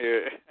don't want to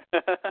hear it.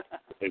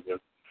 Okay,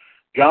 good.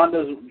 John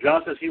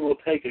says he will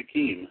take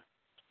Akeem.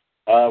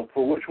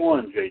 For which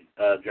one,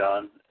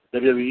 John?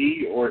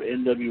 WWE or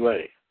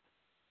NWA?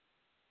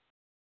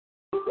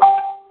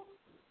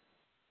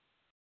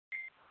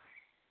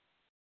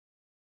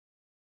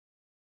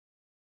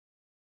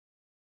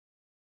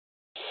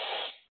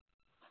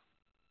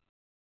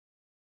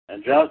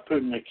 And John's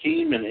putting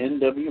Akeem in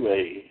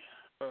NWA.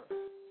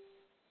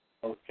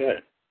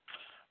 Okay.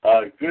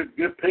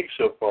 Good pick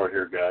so far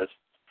here, guys.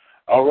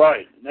 All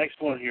right,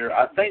 next one here.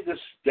 I think this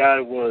guy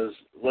was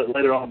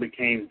later on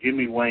became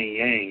Jimmy Wang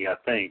Yang. I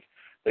think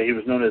that he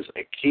was known as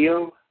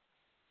Akio.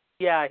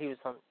 Yeah, he was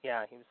on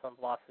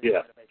Lost.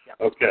 Yeah.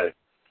 Okay.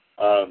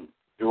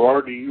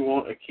 Gerard, do you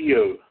want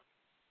Akio?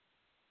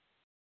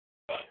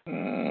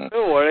 You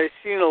know what? I've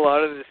seen a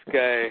lot of this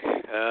guy.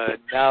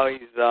 Now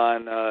he's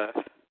on.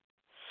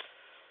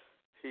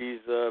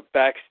 He's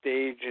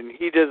backstage, and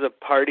he does a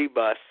party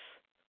bus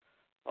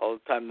all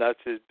the time. That's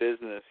his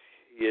business.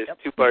 He has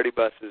 2 party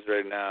buses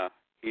right now.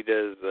 He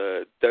does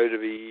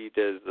WWE, he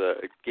does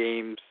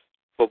games,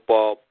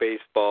 football,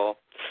 baseball.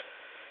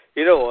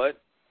 You know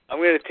what? I'm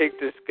going to take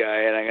this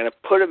guy, and I'm going to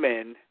put him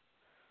in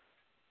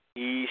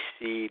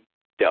ECW.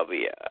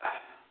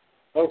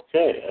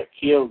 Okay.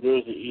 Akio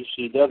goes to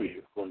ECW,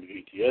 according to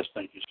GTS.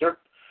 Thank you, sir.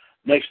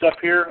 Next up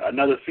here,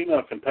 another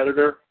female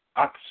competitor,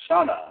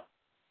 Oksana.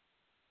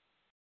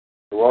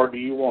 Gerard, do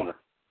you want her?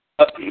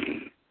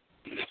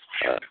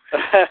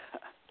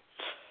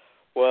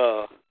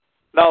 Well,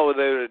 not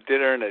without a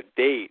dinner and a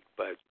date,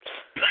 but,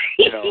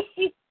 you know.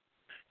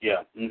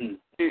 Yeah.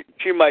 Mm-hmm.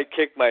 She might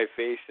kick my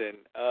face in.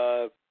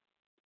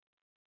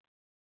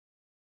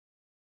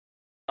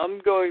 I'm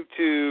going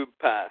to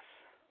pass.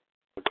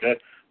 Okay.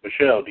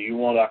 Michelle, do you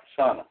want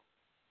Oksana?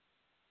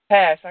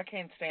 Pass. I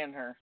can't stand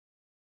her.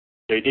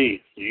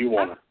 JD, do you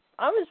want her?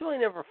 I was really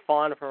never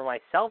fond of her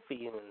myself,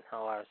 even,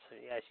 however, so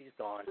yeah, she's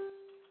gone.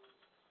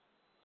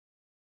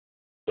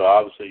 So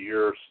obviously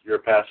you're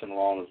passing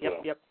along as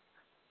well. Yep.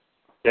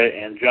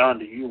 Okay, and John,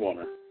 do you want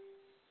her?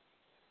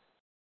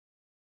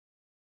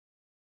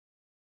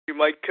 She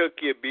might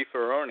cook you a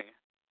beefaroni.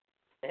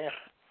 Yeah.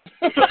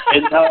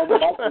 And now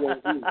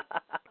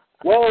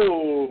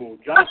whoa!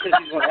 John says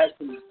he's going to add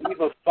some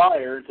Diva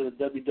Fire into the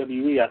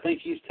WWE. I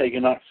think he's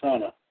taking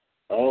Oksana.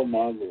 Oh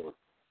my Lord.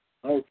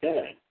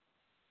 Okay.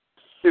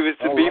 It was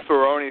the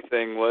beefaroni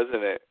thing,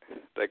 wasn't it?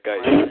 That guy.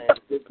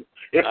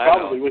 It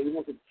probably was.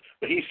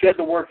 But he said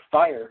the word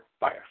fire.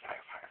 Fire.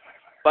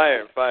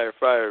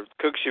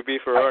 Cooks your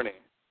beefaroni.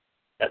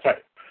 That's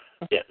right.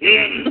 Yeah.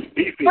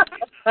 Beefy.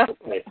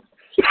 Okay.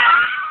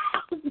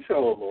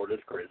 Oh, Lord,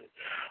 that's crazy.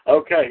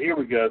 Okay, here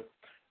we go.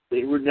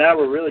 Now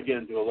we're really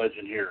getting to a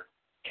legend here.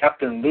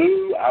 Captain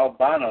Lou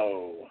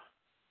Albano.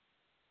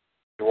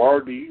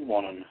 Gerard, do you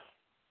want him?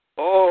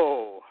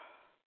 Oh.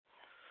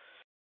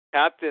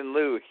 Captain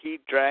Lou, he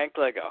drank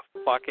like a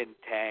fucking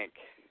tank.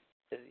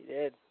 Yes, he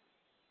did.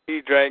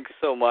 He drank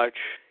so much,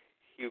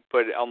 he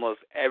put almost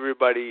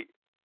everybody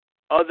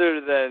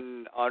other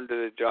than Andre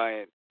the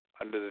Giant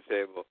under the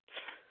table.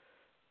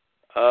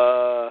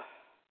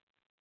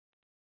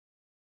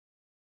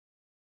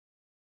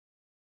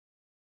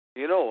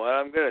 You know what?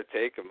 I'm going to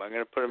take him. I'm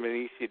going to put him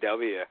in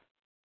ECW.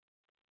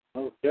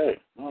 Okay.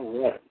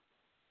 All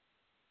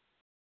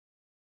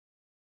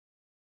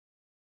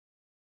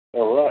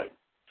right.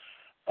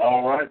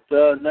 All right.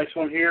 Next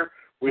one here.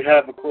 We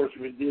have, of course,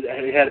 we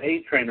had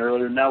A-Train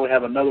earlier. Now we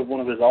have another one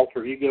of his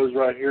alter egos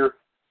right here,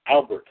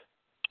 Albert.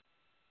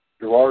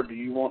 Gerard, do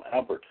you want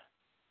Albert?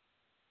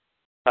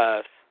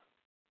 Pass.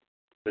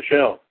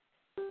 Michelle?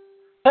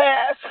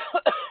 Pass.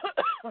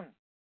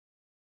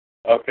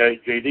 Okay.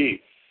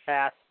 JD?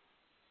 Pass.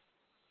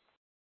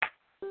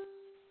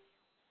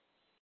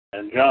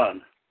 And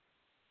John?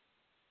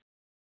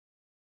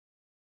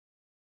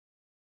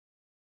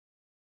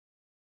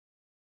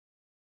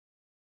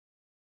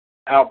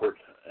 Albert,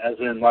 as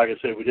in, like I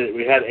said,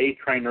 we had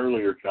A-Train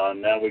earlier,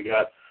 John. Now we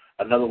got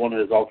another one of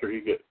his alter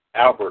ego,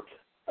 Albert.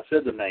 I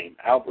said the name,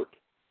 Albert.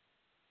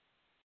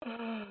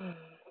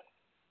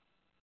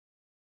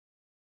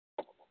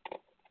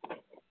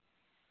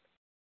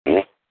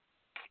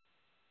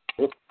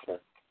 Oops, sorry.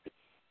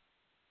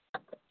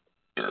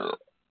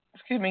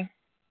 Excuse me.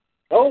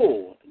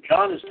 Oh,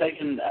 John is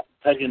taking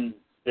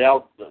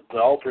the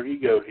alter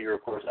ego here,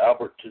 of course,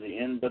 Albert, to the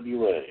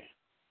NWA.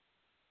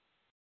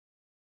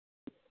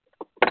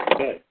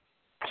 Okay,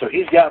 so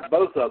he's got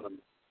both of them.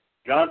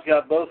 John's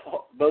got both.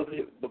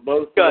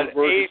 Got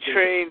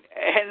A-Train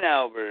and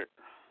Albert.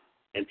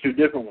 And two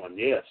different ones,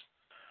 yes.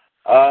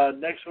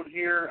 Next one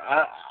here,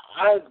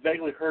 I've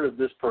vaguely heard of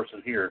this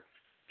person here,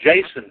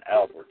 Jason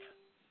Albert.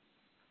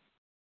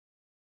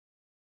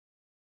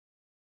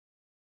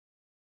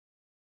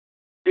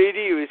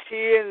 JD, was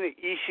he in the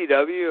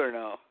ECW or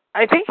no?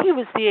 I think he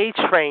was the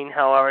A-Train,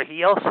 however.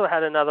 He also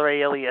had another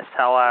alias,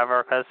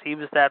 however, because he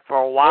was that for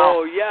a while.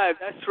 Oh, yeah,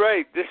 that's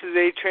right. This is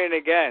A-Train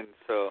again,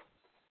 so.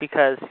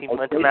 Because he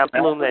went to Matt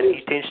Bloom, then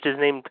he changed his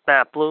name to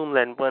Matt Bloom,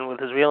 then went with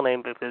his real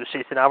name because it was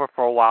Jason Albert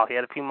for a while. He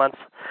had a few months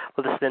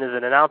with a stint as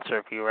an announcer,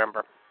 if you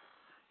remember.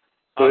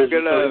 I'm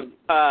going to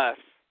pass.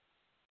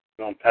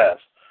 Going to pass.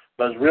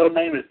 But his real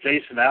name is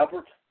Jason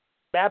Albert?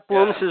 Matt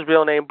Bloom's his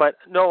real name, but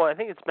no, I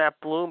think it's Matt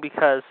Bloom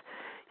because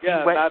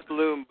Matt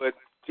Bloom, but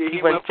he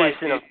went by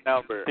Jason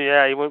Albert.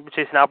 Yeah, he went with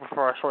Jason Albert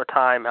for a short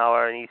time,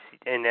 however, in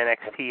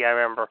NXT, I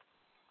remember.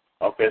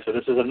 Okay, so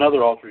this is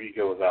another alter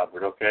ego of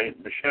Albert, okay?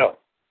 Michelle?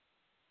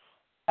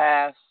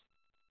 Pass.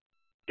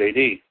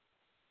 JD?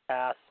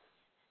 Pass.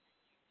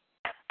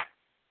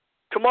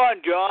 Come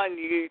on, John,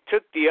 you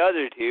took the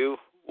other two.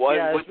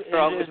 What's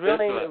wrong with real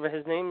this name? one?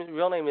 His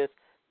real name is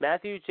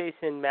Matthew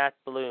Jason Matt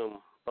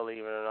Bloom, believe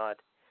it or not.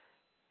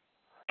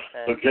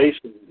 So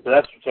Jason,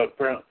 that's what's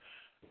up.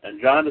 And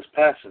John is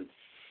passing.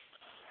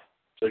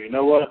 So you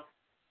know what?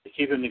 To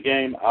keep him in the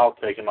game, I'll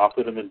take him. I'll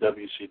put him in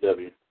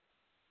WCW.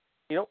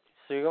 Yep.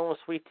 So you're going with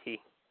Sweet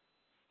Tea.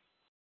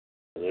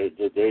 He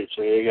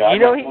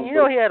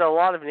had a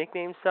lot of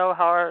nicknames, though.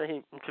 However,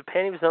 in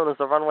Japan he was known as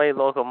the Runaway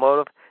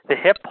Locomotive, the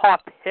Hip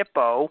Hop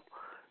Hippo,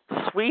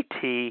 Sweet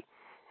Tea,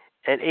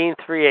 and 8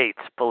 3/8,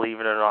 believe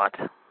it or not.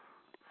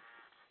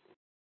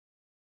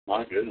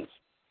 My goodness.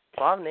 A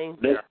lot of names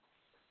there.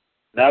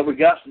 Now we're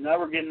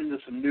getting into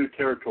some new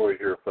territory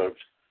here, folks.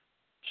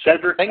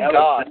 Cedric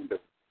Alexander.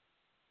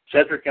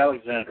 Cedric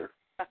Alexander.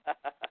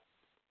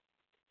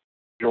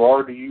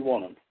 Gerard, do you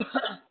want him?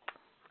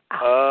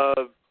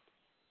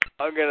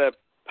 I'm going to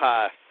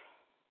pass.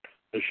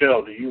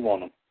 Michelle, do you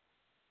want him?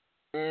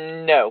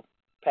 No.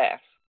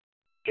 Pass.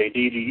 JD,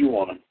 do you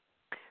want him?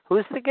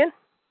 Who's it again?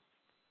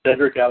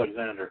 Cedric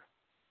Alexander.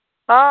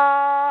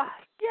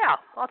 Yeah,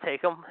 I'll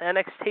take him.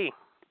 NXT.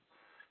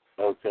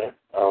 Okay,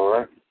 all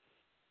right.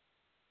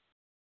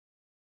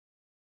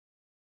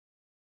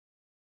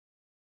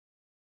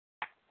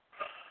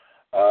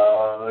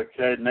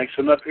 Okay, next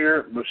one up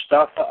here,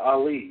 Mustafa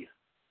Ali.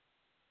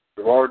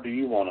 Gerard, do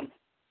you want him?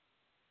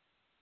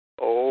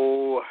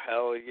 Oh,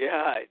 hell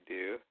yeah, I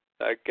do.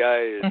 That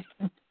guy is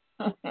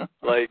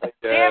like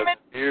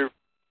beer.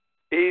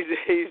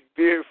 He's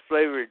beer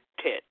flavored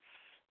tits.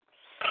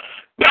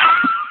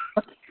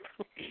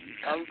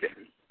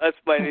 That's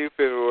my new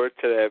favorite word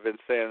today. I've been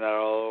saying that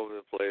all over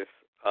the place.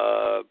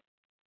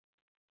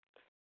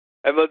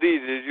 MLD,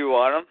 did you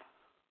want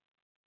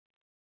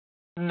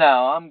him?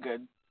 No, I'm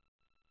good.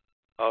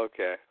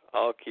 Okay,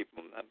 I'll keep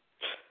him then.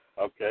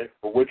 Okay,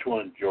 for which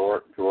one,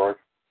 Gerard?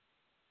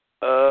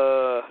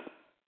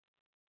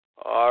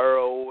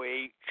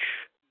 ROH,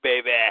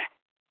 baby.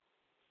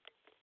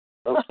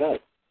 Okay.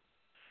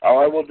 All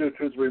right, we'll do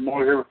 2 or 3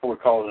 more here before we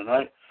call it a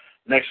night.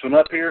 Next one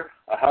up here,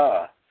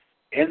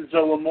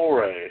 Enzo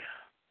Amore.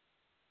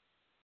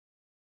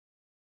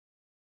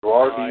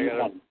 Gerard, do you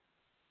want him?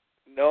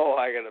 No,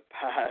 I gotta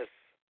pass.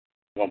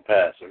 You want to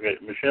pass? Okay,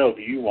 Michelle,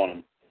 do you want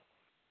him?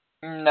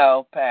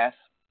 No, pass.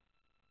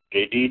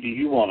 JD, do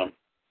you want him?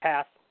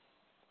 Pass.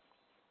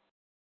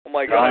 Oh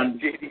my God,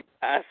 JD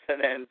passed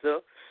and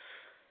Enzo.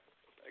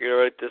 I gotta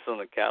write this on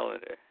the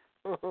calendar.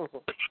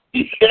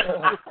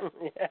 Yeah,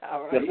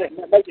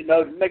 right. Make a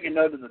note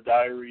in the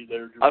diary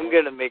there. George. I'm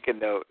gonna make a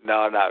note.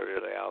 No, not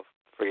really. I'll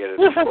forget it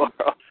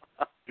tomorrow.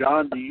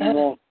 John, do you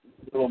want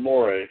Little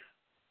More?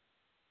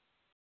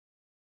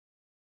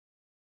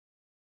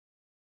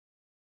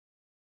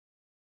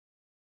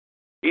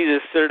 He's a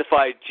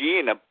certified G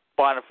and a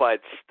bona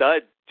fide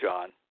stud,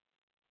 John.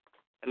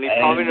 And he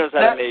probably knows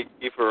how to make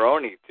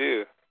beefaroni,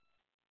 too.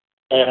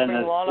 And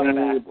Bring a lot of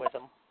back with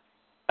him.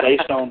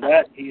 based on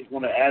that, he's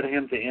going to add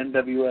him to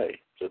NWA.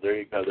 So there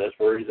you go. That's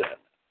where he's at.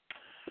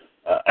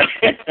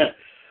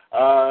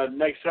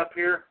 Next up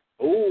here,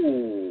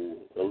 the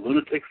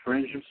lunatic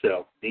fringe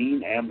himself,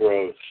 Dean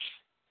Ambrose.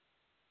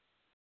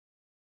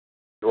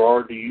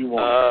 Gerard, do you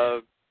want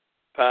him?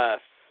 Pass.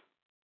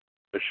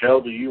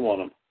 Michelle, do you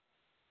want him?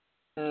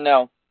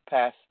 No,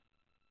 pass.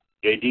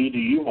 JD, do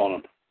you want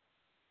him?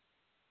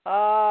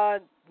 No,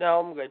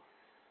 I'm good.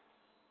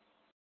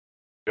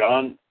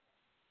 John,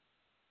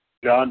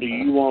 do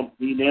you want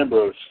Dean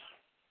Ambrose?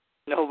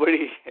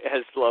 Nobody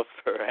has love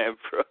for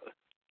Ambrose.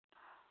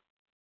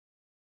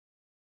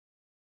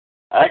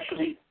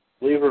 Actually,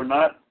 believe it or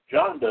not,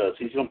 John does.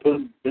 He's going to put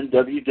him in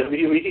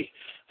WWE.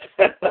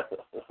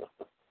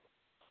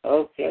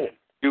 Okay.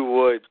 You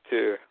would,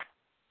 too.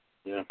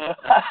 Yeah.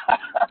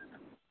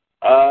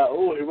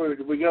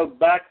 We go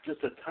back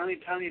just a tiny,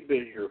 tiny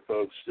bit here,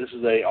 folks. This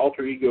is a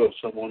alter ego of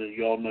someone, and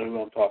you all know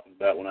who I'm talking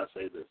about when I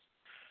say this.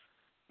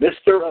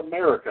 Mr.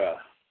 America.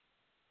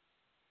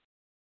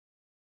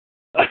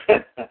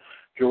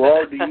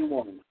 Gerard, do you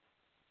want him?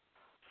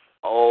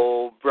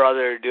 Oh,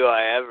 brother, do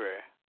I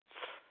ever.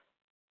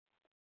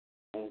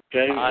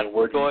 Okay. I'm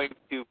going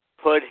to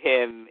put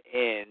him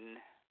in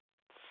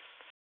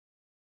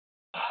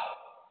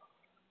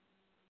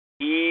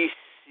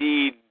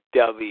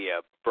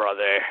ECW,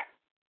 brother.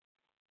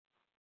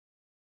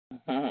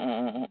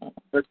 And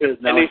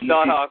And he's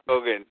not Hulk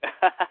Hogan.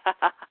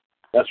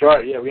 That's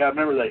right. Yeah, we got to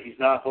remember that. He's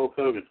not Hulk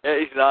Hogan. Yeah,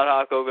 he's not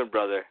Hulk Hogan,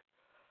 brother.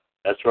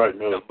 That's right.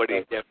 No.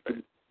 Somebody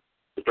different.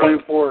 The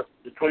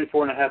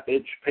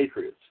 24.5-inch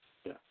Patriots.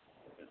 Yeah.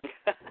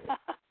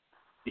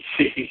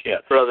 Yeah.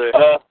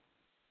 Brother.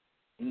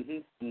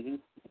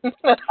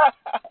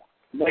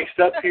 Next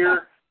up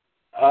here,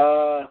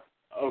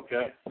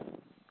 okay.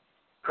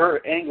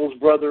 Kurt Angle's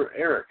brother,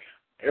 Eric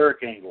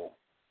Angle.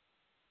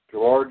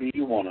 Gerard, do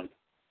you want him?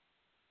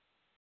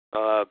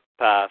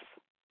 Pass.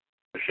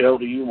 Michelle,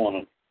 do you want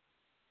him?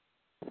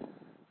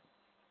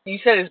 You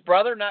said his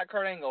brother, not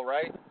Kurt Angle,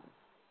 right?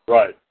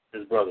 Right,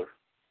 his brother.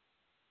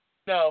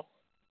 No.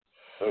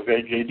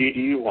 Okay, JD,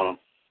 do you want him?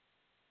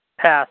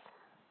 Pass.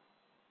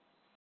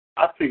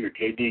 I figured,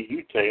 JD,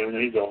 you'd take him.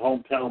 He's a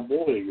hometown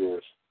boy of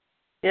yours.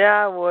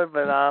 Yeah, I would,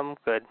 but I'm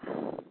good.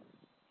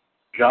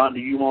 John, do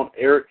you want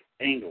Eric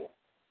Angle?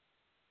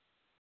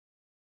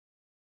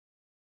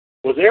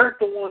 Was Eric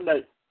the one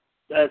that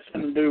had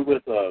something to do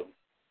with Yeah,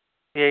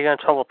 he got in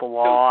trouble with the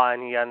law,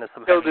 and he got into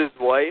some... Killed his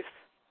wife?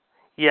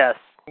 Yes.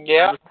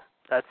 Yeah.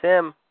 That's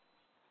him.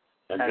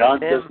 and That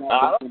John is does him.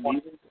 not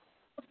want him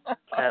either?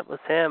 That was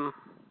him.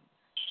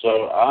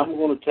 So I'm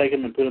going to take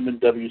him and put him in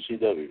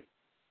WCW.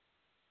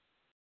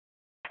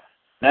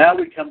 Now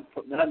we come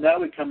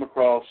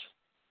across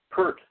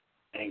Kurt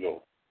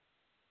Angle.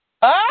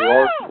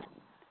 Gerard,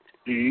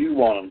 do you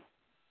want him?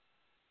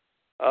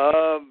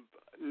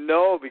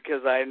 No,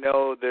 because I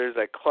know there's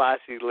a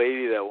classy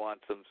lady that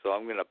wants him, so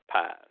I'm going to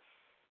pass.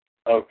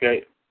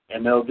 Okay.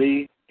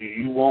 MLD, do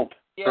you want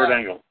Kurt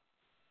Angle?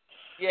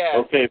 Yeah.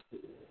 Okay.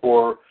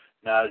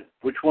 Now,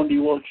 which one do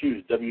you want to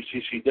choose,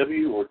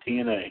 WCCW or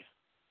TNA?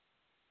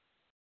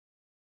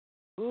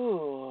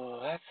 Ooh,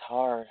 that's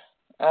hard.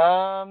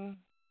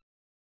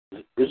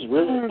 This is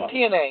really fun.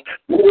 TNA.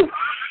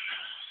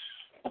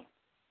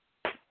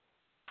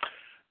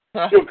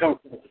 You'll come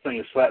up with the thing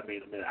and slap me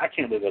in a minute. I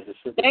can't believe I just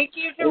said that. Thank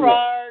you,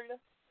 Gerard.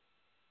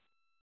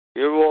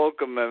 You're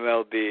welcome,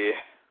 MLD.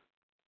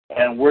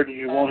 And where do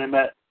you want him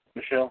at,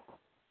 Michelle?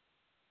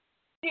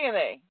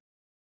 TNA.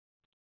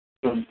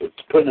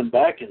 Putting him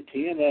back in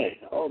TNA.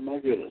 Oh, my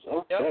goodness.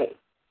 Okay. Yep.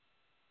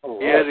 All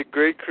right. He had a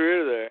great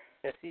career there.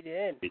 Yes, he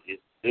did. He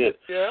did.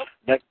 Yep.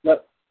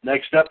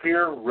 Next up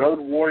here, Road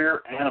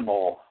Warrior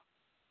Animal.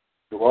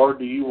 Gerard,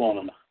 do you want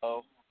him?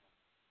 Oh.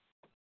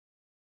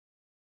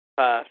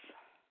 Pass.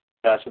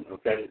 Passing,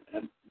 okay.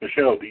 And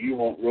Michelle, do you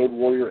want Road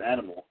Warrior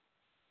Animal?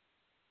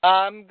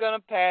 I'm going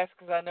to pass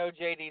because I know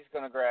JD's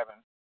going to grab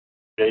him.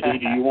 JD,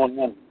 do you want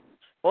one?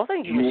 Well,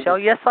 thank you, Michelle.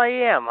 Yes, I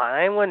am.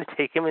 I am going to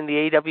take him in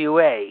the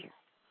AWA.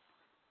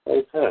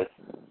 Okay.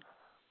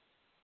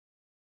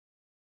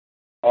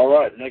 All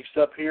right, next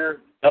up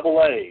here,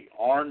 Double A,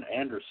 Arn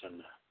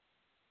Anderson.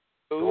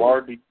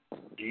 Gerard, do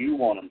you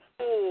want him?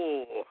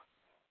 Oh.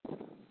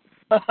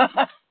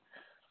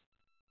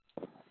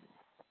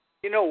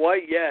 You know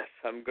what? Yes,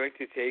 I'm going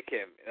to take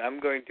him, and I'm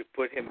going to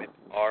put him in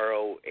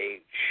ROH.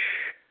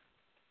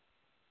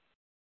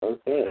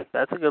 Okay.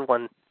 That's a good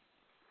one.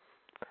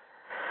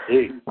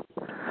 Hey.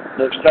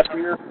 Next up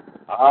here,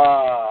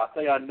 I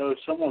think I know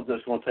someone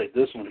that's going to take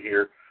this one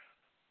here.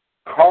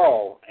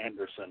 Carl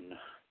Anderson.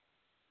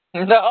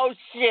 No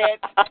shit.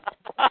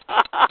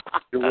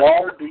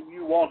 Gerard, do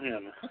you want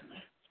him?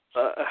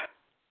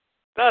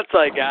 That's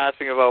like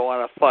asking if I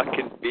want a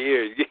fucking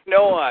beer. You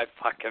know I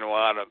fucking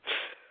want him.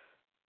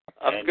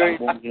 I'm going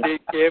to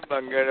take him.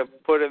 I'm going to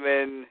put him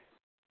in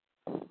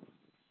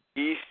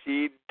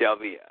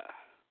ECW.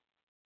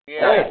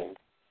 Yeah. Oh,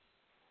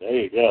 there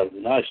you go.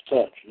 Nice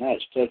touch.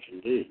 Nice touch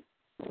indeed.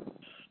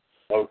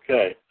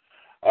 Okay.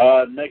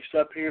 Next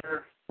up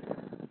here,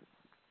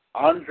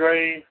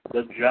 Andre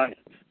the Giant.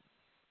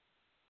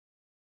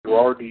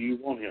 Gerard, do you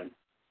want him?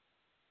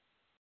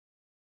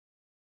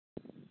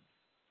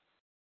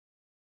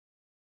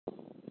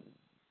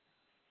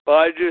 Well,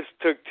 I just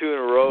took two in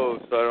a row,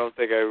 so I don't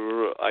think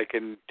I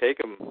can take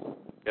him,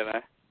 can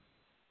I?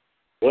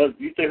 Well,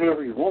 you take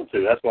whoever you want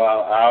to. That's why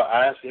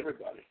I ask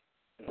everybody.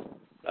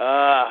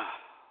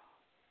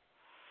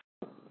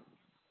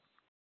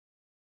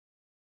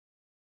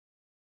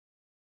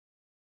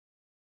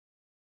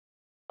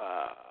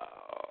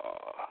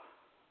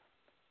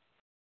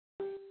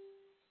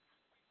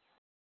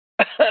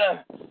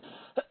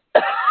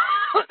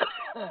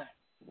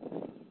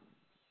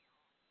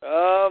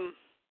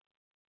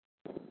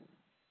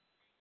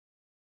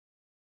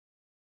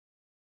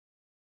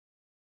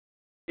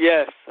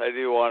 Yes, I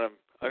do want him.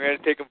 I'm going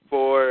to take him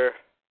for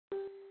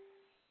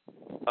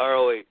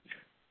ROH.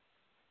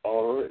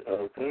 All right,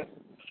 okay.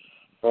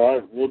 All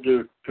right, we'll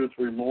do 2 or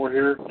 3 more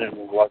here, and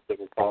we'll watch that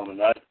we're calling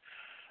tonight.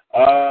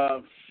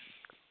 I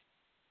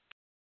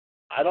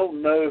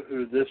don't know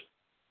who this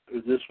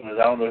one is.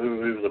 I don't know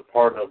who he was a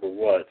part of or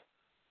what.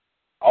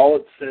 All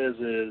it says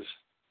is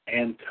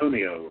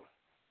Antonio.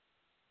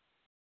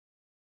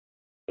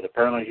 But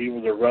apparently he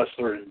was a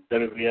wrestler in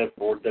WWF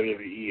or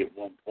WWE at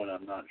one point.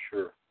 I'm not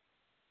sure.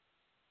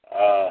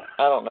 I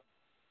don't know.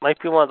 Might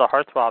be one of the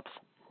heartthrobs.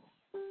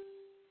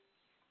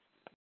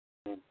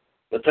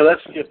 But so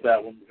let's skip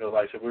that one because,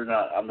 like I said,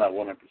 I'm not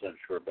 100%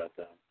 sure about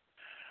that.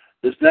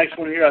 This next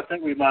one here, I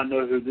think we might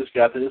know who this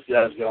guy is. This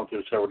guy's gone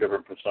through several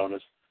different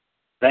personas.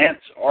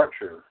 Vance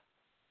Archer.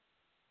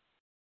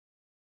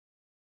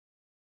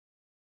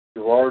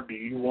 Gerard, do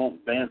you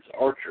want Vance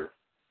Archer?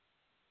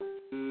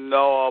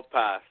 No, I'll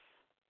pass.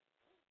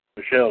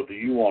 Michelle, do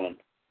you want him?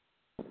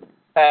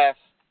 Pass.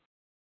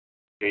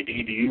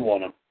 JD, do you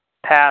want him?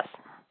 Pass.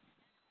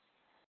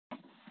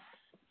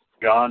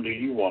 John, do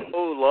you want him?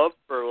 Oh, love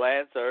for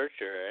Lance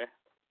Archer, eh?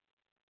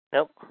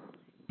 Nope.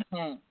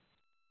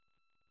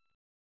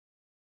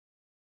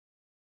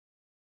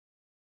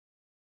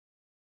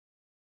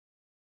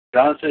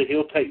 John said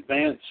he'll take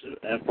Vance,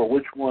 and for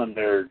which one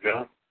there,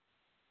 John?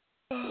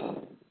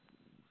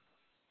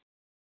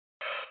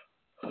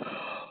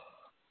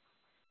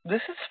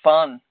 This is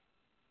fun.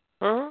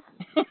 Mm-hmm.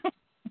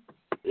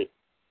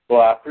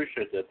 Well, I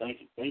appreciate that.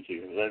 Thank you. Thank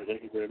you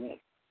very much.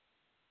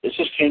 It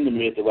just came to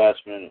me at the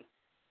last minute.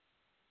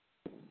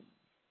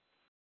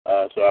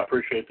 So I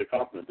appreciate the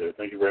compliment there.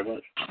 Thank you very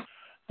much.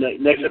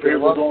 Next up here,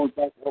 we're going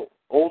back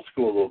old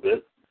school a little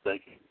bit.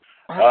 Thank you.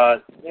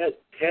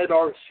 Ted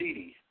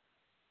Arcidi.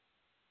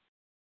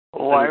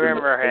 Oh, I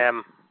remember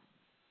him.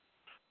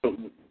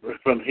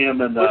 From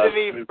him and... Wasn't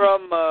he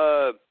from,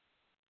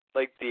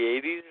 like, the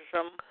 80s or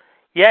something?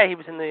 Yeah, he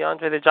was in the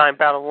Andre the Giant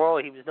Battle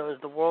Royal. He was known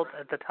as the world,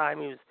 at the time,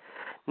 he was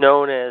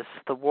known as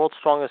the world's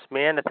strongest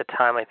man at the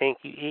time. I think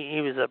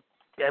he was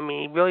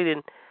he really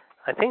didn't,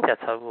 I think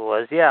that's how it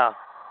was, yeah.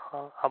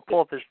 I'll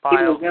pull up his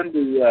bio. He was in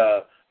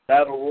the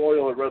Battle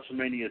Royal at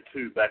WrestleMania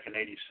 2 back in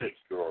 '86,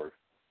 Gerard.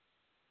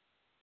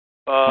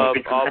 I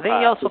think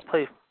he also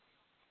played...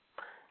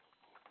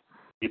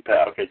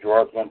 Okay,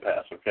 Gerard's one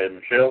pass. Okay,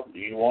 Michelle, do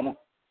you want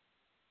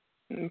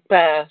him?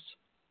 Pass.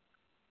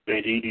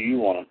 JD, do you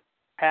want him?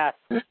 Pass.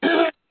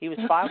 He was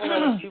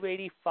 5'11",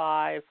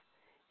 285.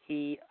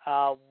 He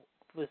was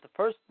the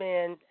first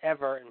man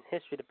ever in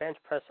history to bench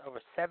press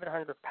over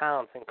 700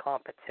 pounds in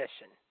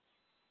competition.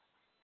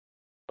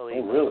 Oh,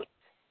 really?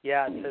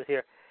 Yeah, it says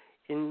here.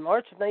 In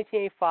March of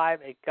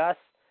 1985, at Gus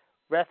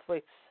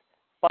Rethwick's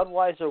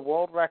Budweiser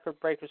World Record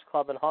Breakers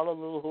Club in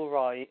Honolulu,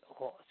 Hawaii,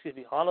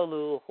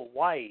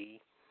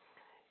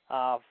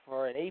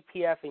 for an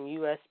APF and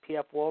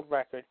USPF world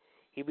record,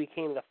 he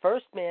became the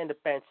first man to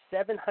bench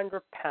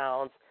 700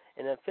 pounds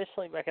in an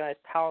officially recognized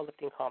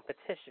powerlifting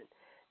competition.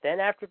 Then,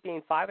 after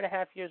being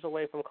 5.5 years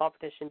away from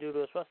competition due to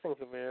his wrestling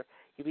career,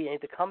 he began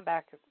the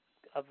comeback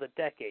of the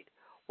decade.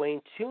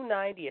 Weighing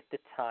 290 at the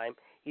time,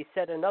 he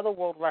set another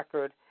world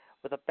record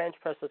with a bench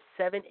press of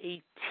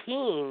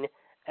 718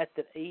 at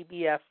the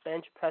ABF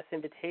Bench Press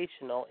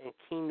Invitational in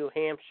Keene, New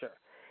Hampshire.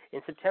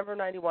 In September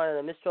 91,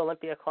 in the Mr.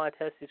 Olympia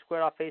contest, he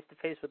squared off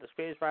face-to-face with his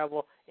greatest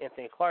rival,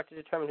 Anthony Clark, to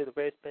determine who the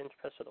greatest bench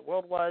presser of the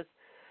world was.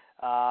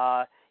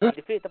 He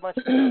defeated the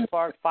Munchkin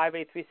Clark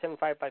 5'8",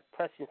 375 by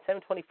pressing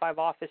 725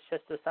 off his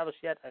chest to establish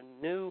yet a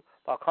new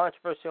but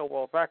controversial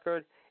world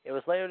record. He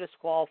was later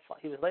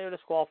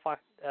disqualified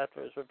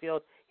after it was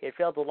revealed he had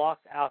failed to lock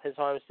out his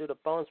arms due to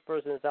bone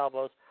spurs in his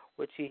elbows,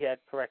 which he had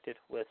corrected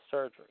with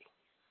surgery.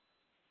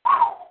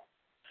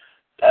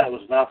 That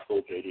was not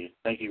full, JD.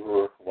 Thank you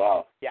for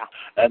wow. Yeah.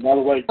 And by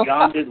the way,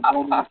 John didn't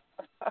want him.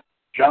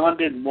 John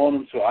didn't want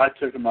him, so I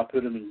took him. I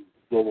put him in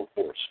Global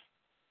Force.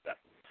 Yeah.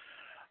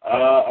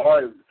 All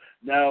right.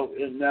 Now,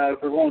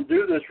 if we're going to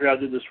do this, we got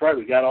to do this right.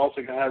 We got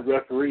also got to have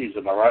referees.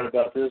 Am I right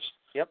about this?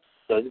 Yep.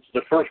 So it's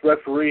the first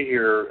referee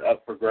here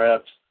up for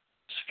grabs.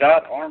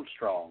 Scott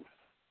Armstrong.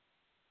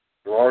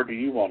 Gerard, do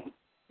you want him?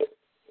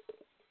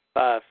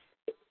 Pass.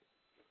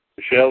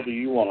 Michelle, do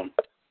you want him?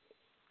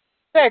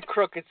 That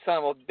crooked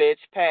son of a bitch,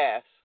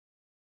 pass.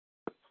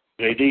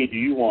 JD, do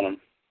you want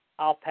him?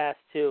 I'll pass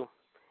too.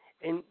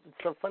 And it's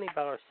so funny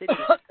about our city.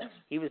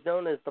 He was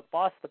known as the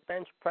boss of the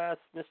bench press,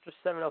 Mr.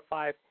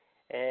 705,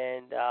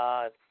 and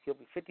he'll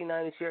be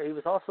 59 this year. He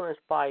was also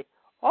managed by,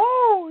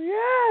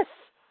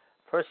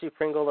 Percy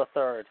Pringle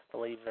III,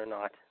 believe it or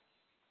not.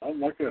 Oh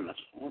my goodness.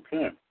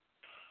 Okay.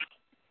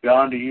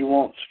 John, do you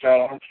want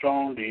Scott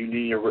Armstrong? Do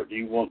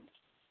you want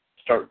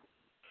start?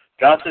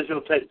 John says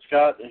he'll take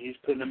Scott, and he's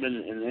putting him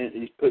in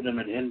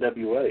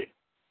NWA.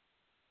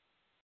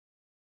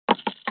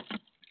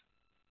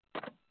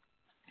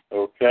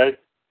 Okay.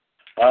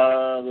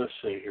 Let's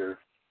see here.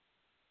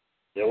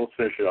 Yeah, we'll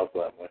finish it off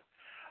that way.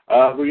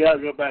 We got to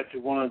go back to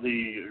one of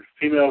the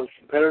female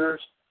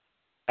competitors,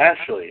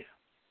 Ashley.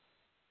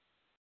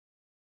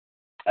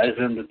 As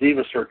in the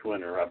Diva Search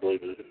winner, I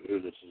believe is who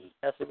this is.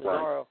 That's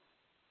Cesaro.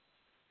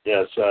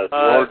 Yes,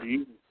 Gerard, do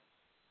you?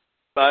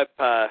 I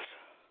pass.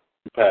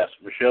 You pass.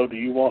 Michelle, do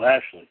you want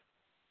Ashley?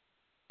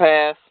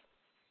 Pass.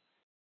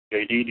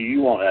 JD, do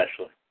you want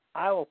Ashley?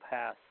 I will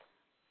pass.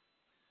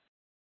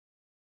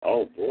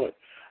 Oh, boy.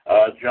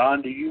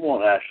 John, do you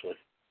want Ashley?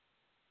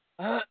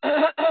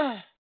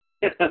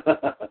 It's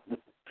a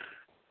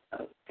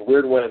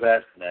weird way of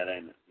asking that,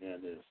 ain't it? Yeah,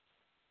 it is.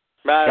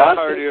 Matt John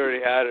Hardy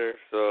already had her,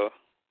 so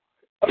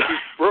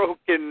she's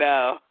broken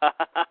now.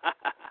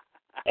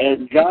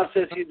 And John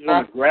says he's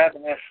going to grab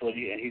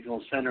Ashley and he's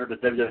going to send her to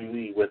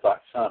WWE with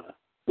Oksana.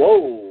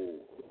 Whoa.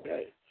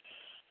 Okay.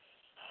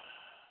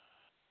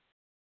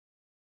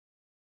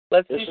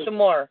 Let's do some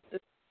more. This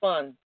is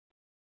fun.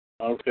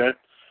 Okay.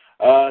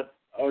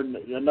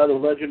 Another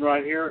legend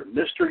right here,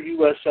 Mr.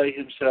 USA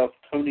himself,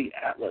 Tony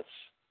Atlas.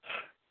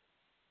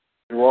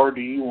 Gerard,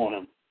 do you want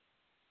him?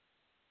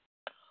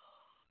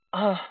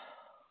 I'll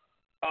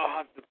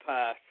have to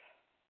pass.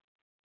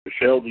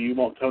 Michelle, do you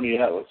want Tony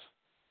Atlas?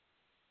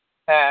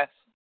 Pass.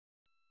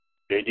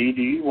 JD,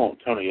 do you want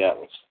Tony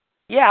Atlas?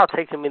 Yeah, I'll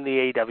take him in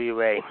the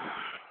AWA.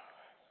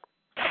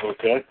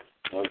 Okay.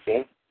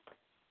 Okay.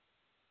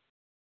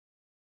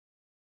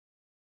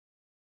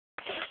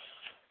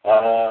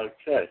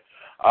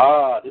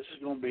 This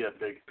is going to be a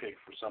big pick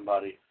for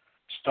somebody.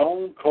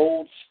 Stone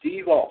Cold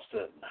Steve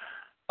Austin.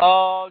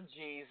 Oh,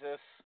 Jesus.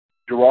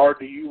 Gerard,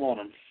 do you want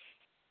him?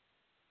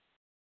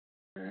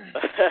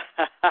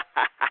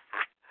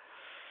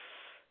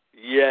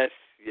 Yes,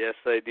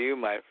 I do,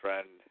 my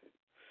friend.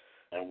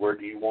 And where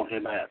do you want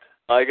him at?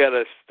 I got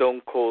a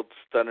Stone Cold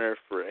Stunner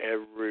for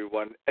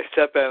everyone,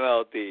 except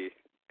MLD,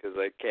 because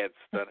I can't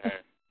stun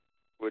her.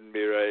 Wouldn't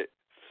be right.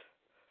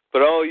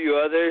 But all you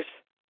others,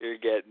 you're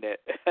getting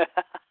it.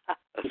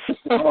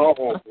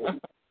 Oh.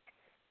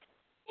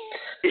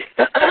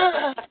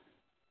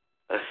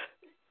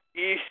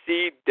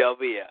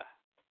 ECW.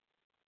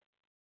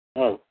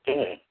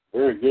 Okay,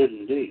 very good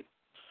indeed.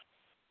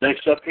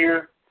 Next up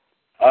here,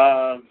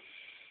 I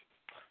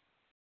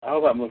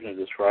hope I'm looking at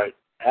this right.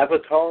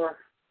 Avatar?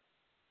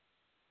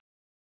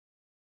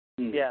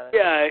 Yeah.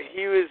 Yeah,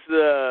 he was,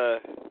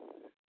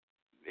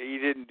 he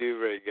didn't do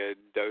very good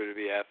in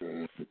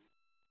WWF.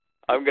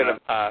 I'm going to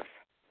pass.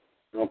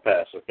 You're going to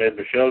pass. Okay,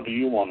 Michelle, do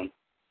you want him?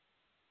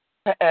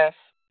 Pass.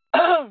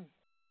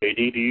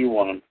 JD, do you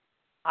want him?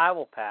 I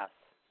will pass.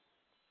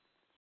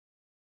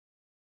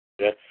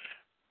 Okay.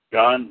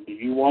 John, do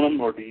you want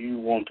him or do you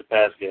want to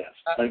pass gas?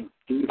 I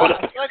feel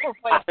like we're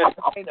playing hot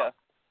potato.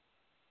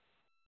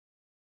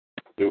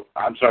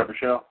 I'm sorry,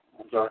 Michelle.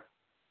 I'm sorry.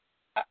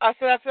 I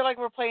said I feel like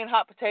we're playing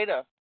hot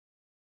potato.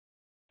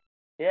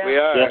 Yeah. We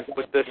are. Yeah.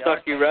 With the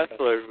sucky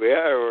wrestlers, we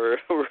are.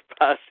 We're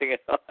passing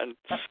it on.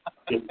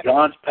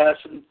 John's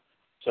passing,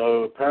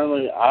 so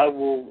apparently I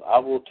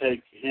will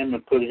take him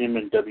and put him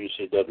in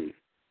WCW.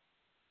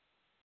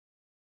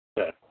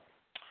 Okay.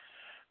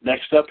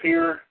 Next up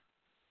here,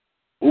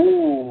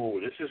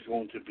 this is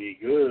going to be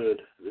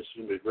good. This is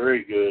going to be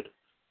very good.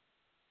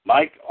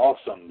 Mike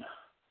Awesome.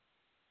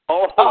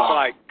 Oh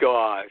my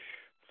gosh.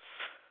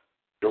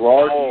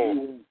 Gerard,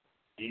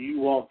 do you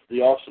want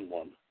the awesome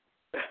one?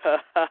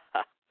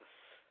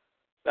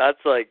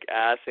 That's like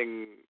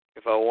asking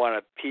if I want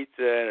a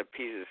pizza and a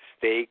piece of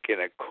steak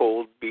and a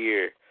cold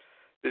beer.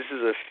 This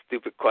is a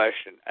stupid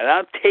question. And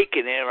I'm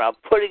taking him and I'm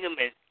putting him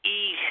in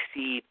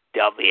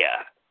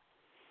ECW.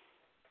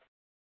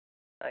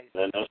 Nice.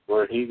 And that's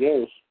where he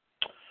goes.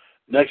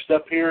 Next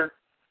up here,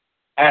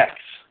 Axe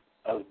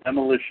of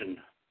Demolition.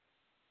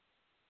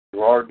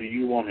 Gerard, do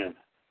you want him?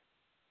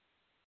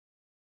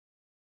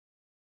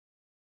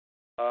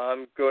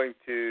 I'm going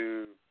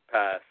to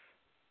pass.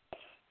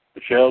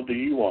 Michelle, do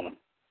you want him?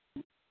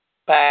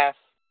 Pass.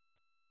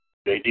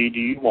 JD, do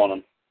you want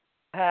him?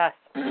 Pass.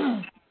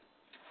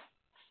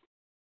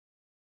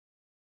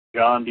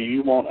 John, do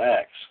you want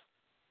Axe?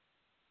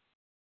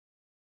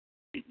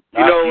 You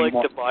know, like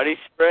the body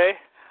spray?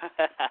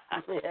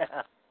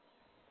 Yeah.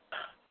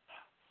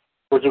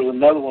 Or there was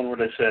another one where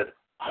they said,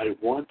 I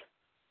want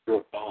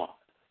your bond.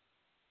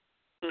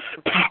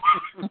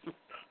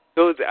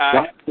 Those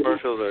Axe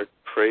commercials are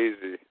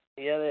crazy.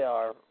 Yeah, they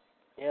are.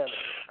 Yeah, they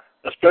are.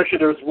 Especially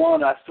there's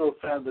one I still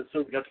found that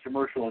still got the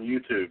commercial on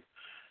YouTube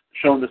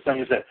showing this thing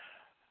is that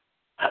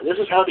this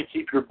is how to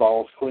keep your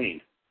balls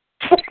clean.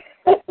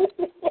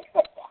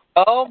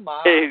 Oh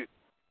my! Hey,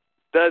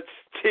 that's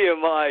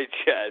TMI,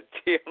 Chad.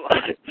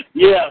 TMI.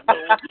 Yeah.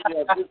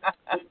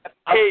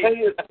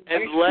 Hey,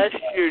 unless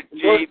you're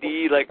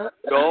JD, like a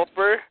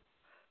golfer,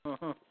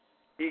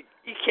 you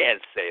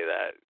can't say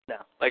that. No.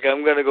 Like,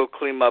 I'm gonna go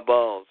clean my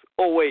balls.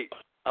 Oh wait,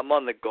 I'm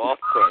on the golf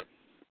course.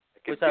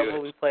 Which I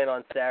will be playing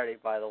on Saturday,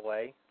 by the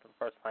way, for the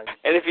first time.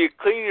 And if you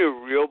clean your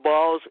real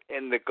balls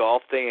in the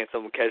golf thing and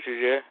someone catches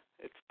you,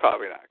 it's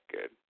probably not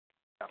good.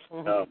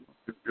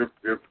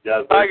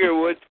 Tiger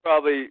Woods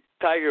probably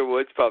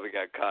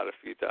got caught a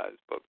few times,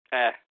 but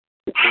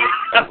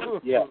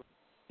Yeah.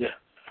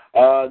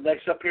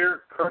 Next up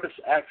here, Curtis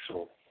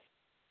Axel.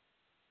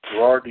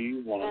 Gerard, do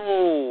you want to?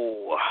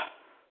 Oh.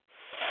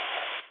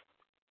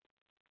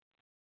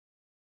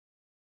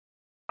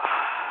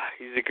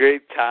 He's a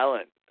great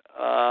talent.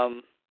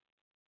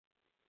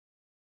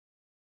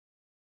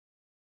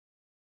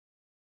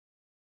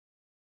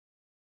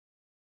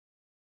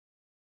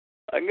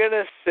 I'm going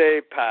to say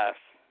pass.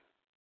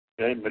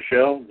 Okay,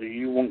 Michelle, do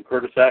you want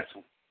Curtis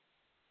Axel?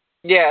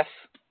 Yes.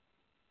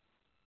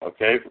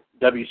 Okay,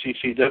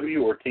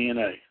 WCCW or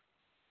TNA?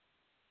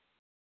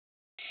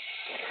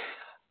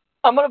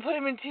 I'm going to put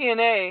him in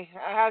TNA.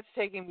 I have to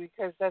take him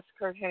because that's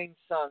Kurt Hennig's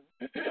son.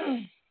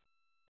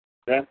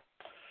 Okay.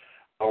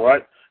 All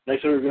right.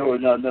 Next, we're going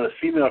with another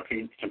female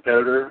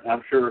competitor.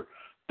 I'm sure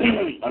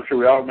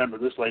we all remember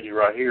this lady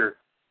right here,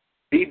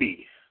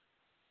 BB.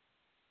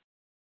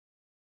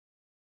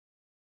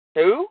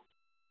 Who?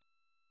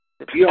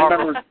 You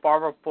remember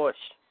Barbara Bush.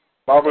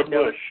 Barbara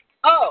Bush.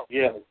 Oh.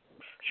 Yeah.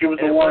 She was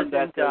the one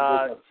that...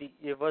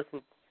 it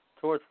wasn't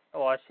George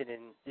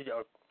Washington. George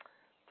Washington.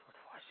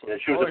 Yeah,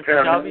 she was a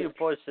paramedic. W.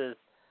 Bush's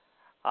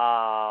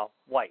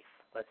wife,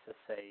 let's just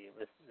say. It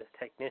was the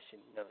technician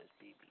known as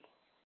BB.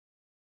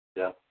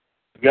 Yeah.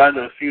 The guy in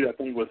the feud, I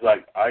think, was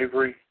like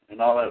Ivory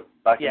and all that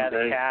back in the day.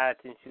 Yeah, the cat,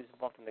 and she was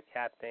involved in the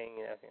cat thing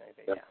and everything like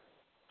that,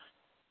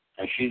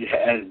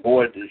 And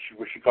boy,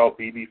 she called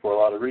BB for a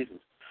lot of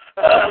reasons.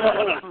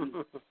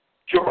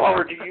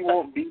 Gerard, do you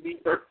want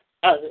BB?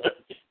 I'm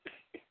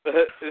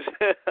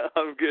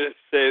going to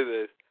say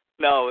this.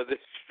 No, with a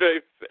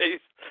straight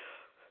face.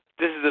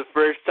 This is the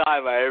first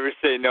time I ever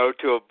say no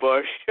to a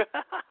Bush.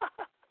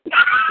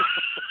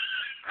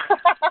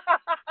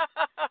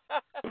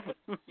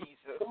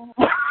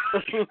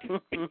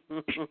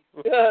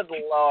 Good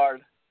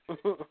Lord.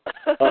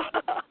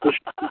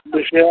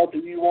 Michelle, do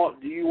you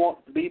want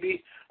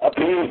BB?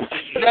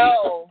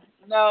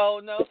 No,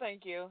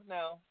 thank you.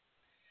 No.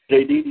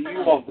 JD, do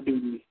you want the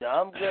BB? No,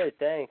 I'm good,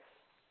 thanks.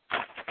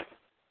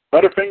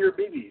 Butterfinger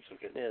BBs.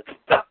 Okay. Yes.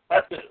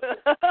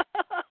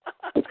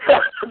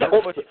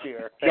 No Bush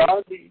beer.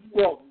 John, do you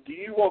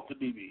want the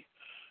BB?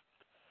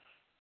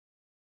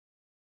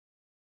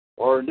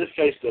 Or in this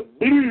case, the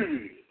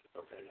BB.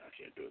 Okay, I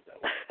can't do it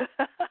that way.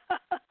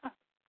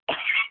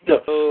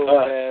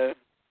 Man.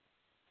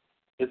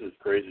 This is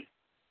crazy.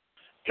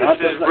 This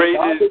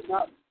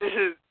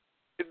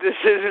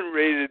isn't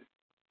rated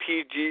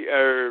PG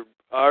or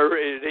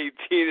R-rated 18.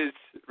 It's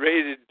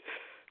rated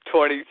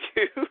 22.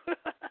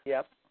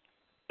 Yep.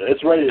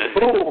 It's rated.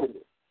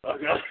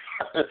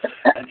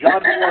 And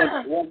John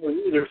didn't want her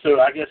either,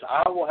 so I guess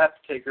I will have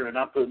to take her, and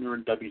I'm putting her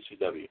in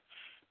WCW.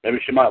 Maybe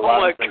she might lie.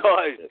 Oh my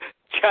God!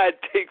 Chad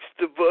takes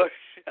the Bush.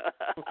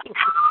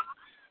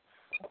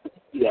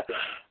 Yeah.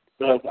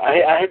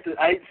 I hate to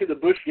see the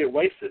Bush get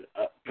wasted.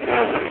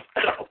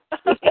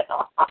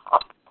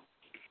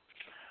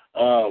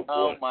 Oh boy.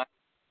 Oh my.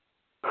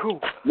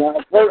 Now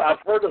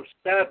I've heard of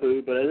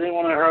Sabu, but I didn't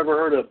want to ever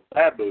heard of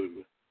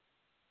Babu.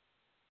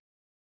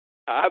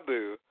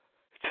 Pabu?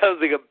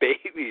 Sounds like a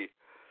baby.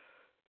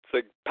 It's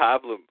like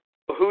Pablo.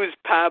 Who is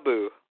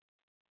Pabu?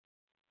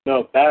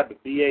 No, Babu.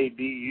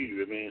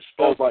 B-A-B-U. I mean, it's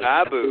spelled like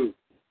Babu.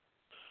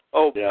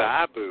 Oh,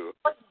 yeah. Babu.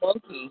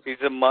 Monkey.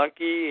 He's a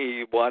monkey.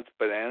 He wants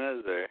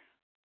bananas, or?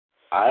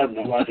 I have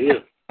no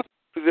idea.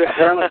 Who the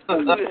hell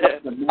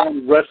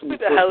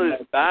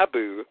is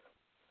Babu?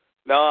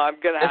 No, I'm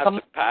going to have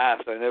to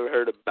pass. I never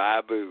heard of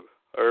Babu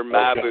or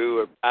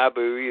Mabu or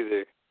Babu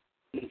either.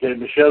 Okay,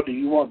 Michelle, do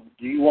you want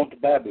the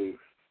Babu?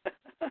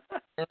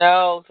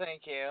 No,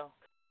 thank you.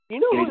 You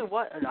know who he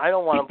was? I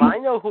don't want him, but I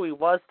know who he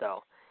was,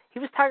 though. He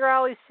was Tiger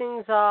Ali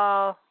Singh's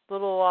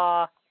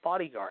little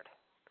bodyguard.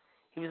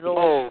 He was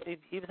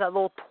he was that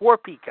little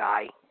twerpy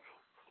guy.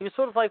 He was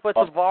sort of like what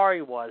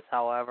Savari was,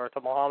 however,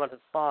 to Muhammad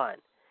Hassan.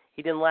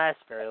 He didn't last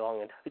very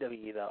long in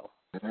WWE, though.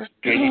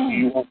 Do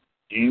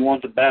you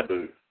want the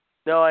Babu?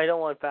 No, I don't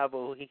want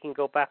Babu. He can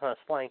go back on a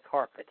flying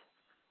carpet.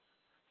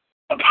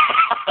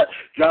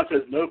 John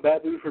says no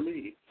Babu for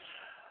me.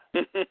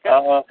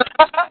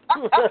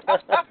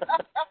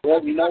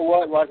 Well, you know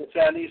what? Like I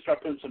said, I need to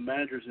start putting some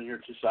managers in here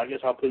too. So I guess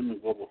I'll put him in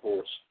Global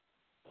Force.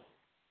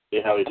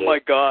 See how he does. Oh my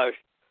gosh,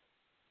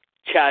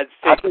 Chad's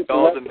taking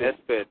all the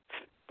misfits,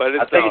 but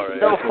it's all right.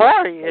 So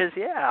far he is,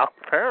 yeah.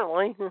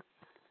 Apparently.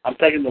 I'm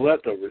taking the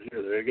leftovers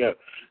here. There you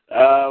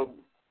go.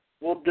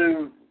 We'll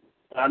do.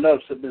 I know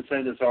I've been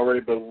saying this already,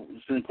 but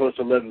it's getting close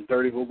to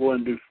 11:30. We'll go ahead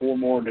and do 4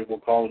 more, and then we'll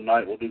call it a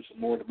night. We'll do some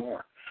more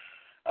tomorrow.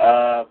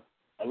 A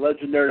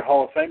legendary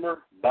Hall of Famer,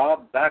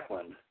 Bob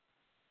Backlund.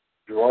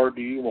 Gerard,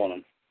 do you want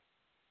him?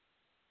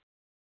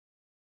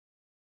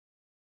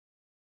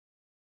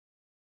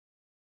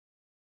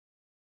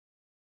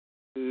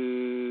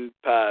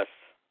 Pass.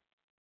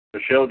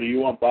 Michelle, do you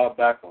want Bob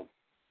Backlund?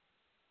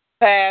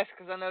 Pass,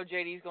 because I know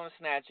JD's going to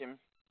snatch him.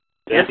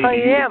 Yes, I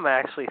am,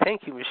 actually.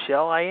 Thank you,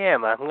 Michelle. I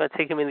am. I'm going to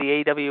take him in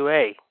the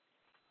AWA.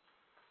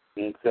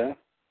 Okay.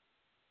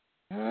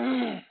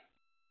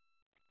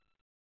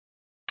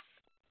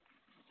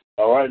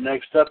 All right,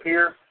 next up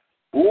here.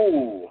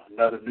 Ooh,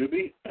 another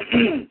newbie.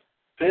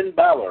 Finn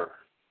Balor.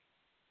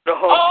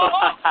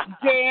 Oh,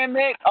 damn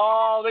it.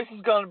 Oh, this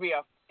is going to be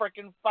a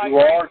freaking fight. You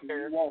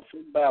want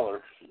Finn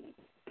Balor.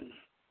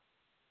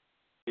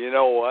 You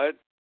know what?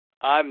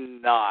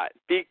 I'm not.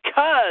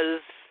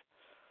 Because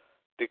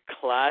the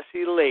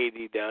classy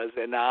lady does,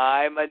 and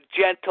I'm a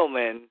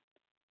gentleman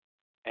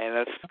and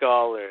a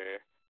scholar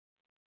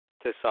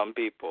to some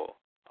people.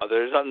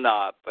 Others I'm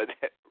not, but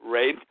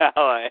right now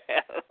I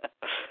am.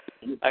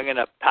 I'm going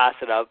to pass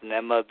it up, and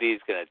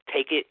MLB's going to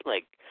take it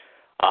like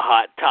a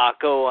hot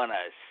taco on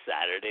a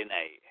Saturday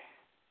night.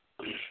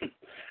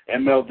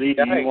 MLD,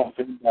 do you want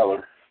Finn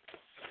Balor?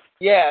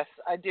 Yes,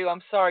 I do.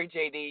 I'm sorry,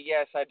 JD.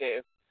 Yes, I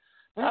do.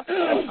 I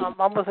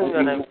wasn't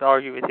going to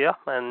argue with you,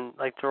 and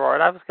like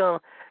Gerard, I was going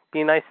to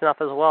be nice enough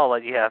as well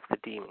that you have the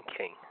Demon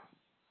King.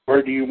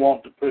 Where do you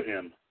want to put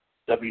him?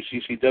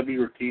 WCCW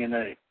or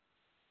TNA?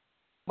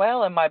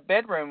 Well, in my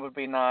bedroom would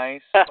be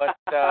nice, but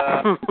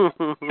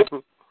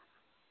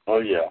oh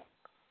yeah.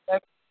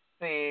 Let's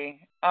see.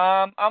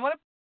 I'm gonna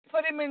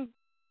put him in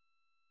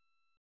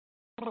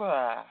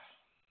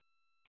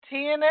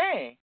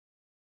TNA.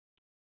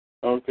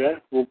 Okay,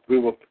 we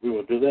will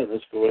do that.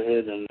 Let's go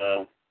ahead and.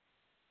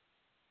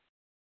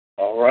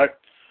 All right.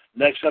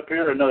 Next up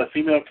here, another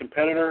female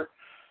competitor,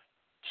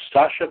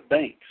 Sasha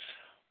Banks.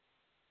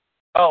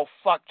 Oh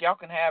fuck! Y'all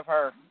can have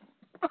her.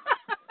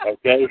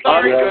 Okay.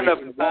 I'm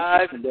gonna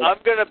pass.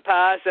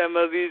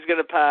 MLB's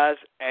gonna pass,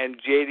 and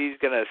JD's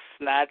gonna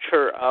snatch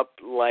her up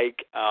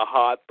like a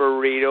hot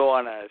burrito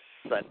on a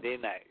Sunday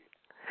night.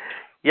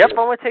 Yep, I'm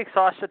gonna take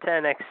Sasha to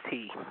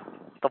NXT.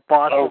 The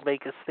boss will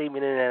make a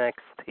statement in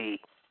NXT.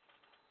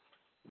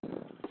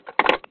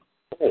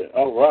 Okay,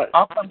 all right.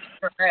 I'll come to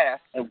her ass.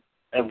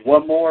 And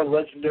one more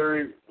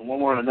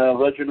another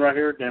legend right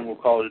here. Then we'll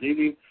call it an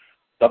evening.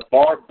 The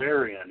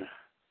Barbarian.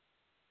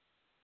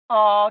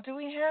 Oh, do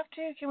we have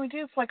to? Can we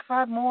do like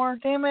 5 more?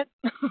 Damn it!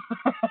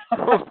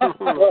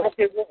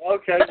 Okay. Well,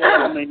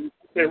 I mean,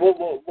 okay,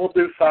 we'll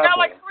do 5. Got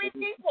like 3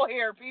 people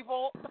here,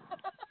 people.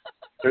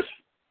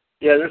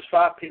 There's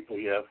 5 people.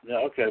 Yeah.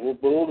 Okay. We'll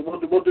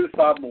do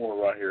 5 more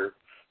right here.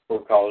 We'll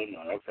call it a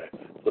night. Okay.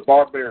 The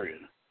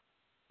Barbarian.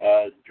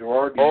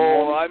 Gerard.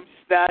 I'm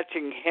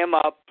snatching him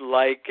up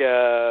like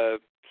a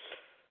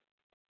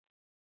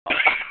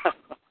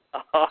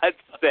hot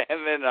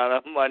salmon on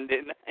a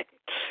Monday night.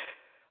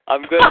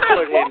 I'm going to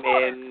put him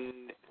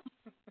in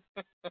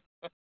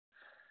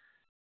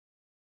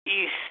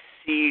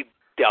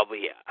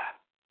ECW.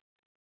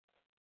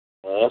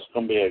 That's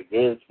going to be a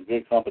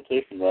good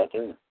competition right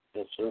there.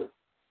 Yes, sir.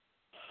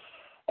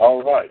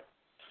 All right.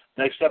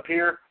 Next up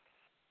here.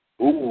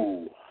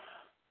 Ooh.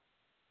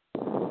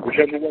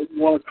 Whichever way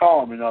you want to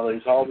call them,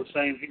 it's all the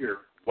same here.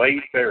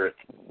 Wade Barrett.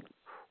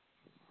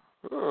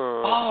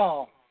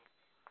 Oh.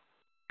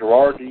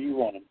 Gerard, do you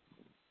want him?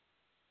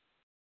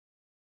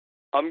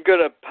 I'm going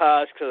to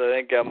pass because I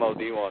think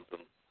MLD wants him.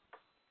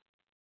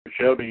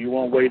 Michelle, do you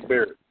want Wade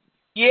Barrett?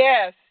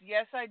 Yes,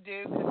 I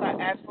do, because I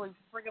absolutely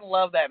freaking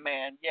love that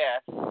man.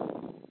 Yes.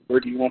 Where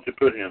do you want to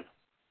put him?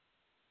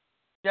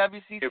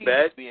 WCCW. Your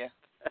bed?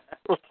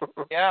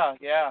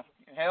 Yeah.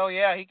 Hell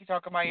yeah, he can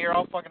talk in my ear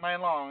all fucking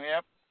night long.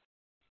 Yep.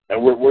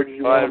 And where did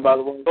you want him, by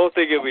the way? I don't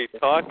think he'll be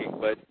talking,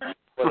 but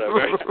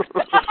whatever.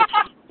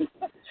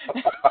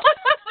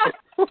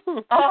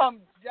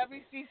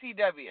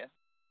 WCCW.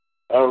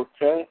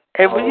 Okay.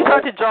 Hey, when you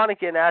talk to John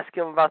again, ask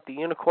him about the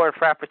Unicorn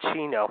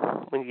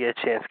Frappuccino when you get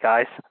a chance,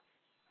 guys.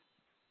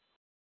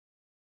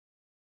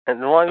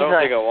 And the one I don't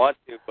think I want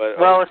to, but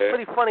well, okay. It's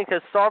pretty funny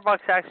because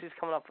Starbucks actually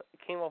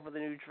came up with a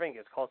new drink.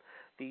 It's called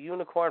the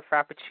Unicorn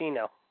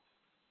Frappuccino.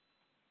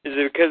 Is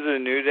it because of the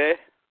New Day?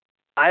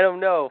 I don't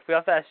know. We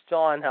have to ask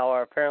John,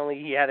 however. Apparently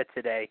he had it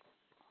today.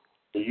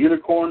 The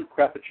Unicorn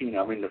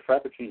Frappuccino. I mean, the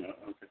Frappuccino.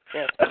 Okay.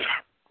 Yeah.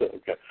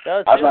 Okay.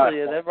 No,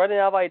 seriously, they're running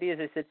out of ideas.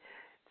 They said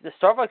the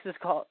Starbucks is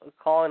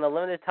calling a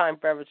limited-time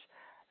beverage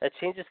that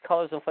changes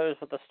colors and flavors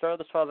with the stir of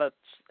the straw that's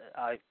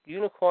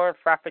Unicorn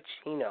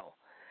Frappuccino.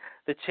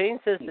 The chain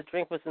says the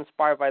drink was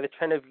inspired by the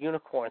trend of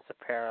unicorns,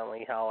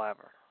 apparently,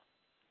 however.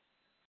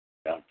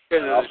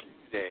 Yeah.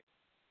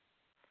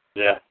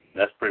 Yeah,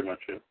 that's pretty much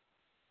it.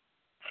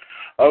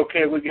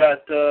 Okay, we got,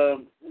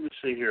 let me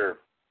see here.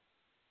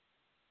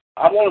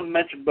 I want to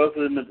mention both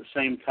of them at the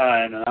same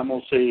time, and I'm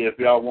going to see if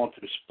y'all want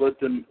to split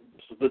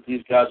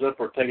these guys up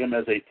or take them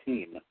as a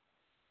team.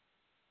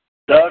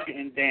 Doug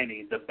and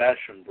Danny, the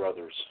Basham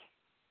brothers.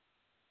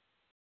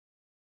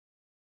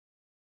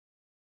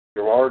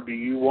 Gerard, do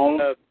you want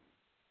them?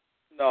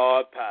 No,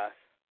 I'll pass.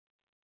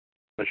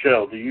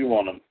 Michelle, do you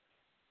want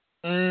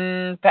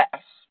them?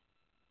 Pass.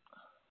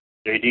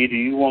 JD, do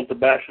you want the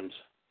Bashams?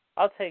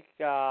 I'll take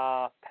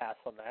pass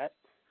on that.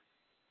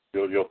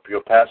 You'll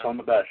pass on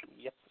the Bashams?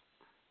 Yep.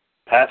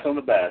 Pass on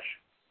the Bash.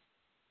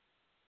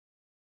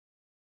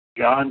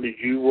 John, did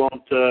you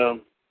want the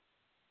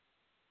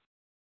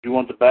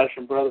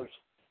Basham brothers?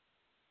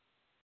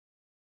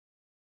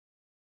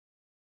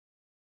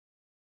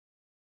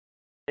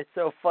 It's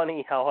so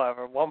funny,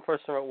 however. One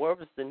person wrote, where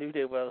was the New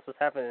Day when this was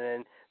happening?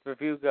 And the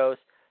review goes,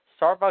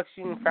 Starbucks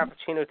Union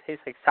Frappuccino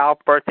tastes like sour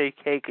birthday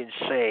cake and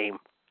shame.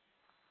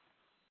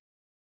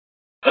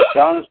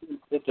 Jonathan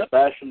put the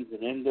Bashams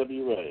in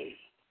NWA.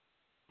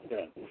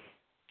 Okay.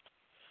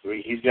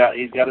 He's got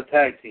a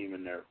tag team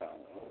in there,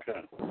 finally.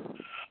 Okay.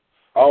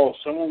 Oh,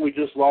 someone we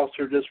just lost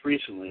her just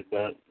recently,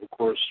 but of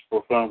course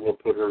for fun we'll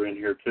put her in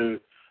here too.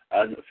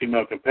 A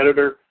female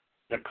competitor,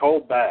 Nicole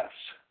Bass.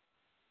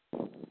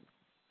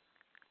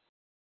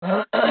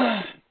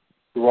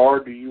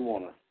 Gerard, do you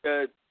want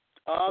her?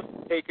 I'll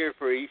take her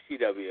for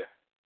ECW.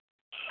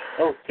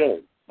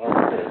 Okay.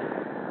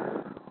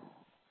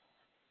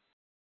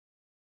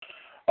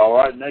 All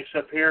right, next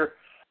up here,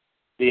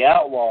 the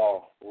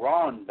Outlaw,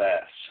 Ron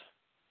Bass.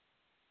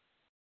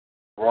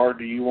 Gerard,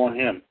 do you want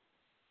him?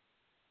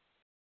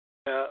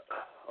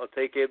 I'll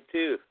take him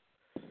too.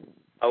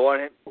 I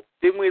want him.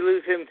 Didn't we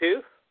lose him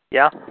too?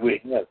 Yeah.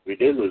 We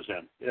did lose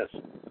him, yes.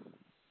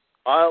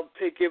 I'll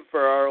take him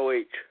for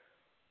ROH.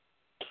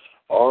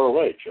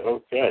 ROH,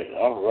 okay.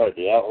 All right,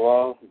 the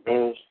Outlaw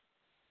goes.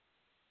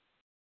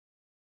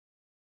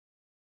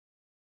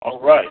 All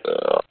right.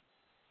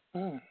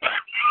 Well,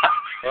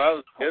 that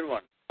was a good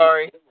one.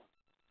 Sorry.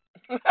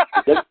 The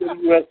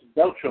WCWUS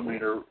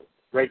Beltrometer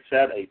rates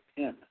that a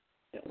 10.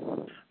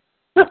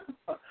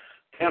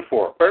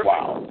 10-4. Perfect.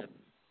 Wow.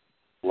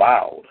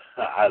 Loud.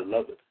 I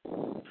love it.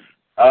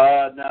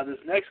 Now, this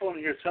next one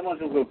here, someone's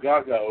going to go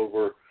gaga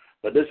over,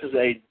 but this is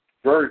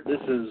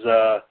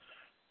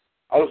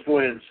I'll just go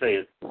ahead and say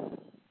it.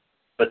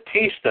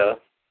 Batista,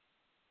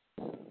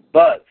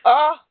 but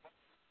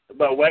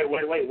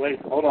wait,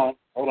 hold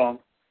on.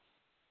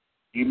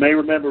 You may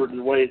remember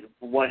the way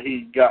what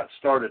he got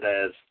started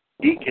as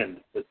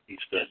Deacon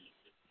Batista.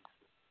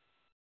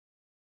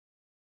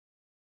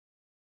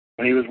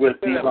 When he was with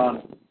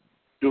Devon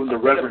doing the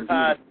Reverend.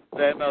 The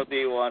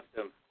MLD wants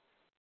him.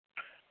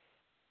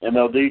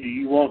 MLD, do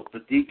you want the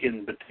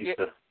Deacon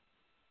Batista?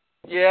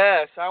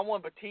 Yes, I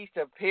want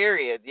Batista,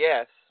 period,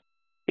 yes.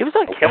 He was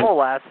on Kimmel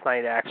last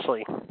night,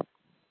 actually.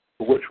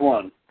 Which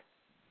one?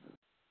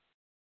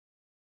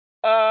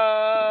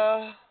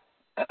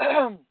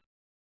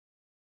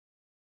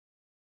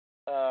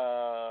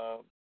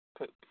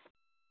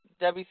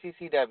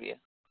 WCCW.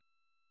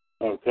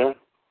 Okay.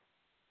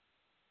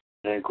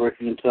 And of course,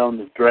 you can tell him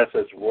to dress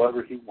as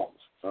whatever he wants.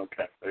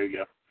 Okay, there you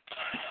go.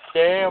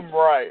 Damn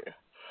right.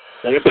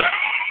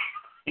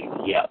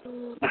 Yeah.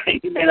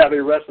 He may not be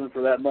wrestling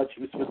for that much.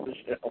 He was with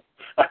Michelle.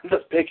 I'm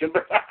just picking.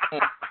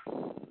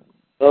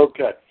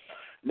 Okay.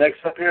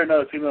 Next up here,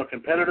 another female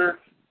competitor.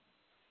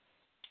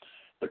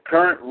 The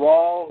current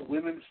Raw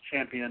Women's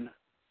Champion,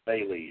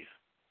 Bayley.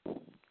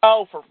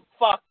 Oh, for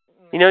fuck.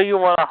 You know you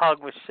want to hug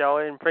Michelle.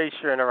 I'm pretty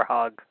sure in her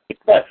hug.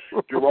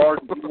 Gerard,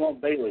 you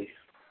want Bayley?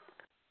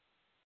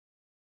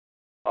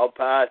 I'll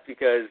pass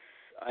because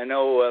I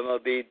know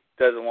MLD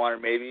doesn't want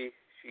her. Maybe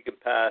she can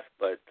pass,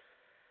 but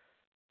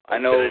I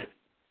know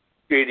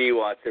JD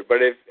wants her.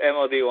 But if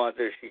MLD wants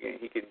her, she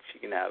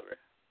can have her.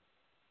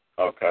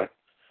 Okay.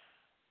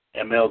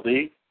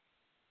 MLD?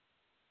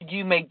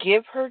 You may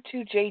give her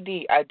to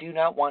JD. I do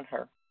not want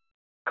her.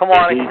 Come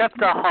on, accept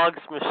the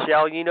hugs,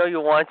 Michelle. You know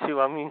you want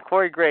to. I mean,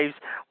 Corey Graves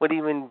would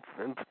even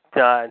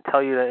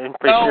tell you that in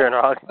pretty sure in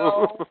her hug.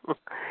 No.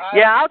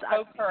 Yeah,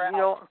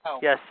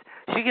 yes,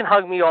 she can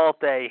hug me all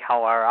day.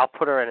 However, I'll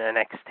put her in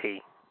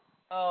NXT.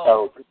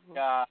 Oh,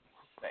 God.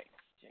 Thanks,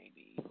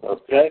 JD.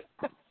 Okay.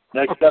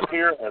 Next up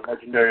here, a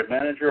legendary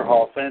manager,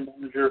 Hall of Fame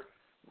manager,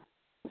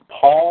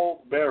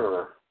 Paul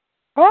Bearer.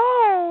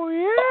 Oh,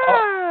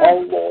 yeah.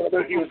 Oh,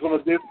 what he was going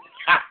to do.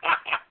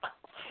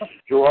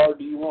 Gerard,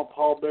 do you want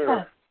Paul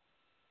Bearer?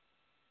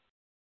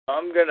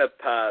 I'm going to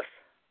pass.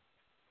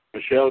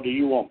 Michelle, do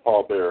you want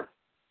Paul Bearer?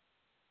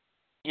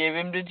 Give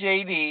him to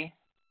JD.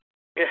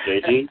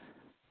 JD?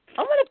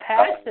 I'm going to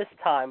pass this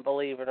time,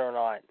 believe it or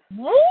not.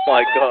 Oh,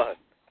 my God.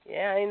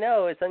 Yeah, I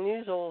know. It's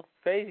unusual,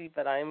 crazy,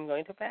 but I'm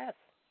going to pass.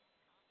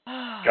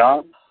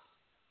 John?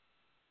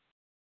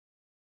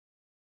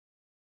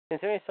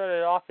 Considering I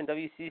started off in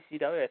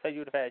WCCW, I thought you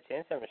would have had a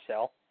chance there,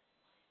 Michelle.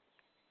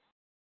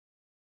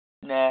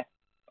 Nah.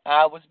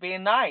 I was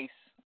being nice.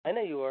 I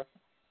know you were.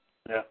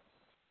 Yeah.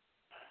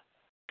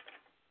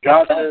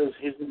 John says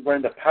he's going to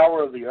bring the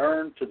power of the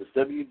urn to the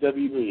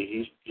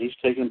WWE. He's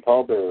taking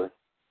Paul Bearer.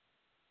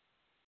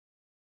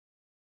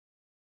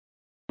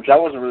 Which I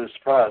wasn't really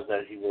surprised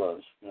that he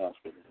was, to be honest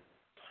with you.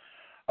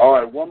 All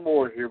right, one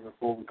more here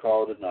before we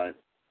call it a night.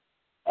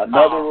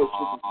 Another was...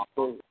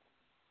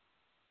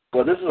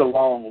 Well, this is a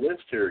long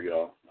list here,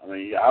 y'all. I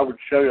mean, I would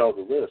show y'all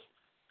the list.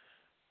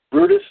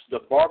 Brutus the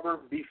Barber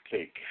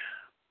Beefcake.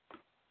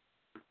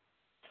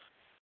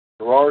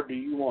 Gerard, do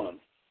you want him?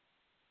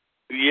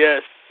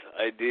 Yes,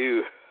 I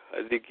do.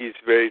 I think he's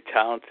very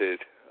talented.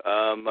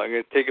 I'm going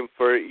to take him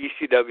for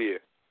ECW.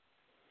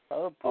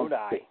 Oh,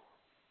 Budai.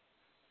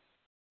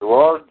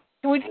 Gerard?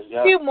 Can we do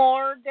a few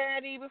more,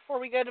 Daddy, before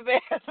we go to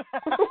bed?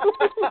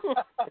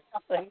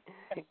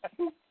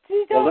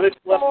 Well, let me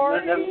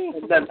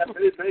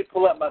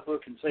pull up my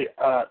book and see.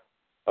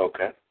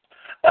 Okay.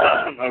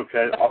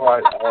 Okay, all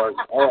right.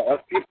 A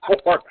few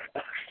more.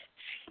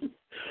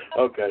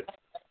 Okay.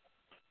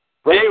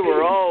 Hey,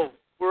 we're all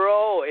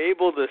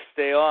able to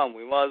stay on.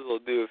 We might as well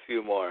do a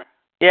few more.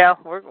 Yeah,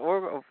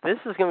 this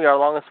is going to be our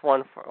longest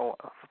one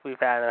we've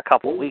had in a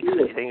couple of weeks,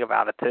 if you think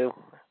about it, too.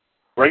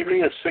 Bring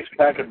me a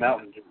 6-pack of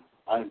Mountain Dew.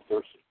 I'm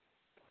thirsty.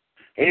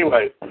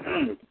 Anyway,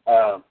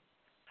 I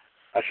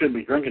shouldn't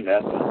be drinking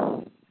that,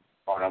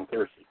 but I'm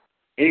thirsty.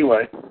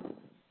 Anyway,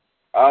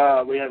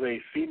 we have a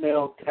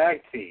female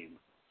tag team.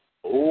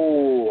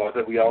 Oh, I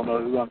think we all know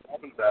who I'm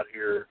talking about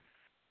here.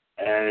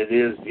 And it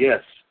is,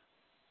 yes,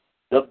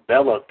 the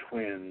Bella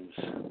Twins.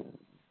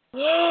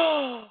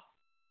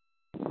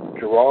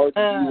 Gerard,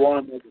 do you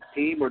want them as a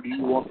team or do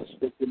you want to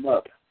split them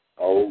up?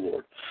 Oh,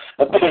 Lord.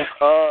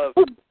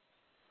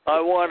 I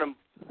want them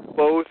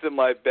both in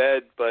my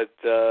bed, but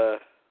I'm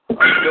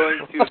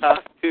going to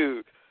have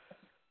to.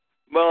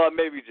 Well,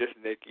 maybe just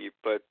Nikki,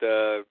 but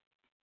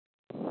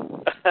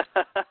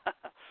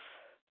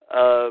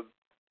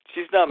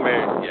she's not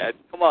married yet.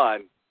 Come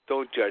on,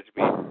 don't judge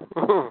me.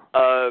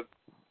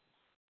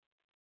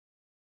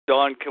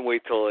 Dawn can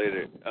wait till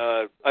later.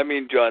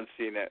 John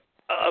Cena.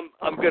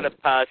 I'm gonna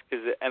pass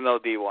because the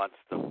MLD wants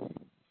them.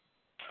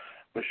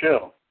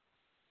 Michelle.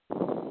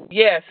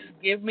 Yes,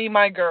 give me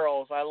my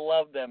girls. I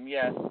love them,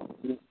 yes.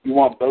 You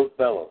want both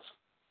Bellas?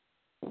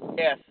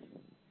 Yes.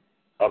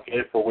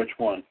 Okay, for which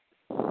one?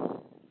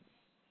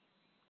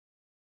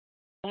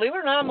 Believe it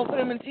or not, I'm going to put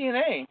them in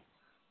TNA.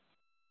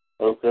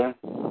 Okay.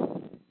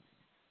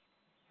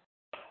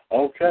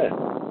 Okay.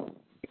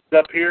 Next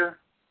up here,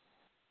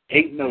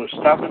 ain't no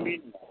stopping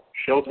me,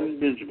 Shelton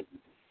Benjamin.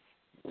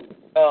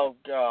 Oh,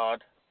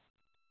 God.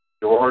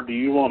 Gerard, do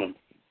you want him?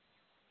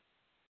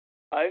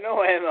 I know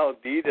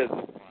MLD doesn't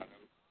want him.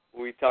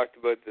 We talked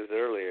about this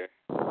earlier.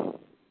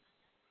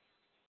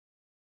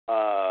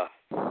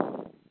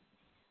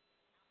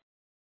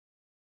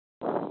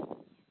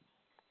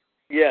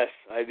 Yes,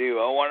 I do.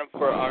 I want him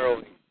for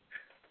ROH.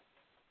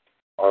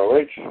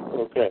 ROH?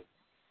 Okay.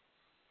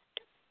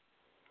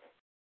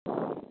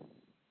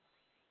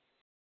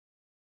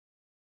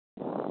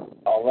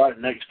 All right,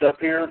 next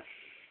up here,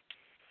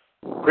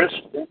 Chris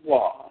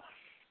Benoit.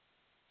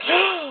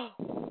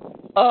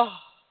 Oh.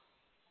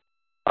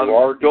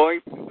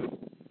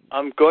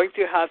 I'm going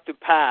to have to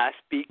pass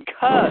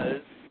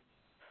because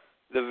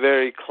the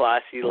very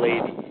classy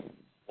lady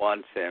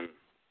wants him.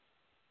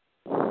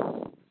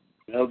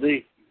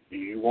 LD, do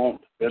you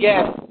want Benoit?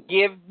 Yes,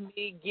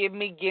 give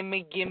me.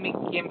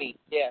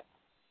 Yes.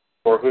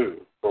 For who?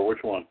 For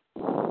which one?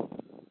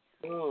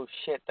 Oh,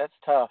 shit, that's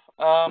tough.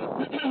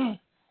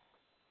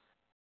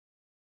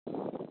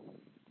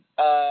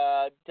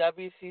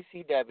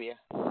 WCCW.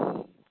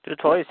 Two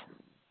toys.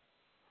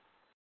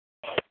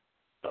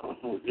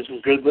 This is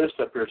a good list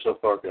up here so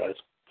far, guys.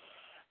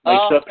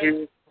 Next up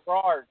here.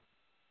 Gerard.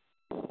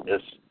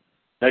 Yes.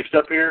 Next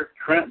up here,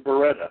 Trent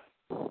Beretta.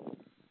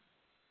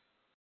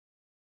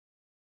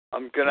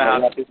 I'm going to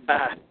have to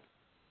pass.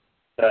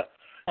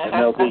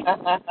 MLB.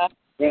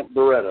 Trent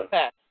Beretta.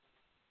 Pass.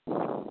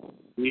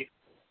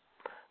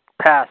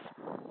 Pass.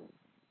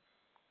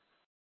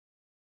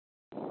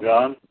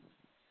 John?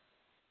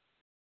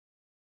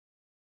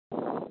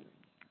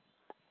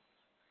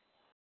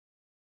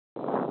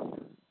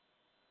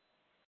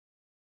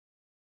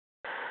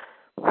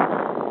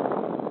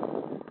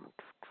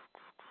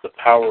 The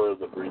power of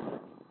the breathing.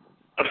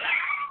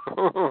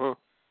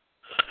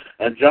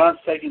 And John's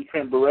taking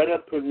Trent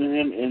Beretta, putting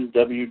him in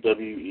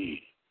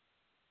WWE.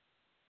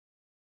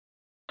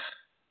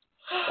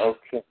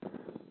 Okay.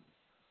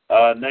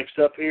 Next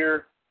up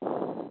here,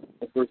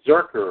 the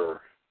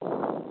Berserker.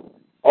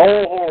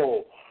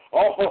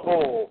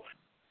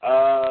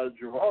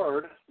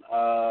 Gerard,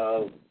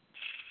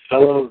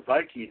 fellow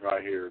Viking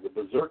right here, the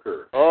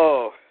Berserker.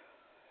 Oh,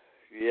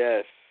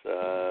 yes.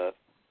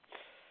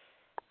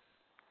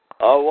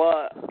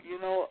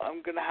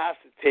 I'm going to have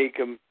to take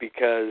him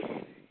because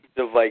he's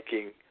a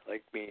Viking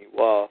like me.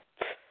 Well,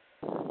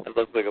 I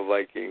look like a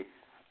Viking.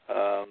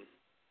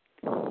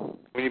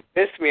 When you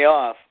piss me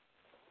off,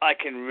 I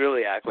can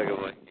really act like a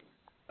Viking.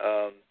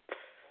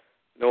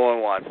 No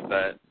one wants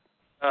that.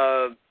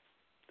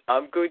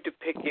 I'm going to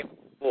pick him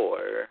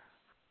for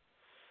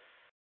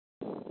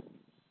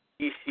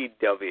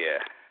ECW.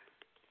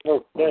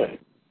 Okay.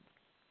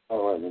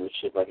 All right, let me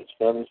see if I can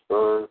spell this.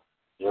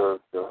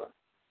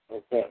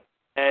 Okay.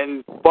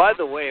 And by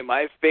the way,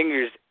 my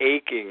finger's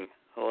aching.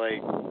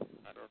 Like,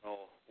 I don't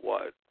know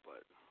what,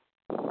 but.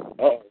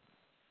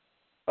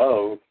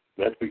 Oh,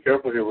 let's be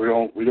careful here. We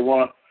do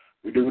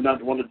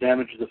not want to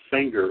damage the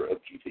finger of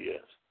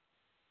GTS.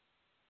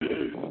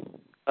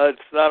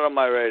 It's not on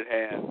my right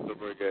hand, so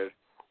we're good.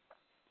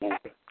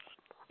 Okay.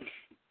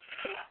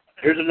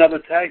 Here's another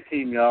tag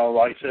team, y'all.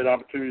 Like I said,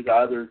 opportunity to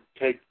either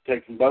take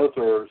them both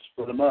or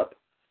split them up.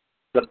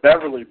 The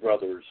Beverly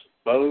Brothers,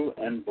 Bo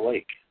and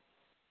Blake.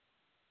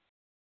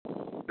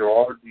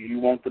 Gerard, do you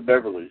want the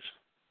Beverlys?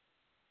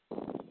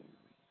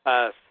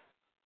 Pass.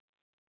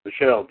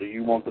 Michelle, do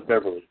you want the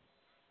Beverlys?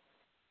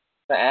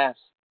 The ass.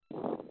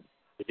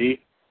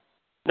 D?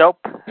 Nope.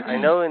 I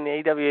know in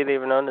the AWA they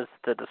were known as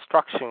the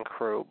Destruction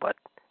Crew, but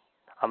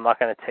I'm not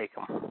going to take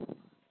them.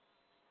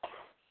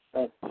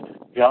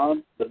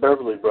 John, the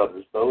Beverly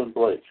Brothers, Bo and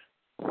Blake.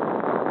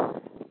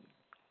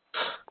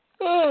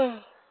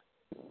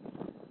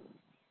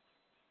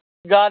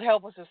 God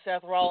help us if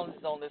Seth Rollins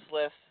is on this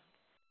list.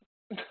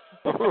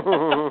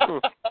 Well,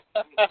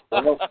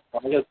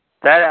 I guess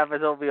That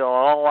happens, it'll be an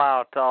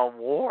all-out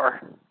war.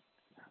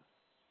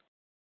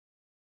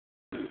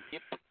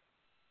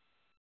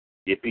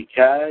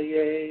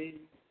 Yippee-ki-yay.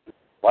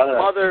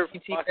 Motherfucker.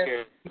 He's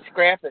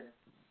scrapping.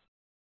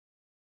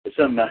 It's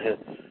something I had.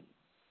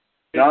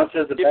 John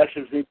says the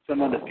Bastions need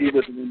someone to feud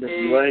with in the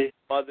NWA.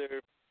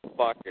 Motherfucker. That's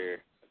what it is.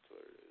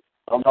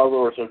 Oh, my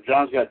Lord. So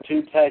John's got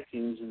 2 tag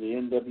teams in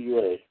the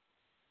NWA.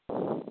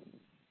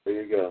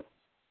 There you go.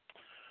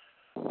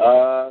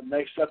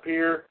 Next up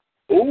here.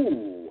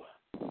 Ooh.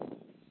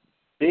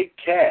 Big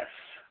Cass.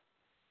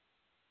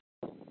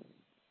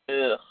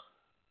 Ugh.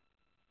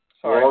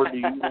 Or Sorry. do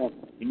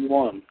you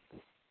want him?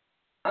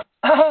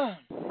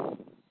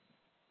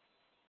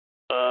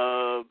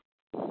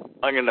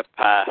 I'm gonna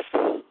pass.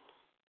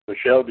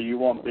 Michelle, do you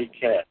want Big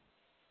Cass?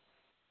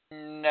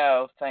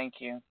 No, thank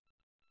you.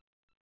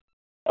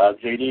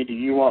 JD, do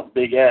you want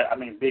Big Cass?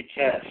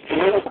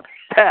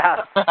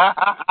 Pass.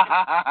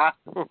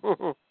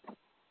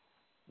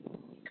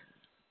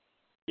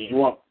 Do you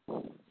want?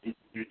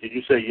 Did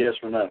you say yes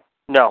or no?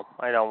 No,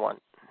 I don't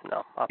want.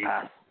 No, I'll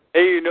pass.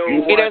 Hey, you know who He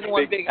wants doesn't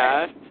want Big Big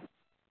Cass?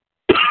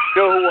 You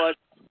know who wants?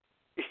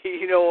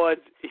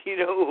 You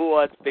know who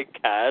wants Big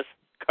Cass?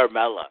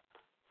 Carmella.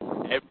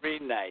 Every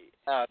night.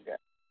 Okay.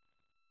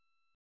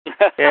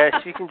 Yeah,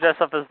 she can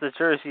dress up as the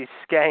Jersey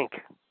Skank.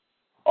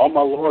 Oh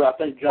my Lord, I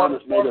think John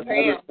has made Or another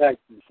Pam. tag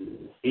team.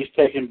 He's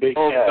taking Big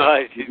Oh Cass.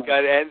 God, she's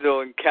got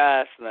Enzo and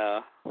Cass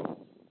now.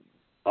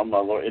 Oh my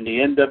Lord, in the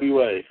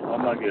NWA. Oh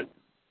my goodness.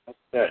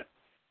 Okay.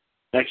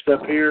 Next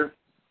up here.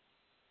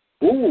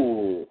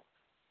 Ooh.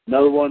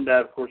 Another one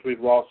that, of course,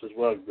 we've lost as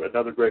well.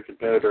 Another great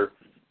competitor.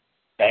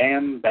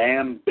 Bam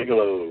Bam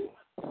Bigelow.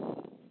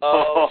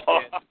 Oh,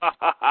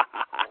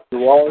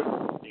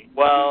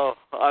 Well,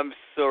 I'm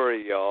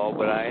sorry, y'all,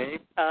 but I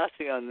ain't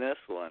passing on this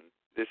one.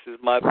 This is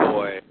my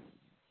boy.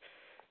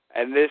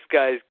 And this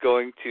guy's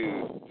going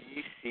to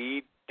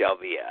ECW.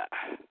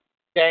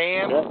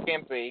 damn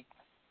Skimpy.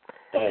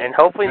 And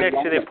hopefully next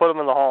year they put him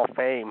in the Hall of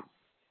Fame.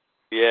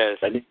 Yes.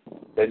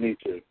 They need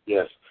to,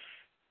 yes.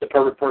 The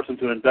perfect person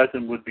to induct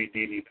him would be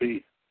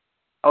DDP.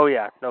 Oh,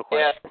 yeah, no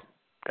question. Yeah.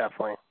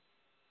 Definitely.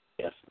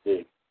 Yes,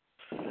 indeed.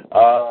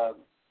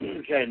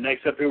 Okay,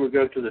 next up here we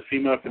go to the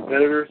female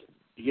competitors.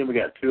 Again, we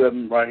got 2 of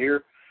them right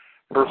here.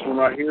 First one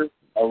right here,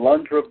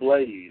 Alundra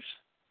Blaze.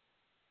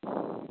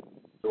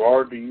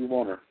 Gerard, do you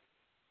want her?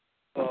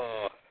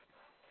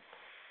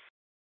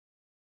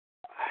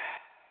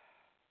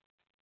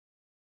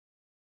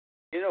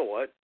 You know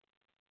what?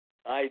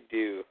 I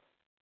do.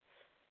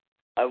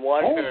 I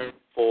want her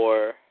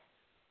for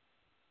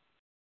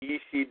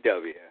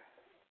ECW.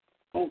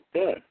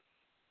 Okay.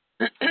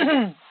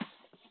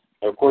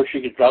 Of course,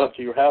 she could drive up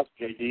to your house,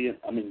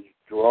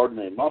 Gerard, in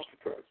a monster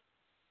truck.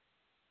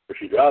 Or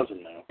she drives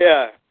them now.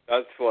 Yeah,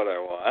 that's what I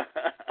want.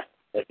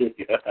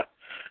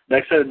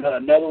 Next,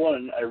 another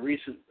one, a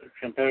recent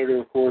competitor,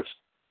 of course,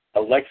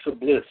 Alexa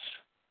Bliss.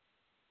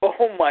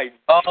 Oh my!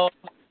 Oh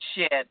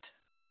shit!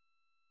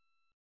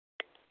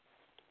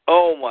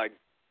 Oh my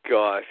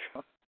gosh!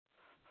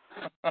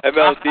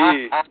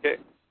 MLD,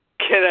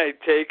 can I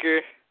take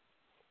her?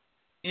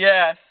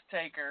 Yes,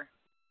 take her.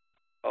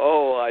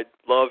 Oh, I'd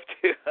love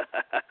to.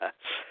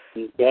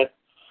 Okay.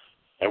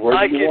 And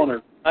where do you want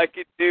her? I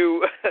could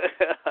do.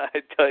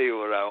 I tell you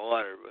what I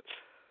want her, but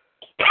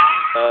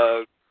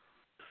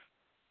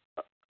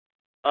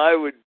I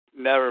would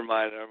never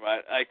mind.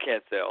 I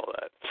can't say all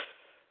that.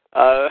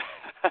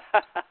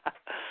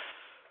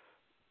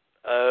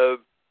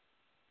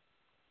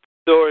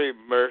 Dory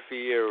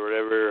Murphy or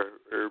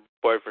whatever her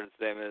boyfriend's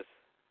name is,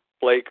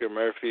 Blake or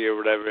Murphy or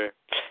whatever,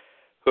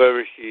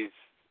 whoever she's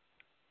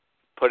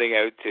putting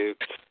out to.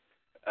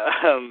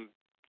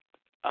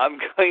 I'm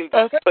going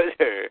to put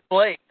her.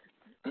 Blake,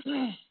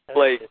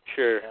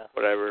 sure, yeah.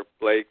 Whatever.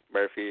 Blake,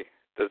 Murphy,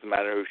 doesn't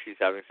matter who she's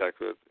having sex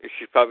with.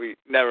 She's probably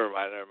never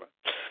mind.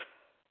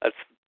 That's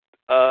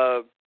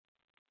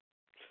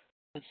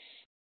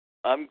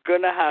I'm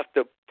going to have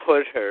to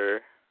put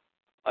her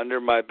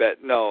under my bed.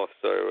 No,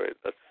 sorry, wait.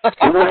 That's,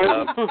 I'm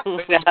going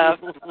to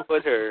have to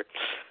put her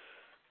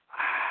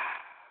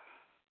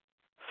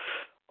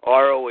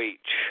ROH.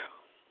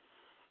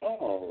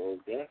 Oh,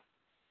 okay.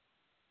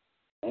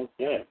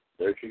 Okay,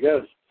 there she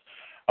goes.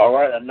 All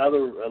right,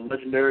 another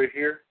legendary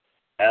here.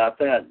 And I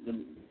think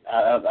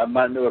I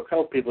might know a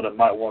couple people that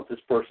might want this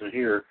person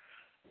here.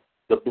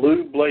 The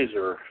Blue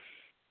Blazer.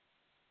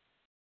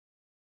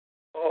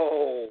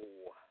 Oh.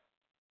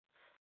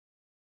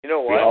 You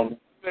know what? I'm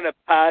going to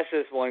pass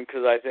this one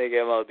because I think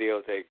MLD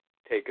will take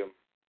him.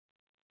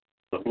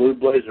 The Blue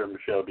Blazer,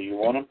 Michelle. Do you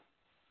want him?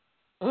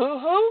 Who is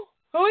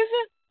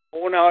it?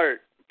 Owen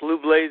Hart. Blue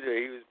Blazer.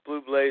 He was Blue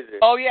Blazer.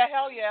 Oh, yeah,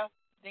 hell yeah.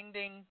 Ding,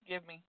 ding.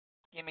 Give me.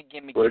 And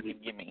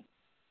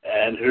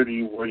where do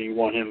you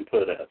want him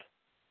put at?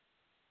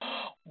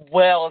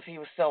 Well, if he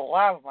was still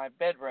alive in my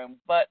bedroom.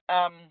 But,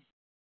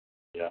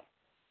 yeah.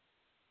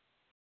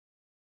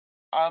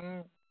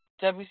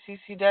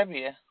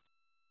 WCCW.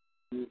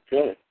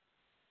 Okay.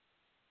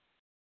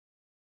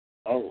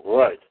 All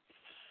right.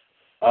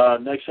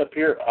 Next up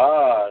here,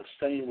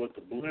 staying with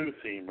the blue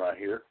theme right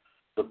here,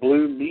 the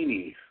Blue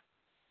Meanie.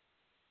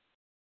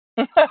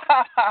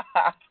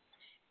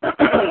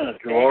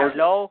 George?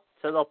 Hello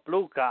to the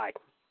blue guy.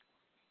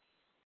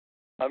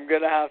 I'm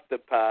going to have to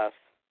pass.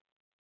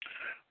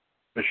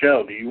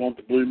 Michelle, do you want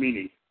the Blue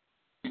Meanie?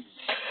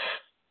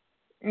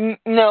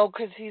 No,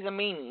 because he's a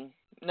meanie.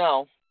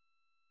 No.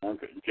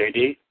 Okay.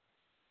 JD?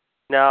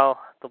 No,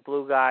 the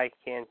blue guy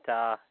can't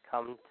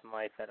come to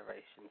my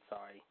federation.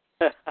 Sorry.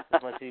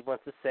 Unless he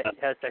wants to say he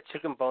has that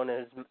chicken bone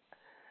in his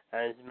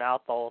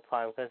mouth the whole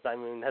time. Because I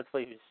mean, that's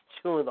what he was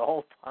chewing the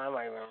whole time.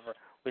 I remember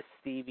with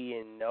Stevie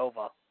and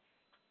Nova.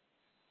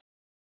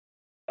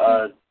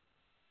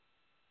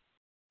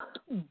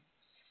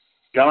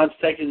 John's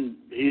taking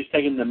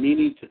the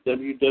meanie to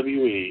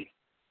WWE.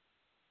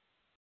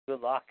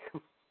 Good luck.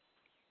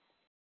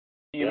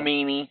 You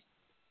meanie.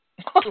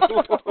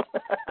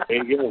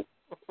 There you go.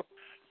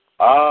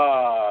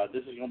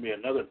 This is going to be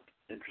another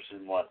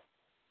interesting one.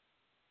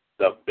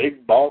 The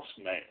Big Boss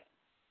Man.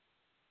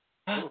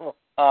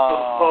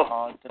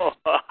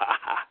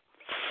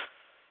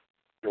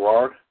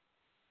 Gerard?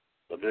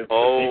 The big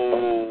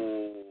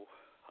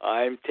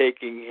I'm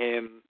taking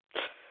him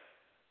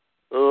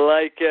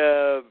like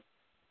a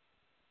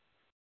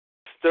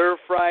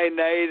stir-fry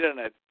night on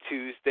a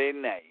Tuesday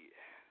night.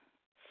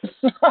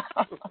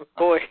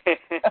 Boy,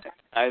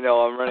 I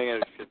know, I'm running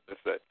out of shit to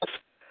say.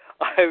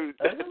 I'm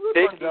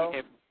taking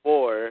him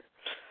for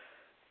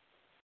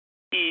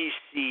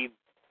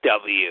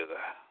ECW.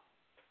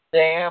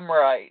 Damn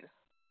right.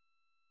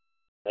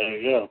 There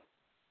you go.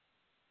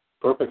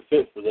 Perfect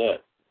fit for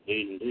that.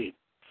 Indeed.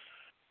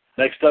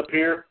 Next up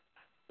here,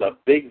 the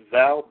Big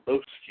Val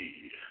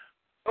Boski.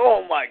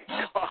 Oh my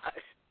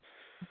gosh.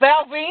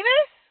 Val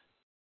Venus?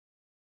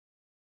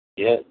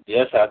 Yeah,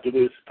 yes, I do.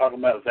 This talking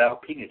about Val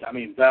Venus.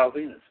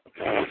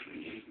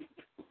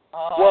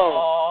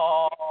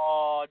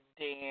 Oh,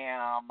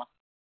 damn.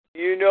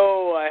 You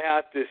know, I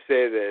have to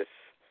say this,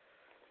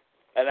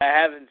 and I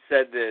haven't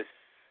said this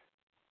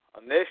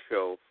on this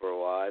show for a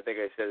while. I think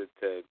I said it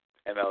to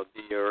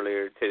MLD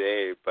earlier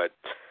today, but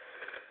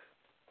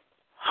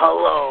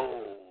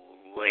hello,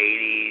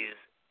 ladies.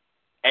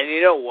 And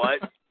you know what?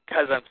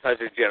 Because I'm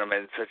such a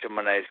gentleman, such a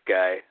nice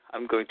guy,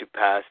 I'm going to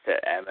pass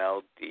to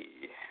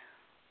MLD.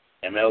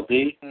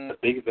 MLD, the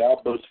Big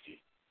Val Boski.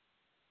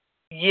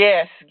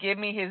 Yes, give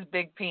me his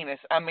big penis.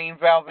 I mean,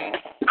 Val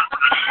Venus.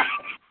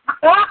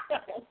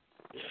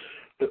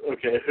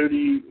 Okay, who do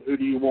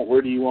you want?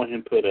 Where do you want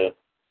him put at?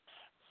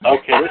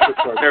 Okay, this is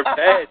for their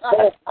bed.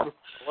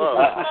 Whoa.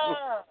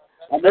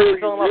 I know where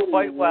you're really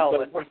quite well,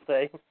 let's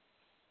say.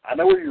 I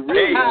know where you're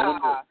really going.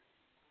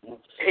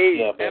 Hey,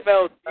 yeah,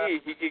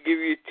 MLD, he could give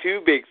you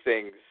two big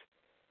things.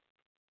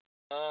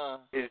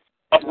 His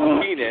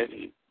penis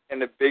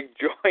and a big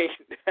joint.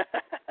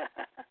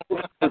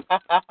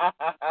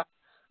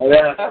 Oh,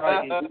 yeah, that's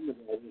right.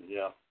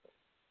 Yeah.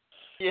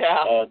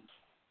 Yeah.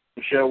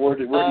 Michelle, where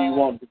do you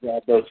want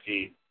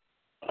Boski?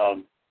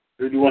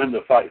 Who do you want him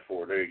to fight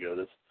for? There you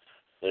go.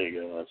 There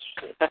you go.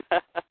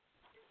 That's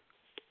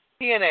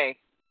TNA.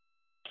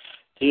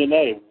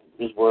 TNA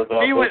is where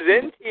he was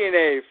in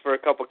TNA for a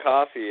cup of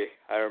coffee,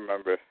 I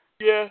remember.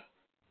 Yeah.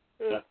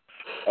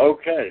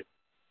 Okay.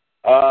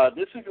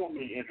 This is going to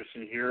be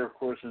interesting here, of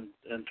course,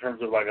 in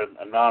terms of like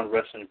a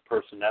non-wrestling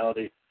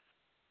personality.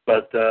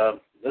 But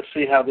let's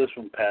see how this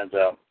one pans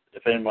out,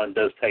 if anyone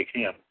does take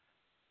him.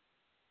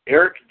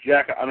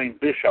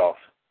 Bischoff.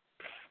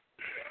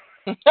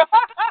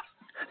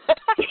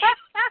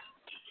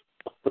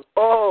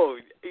 Oh,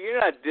 you're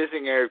not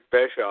dissing Eric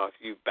Bischoff,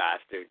 you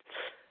bastard.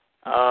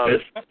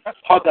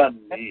 Pardon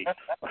me.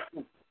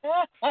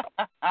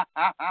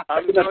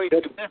 I'm going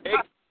to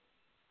pick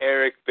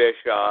Eric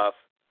Bischoff.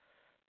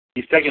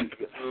 He's taking...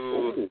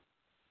 Ooh.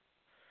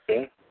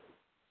 Okay.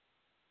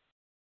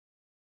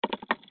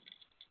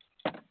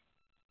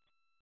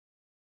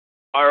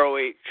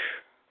 ROH.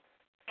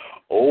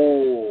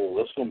 Oh,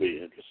 that's going to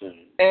be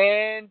interesting.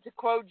 And to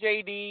quote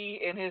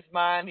JD, in his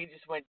mind, he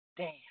just went,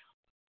 damn.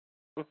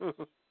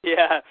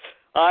 Yeah,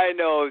 I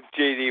know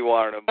JD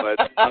wanted him, but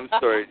I'm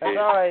sorry, JD.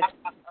 All right.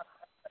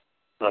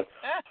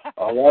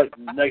 All right,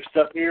 next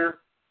up here,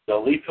 the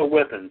Lethal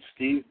Weapon,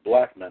 Steve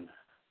Blackman.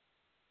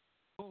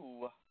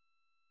 Ooh.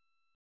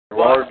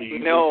 Gerard,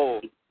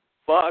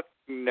 Fuck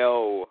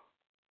no.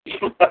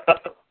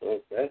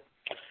 Okay.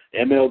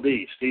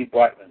 MLD, Steve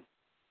Blackman.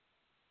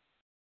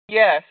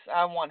 Yes,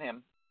 I want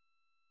him.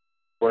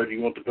 Where do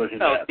you want to put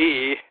him at?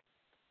 MLD.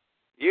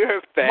 You're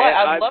a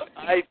fan. What?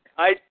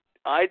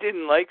 I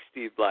didn't like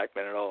Steve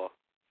Blackman at all.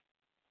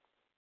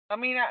 I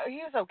mean, he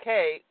was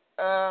okay.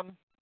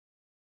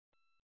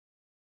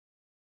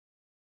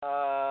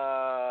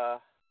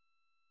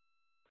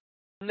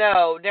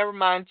 No, never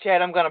mind,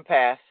 Chad. I'm gonna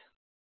pass.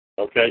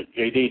 Okay,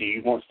 JD, do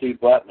you want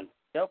Steve Blackman?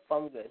 Nope,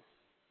 I'm good.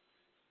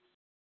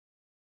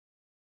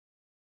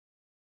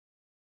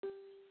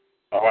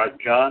 All right,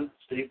 John,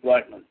 Steve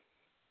Blackman.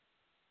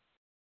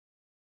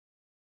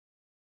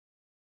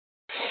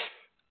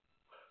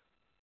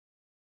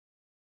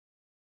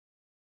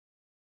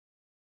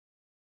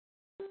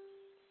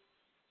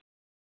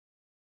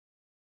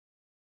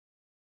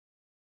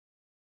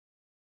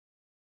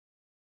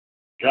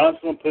 John's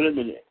going to put him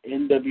in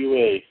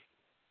NWA.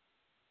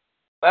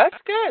 That's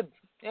good.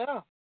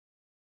 Yeah.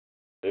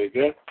 There you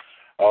go.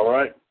 All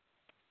right.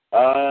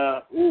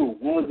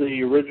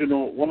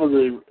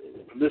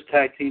 From this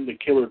tag team, the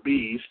Killer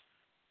Bees,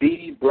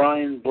 B.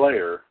 Brian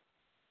Blair.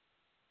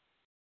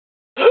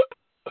 I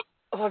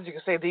thought you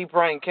could say the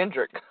Brian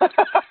Kendrick.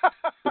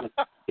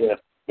 Yeah.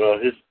 Well,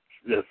 his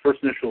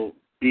first initial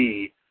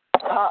B,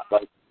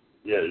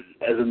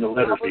 as in the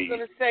letter B. I was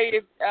going to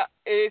say,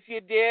 if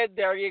you did,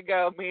 there you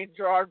go. Me and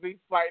Gerard be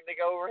fighting to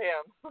go over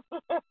him.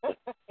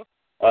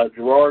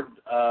 Gerard,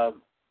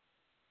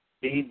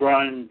 B.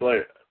 Brian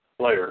Blair.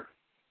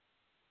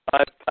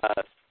 I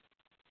pass.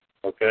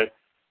 Okay.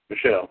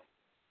 Michelle.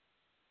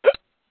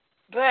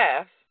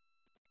 Beth.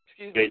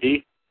 Excuse me.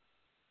 JD.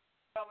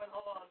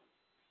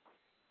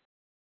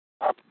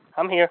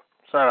 I'm here.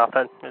 Sorry about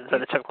that. I just had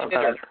to check my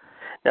phone.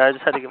 Yeah, I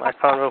just had to get my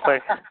phone real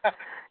quick.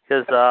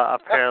 Because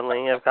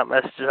apparently I've got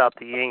messages out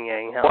the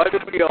yin-yang. Why do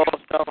we all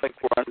sound like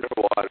we're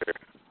underwater?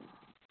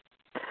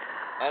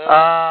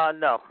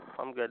 No.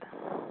 I'm good.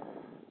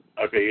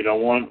 Okay, you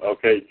don't want...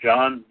 Okay,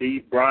 John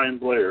B. Brian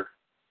Blair.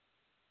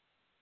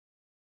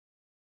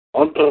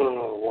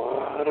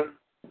 Underwater.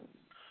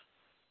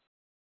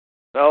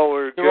 No,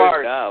 we're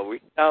Gerard. good now.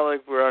 We sound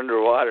like we're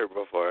underwater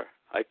before.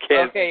 I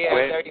can't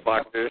win,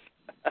 fuckers.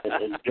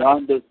 And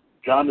John does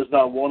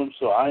not want him,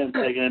 so I am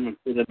taking him and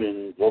putting him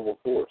in Global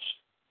Force.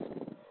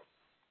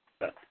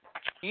 Okay.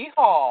 Yeehaw.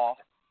 All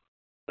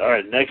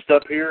right, next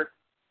up here,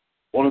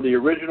 one of the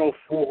original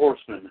Four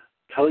Horsemen,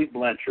 Tully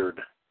Blanchard.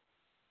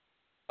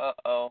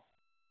 Uh-oh.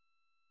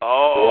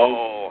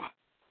 Oh.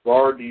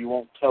 Gerard, do you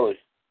want Tully?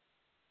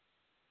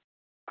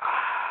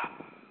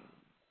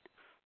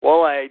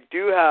 Well, I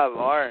do have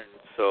Arn,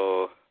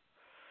 so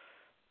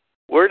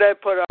where did I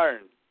put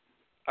Arn?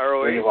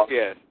 ROH?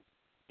 Yes.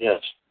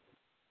 Yes.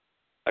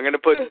 I'm going to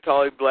put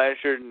Tully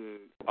Blanchard in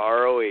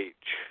ROH.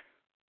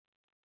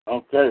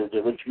 Okay,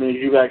 which means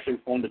you've actually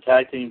formed a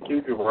tag team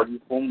too, Gerard. You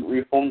formed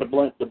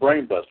the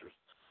Brain Busters.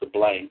 The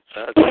Blaine.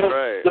 That's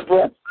right. The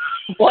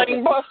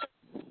Blaine Busters.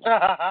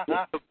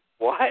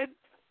 What?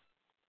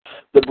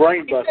 The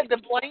Brain He Busters. said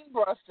the Blaine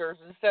Busters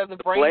instead of the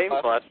Brain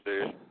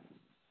Busters.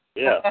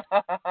 Yeah.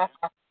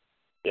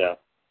 Yeah.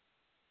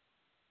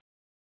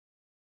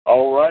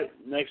 All right.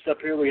 Next up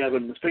here, we have,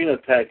 speaking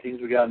of tag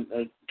teams, we got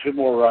two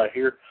more right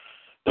here.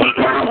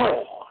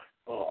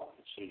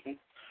 Excuse me.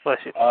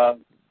 Bless you.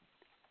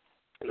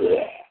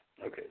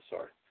 Okay,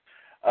 sorry.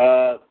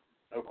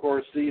 Of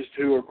course, these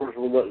two, of course,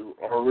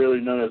 are really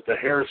known as the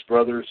Harris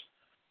brothers,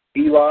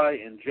 Eli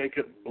and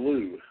Jacob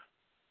Blue.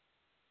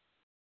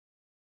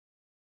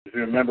 If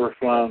you remember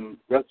from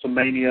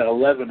WrestleMania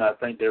 11, I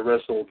think they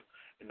wrestled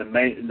in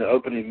the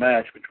opening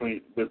match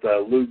with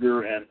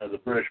Luger and the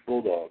British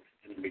Bulldog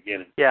in the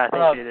beginning. Yeah, I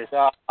think they did.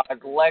 God,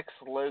 Lex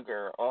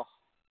Luger. Oh.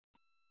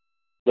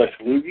 Lex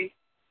Luger?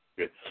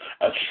 Good.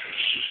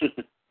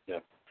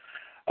 Yeah.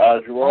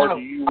 Gerard,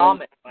 do you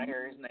want? I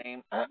hear his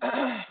name.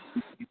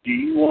 Do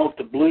you want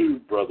the Blue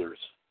Brothers?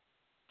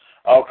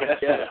 Okay.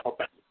 Yeah.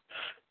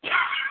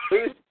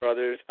 Blues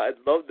Brothers. I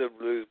love the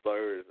Blues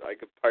Brothers. I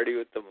could party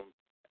with them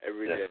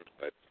every day.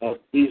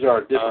 But these are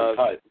a different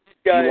type.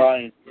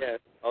 Guys, yes,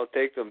 I'll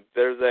take them.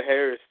 They're the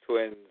Harris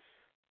twins.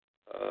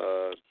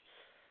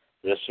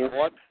 Yes, sir. I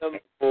want them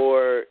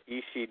for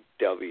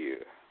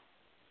ECW.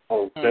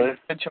 Okay.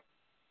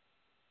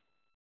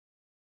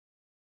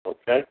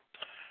 Okay.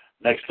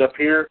 Next up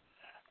here,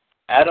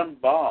 Adam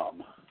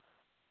Bomb.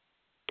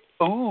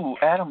 Ooh,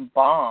 Adam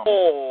Bomb.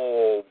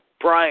 Oh,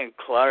 Brian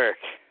Clark.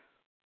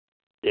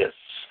 Yes.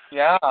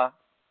 Yeah.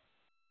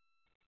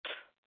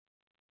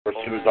 Of course,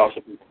 he was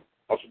also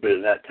been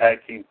in that tag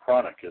team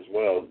Chronic as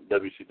well,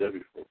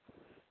 WCW.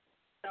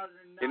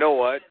 You know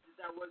what?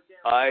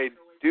 I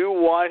do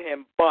want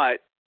him,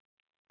 but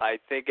I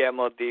think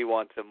MLD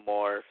wants him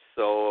more,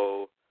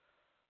 so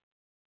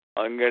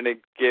I'm going to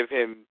give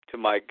him to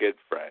my good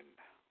friend.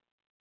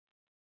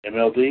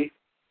 MLD,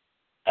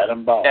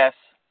 Adam Ball. Yes.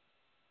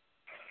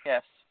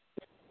 Yes.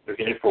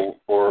 Okay, for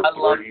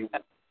where do you...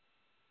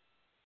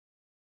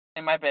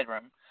 In my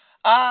bedroom.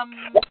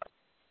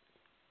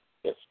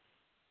 Yes.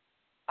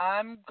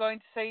 I'm going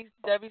to say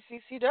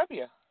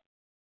WCCW.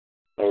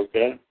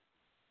 Okay.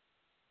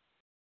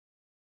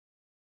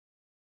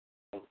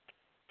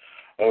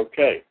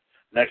 Okay.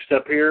 Next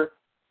up here,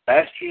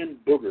 Bastion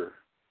Booger.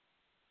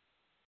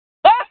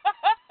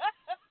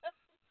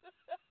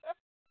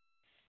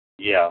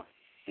 Yeah.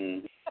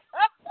 Mm.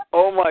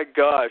 Oh my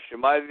gosh,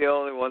 am I the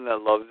only one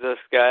that loves this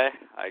guy?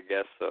 I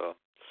guess so.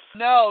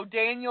 No,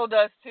 Daniel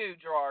does too,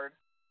 Gerard.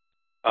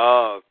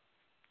 Oh,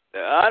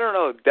 I don't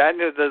know.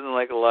 Daniel doesn't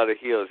like a lot of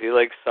heels. He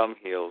likes some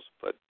heels,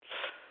 but...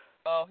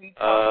 Oh, he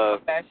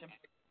talks about Bastion.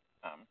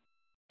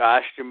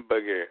 Bastion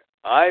Booger.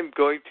 I'm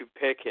going to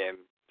pick him.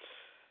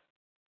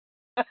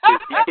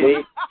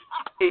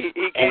 He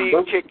can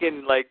eat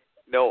chicken like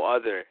no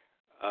other.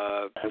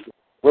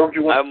 Where would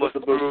you I want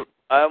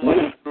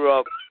almost threw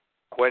up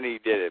when he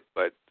did it,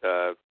 but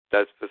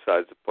that's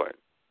besides the point.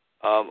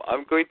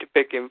 I'm going to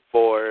pick him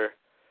for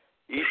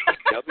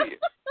ECW.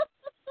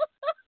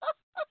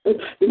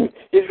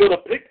 He's going to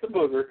pick the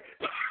booger.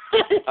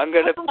 I'm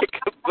gonna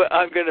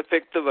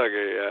pick the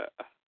booger.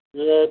 Yeah.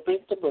 Yeah,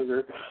 pick the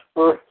booger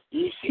for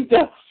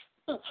ECW.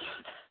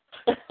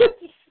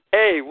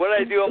 Hey, what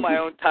I do on my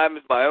own time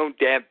is my own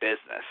damn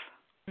business.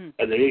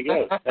 And there you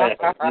go.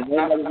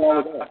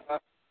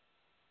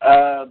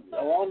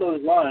 Along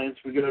those lines,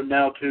 we go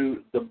now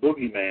to the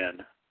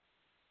Boogeyman.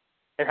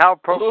 And how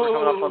appropriate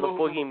we're coming up on the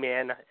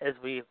Boogeyman as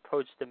we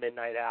approach the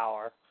midnight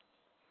hour.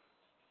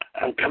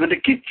 I'm coming to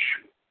get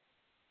you.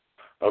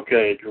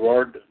 Okay,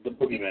 Gerard, the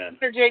Boogeyman.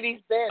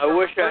 JD's bed. I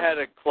wish I had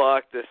a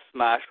clock to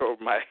smash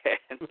over my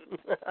head.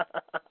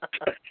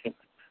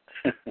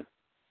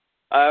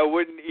 I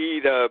wouldn't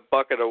eat a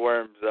bucket of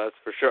worms, that's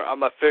for sure.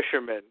 I'm a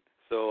fisherman,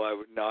 so I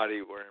would not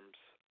eat worms.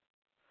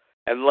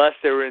 Unless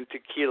they were in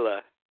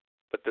tequila,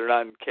 but they're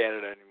not in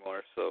Canada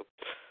anymore, so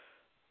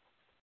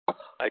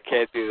I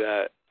can't do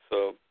that.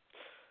 So,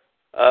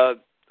 the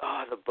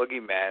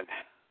Boogeyman.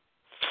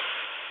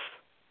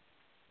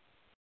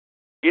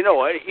 You know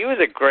what? He was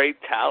a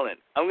great talent.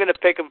 I'm going to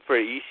pick him for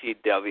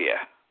ECW.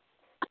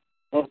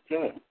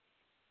 Okay.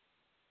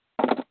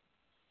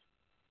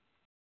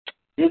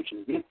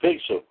 Good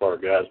picks so far,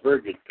 guys.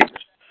 Very good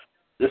picks.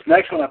 This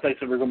next one, I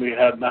think, we're going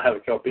to not have a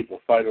couple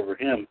people fight over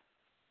him.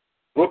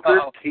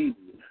 Booker T.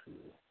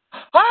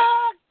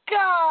 Oh,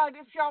 God,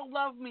 if y'all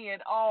love me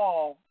at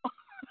all.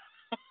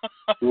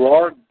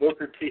 Gerard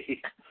Booker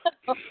T.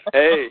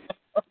 Hey,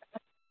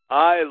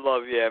 I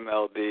love you,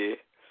 MLD.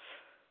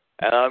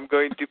 And I'm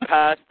going to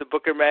pass the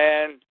Booker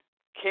Man,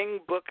 King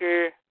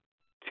Booker,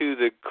 to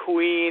the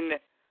Queen,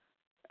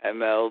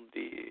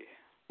 MLD.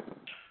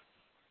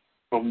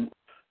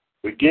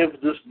 We give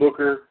this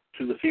Booker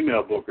to the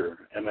female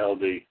Booker,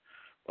 MLD.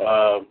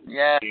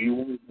 Yeah.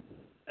 And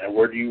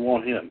where do you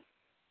want him?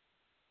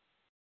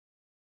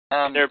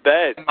 In their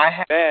bed.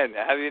 Man,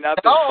 have you not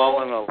been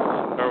following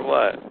along, or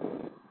what?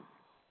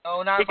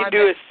 No, not in my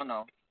bed.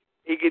 No.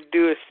 He could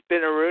do a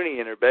spin-a-rooney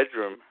in her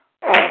bedroom.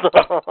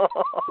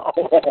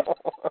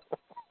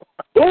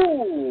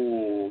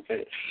 Ooh,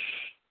 okay.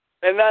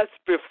 And that's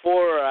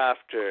before or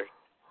after.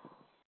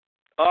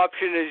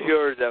 Option is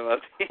yours, MLD.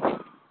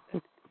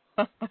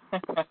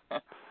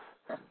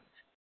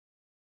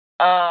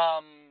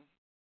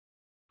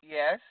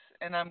 Yes,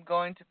 and I'm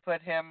going to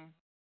put him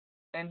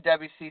in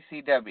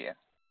WCCW.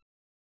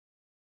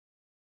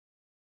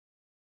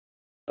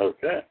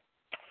 Okay.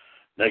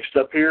 Next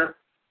up here,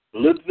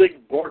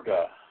 Ludwig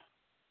Borga.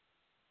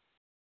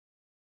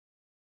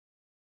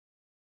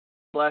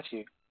 Bless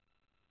you.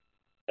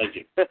 Thank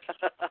you.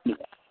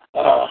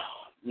 Well,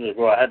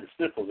 I had the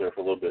sniffles there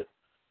for a little bit.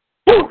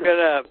 I'm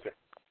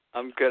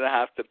gonna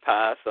have to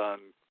pass on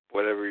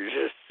whatever you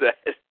just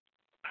said.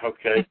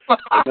 Okay.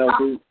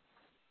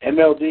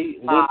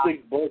 MLD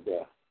Ludwig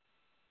Borga.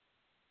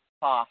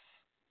 Pass.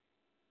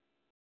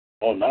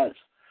 Oh, nice.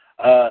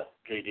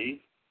 JD?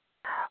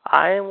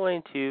 I am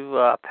going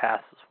to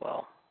pass as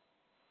well.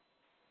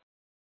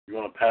 You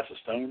want to pass a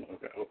stone?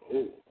 Okay.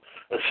 Oh.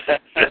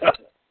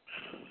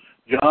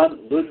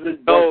 John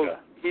Ludwig Borga. No,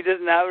 he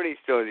doesn't have any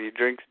stones. He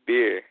drinks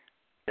beer.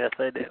 Yes,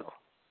 I do.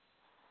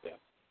 Yeah.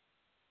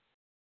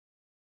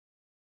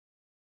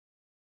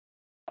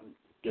 I'm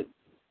getting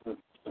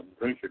some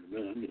drink here in a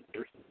minute. I'm getting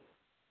thirsty.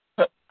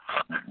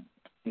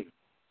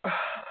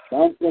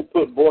 John's going to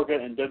put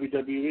Borga in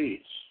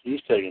WWE.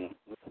 He's taking him.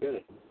 Let's get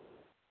it.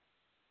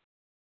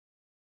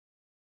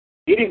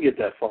 He didn't get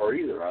that far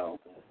either, I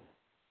don't think.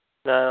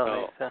 No, I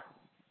don't think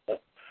so.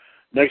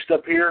 Next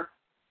up here,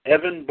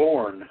 Evan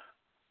Bourne.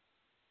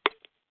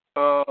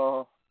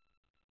 Oh.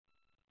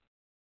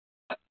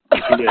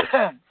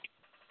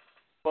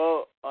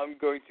 Well, I'm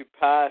going to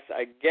pass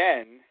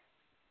again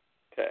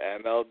to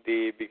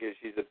MLD because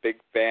she's a big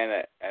fan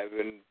of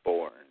Evan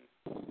Bourne.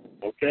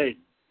 Okay.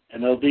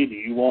 MLD, do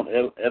you want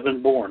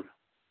Evan Bourne?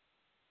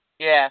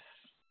 Yes.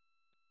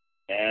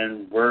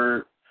 and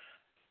where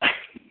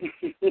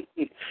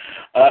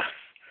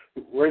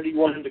do you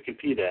want him to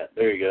compete at?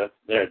 There you go.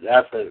 There,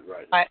 I said it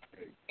right.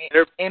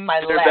 In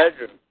my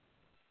bedroom.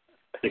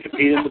 To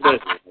compete in the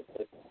bedroom.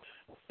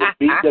 The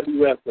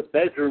BWF, the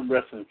Bedroom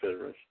Wrestling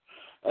Federation.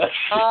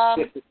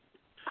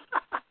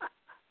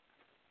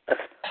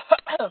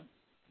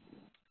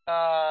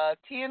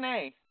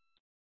 TNA.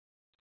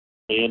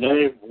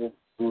 TNA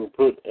will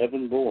put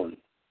Evan Bourne.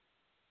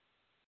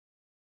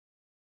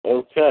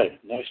 Okay,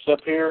 next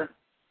up here,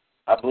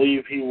 I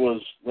believe he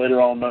was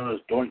later on known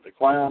as Doink the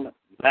Clown,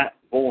 Matt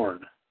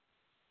Bourne.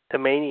 The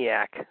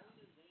Maniac.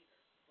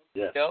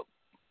 Yes. Yep.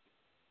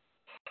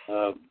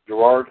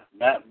 Gerard,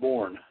 Matt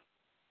Bourne.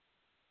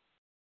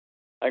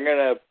 I'm going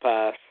to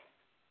pass.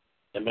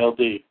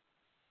 MLD.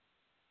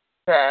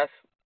 Pass.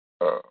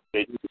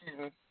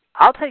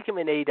 I'll take him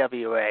in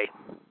AWA.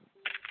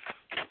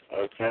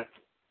 Okay.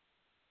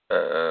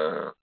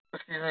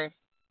 Excuse me.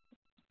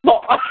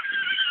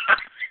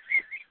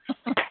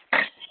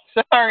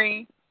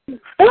 Sorry.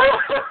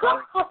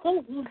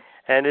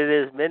 And it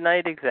is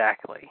midnight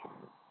exactly.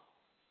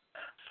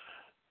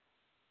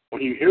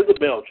 When you hear the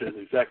bell, it's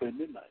exactly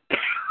midnight.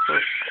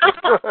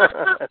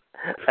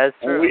 That's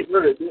true. And we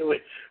heard it, didn't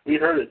we? We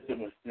heard it,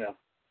 didn't we? Yeah.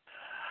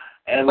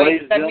 And Wait,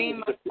 ladies does that and mean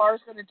my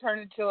car's going to turn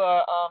into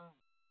a,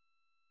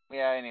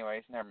 Yeah,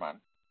 anyways, never mind.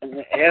 And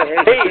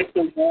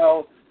it's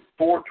now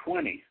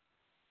 420.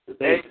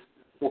 Hey.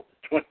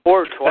 420.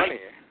 420.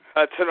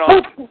 That's an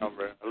awesome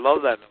number. I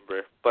love that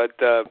number. But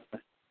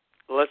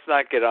let's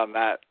not get on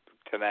that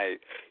tonight.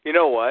 You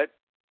know what?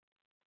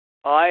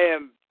 I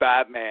am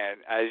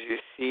Batman, as you've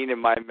seen in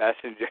my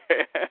messenger.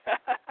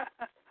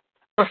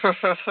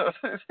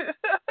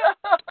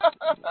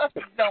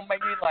 Don't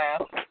make me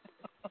laugh.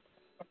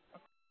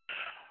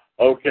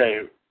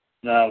 Okay.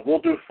 Now, we'll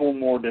do 4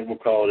 more, then we'll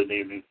call it an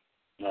evening.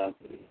 You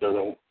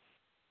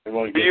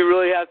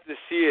really have to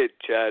see it,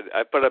 Chad.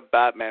 I put a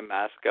Batman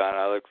mask on.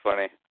 I look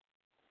funny.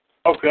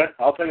 Okay,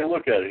 I'll take a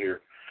look at it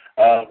here.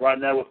 Right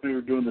now, with me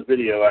doing the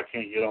video, I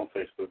can't get on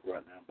Facebook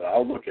right now, but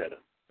I'll look at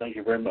it. Thank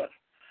you very much.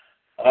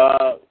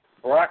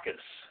 Brackus.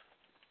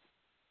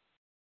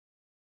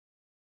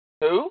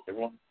 Who?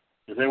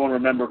 Does anyone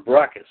remember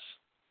Brackus?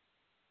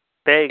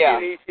 Big. Yeah.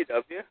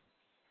 ECW?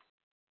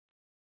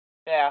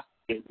 Yeah.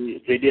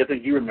 JD, I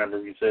think you remember.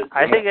 You said.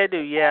 I think I do,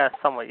 yeah,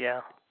 somewhat,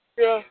 yeah.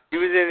 Yeah. He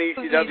was in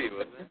ECW,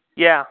 wasn't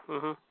he? Yeah,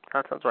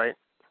 that sounds right.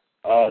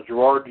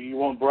 Gerard, do you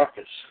want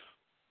Brackus?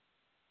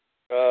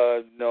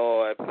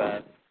 No, I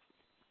passed.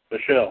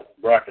 Michelle,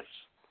 Brackus.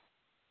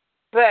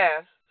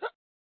 Pass.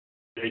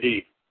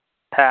 JD.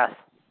 Pass.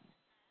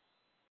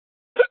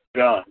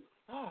 John.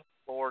 Oh,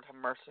 Lord have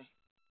mercy.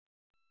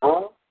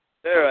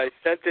 There, I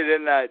sent it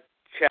in that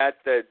chat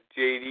that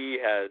JD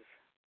has.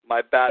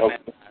 My Batman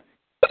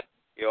mask.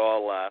 You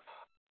all laugh.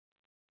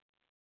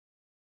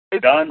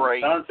 It's John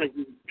great. John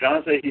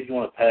said he's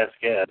going to pass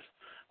gas.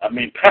 I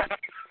mean,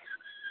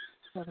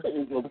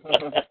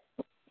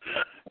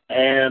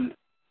 and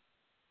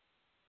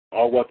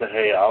what the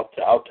hey?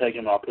 I'll take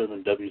him. I'll put him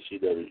in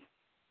WCW.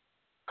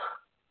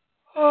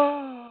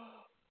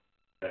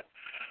 Okay.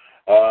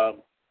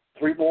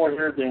 3 more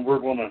here. Then we're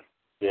gonna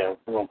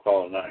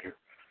call it a night here.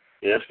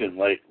 Yeah, it's getting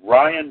late.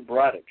 Ryan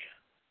Braddock.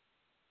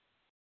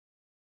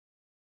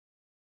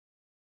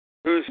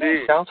 Who's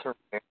he? Sounds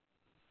familiar.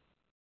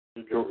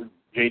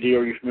 JD,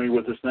 are you familiar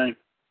with this name?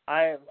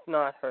 I have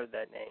not heard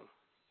that name.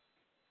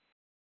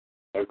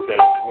 Okay.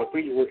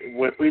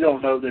 If we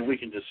don't know, then we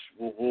can just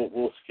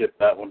we'll skip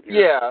that one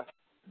here. Yeah.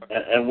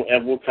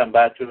 And we'll come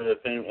back to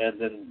it and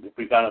then if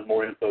we find out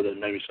more info, then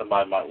maybe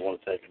somebody might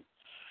want to take him.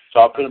 So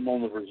I'll put him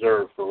on the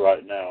reserve for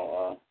right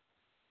now.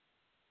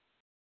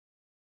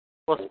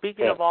 Well,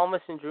 speaking of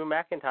Almas and Drew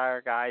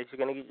McIntyre, guys, you're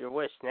going to get your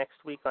wish.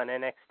 Next week on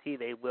NXT,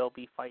 they will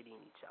be fighting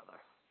each other.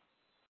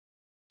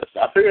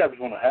 I figured that was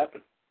going to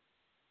happen.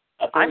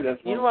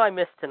 You know what I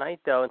missed tonight,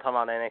 though, in talking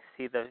about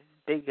NXT? The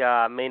big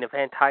main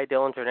event, Ty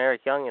Dillinger and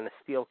Eric Young in the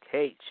steel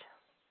cage.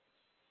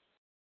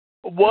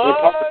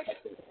 What?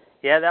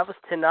 Yeah, that was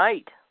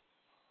tonight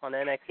on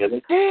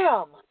NXT.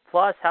 Damn.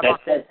 Plus, how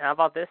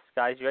about this,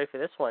 guys? You ready for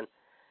this one?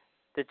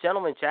 The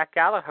gentleman, Jack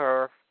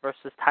Gallagher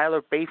versus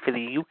Tyler Bate for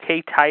the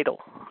UK title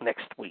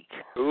next week.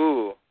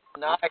 Ooh.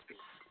 Nice.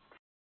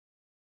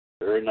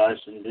 Very nice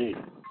indeed.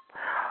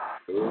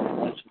 Very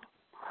nice.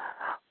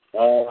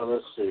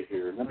 Let's see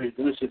here. Let me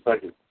see if I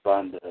can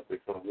find that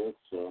because it's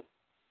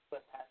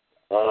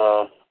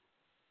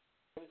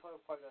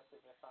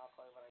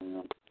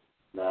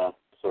no,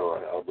 it's all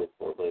right. I'll look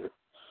for it later.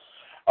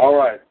 All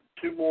right,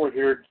 2 more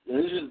here.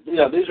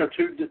 These are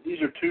two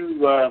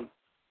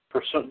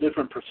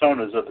different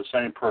personas of the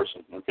same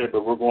person. Okay,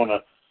 but we're going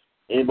to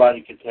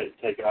anybody can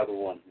take either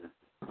one here.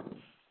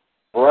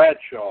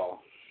 Bradshaw.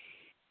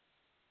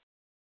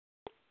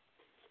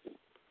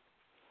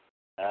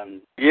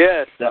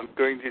 Yes, I'm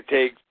going to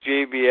take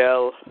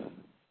JBL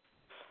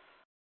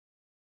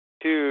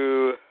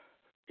to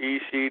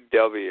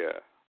ECW.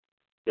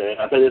 Okay,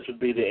 I think this would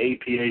be the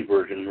APA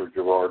version of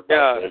Gerard.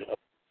 Yeah.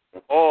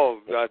 Oh,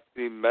 that's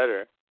even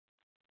better.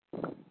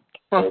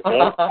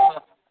 Okay.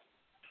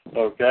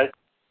 Okay?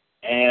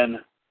 And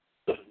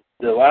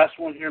the last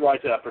one here,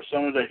 like that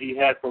persona that he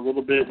had for a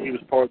little bit, he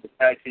was part of the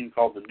tag team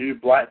called the New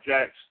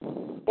Blackjack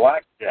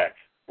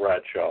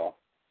Bradshaw.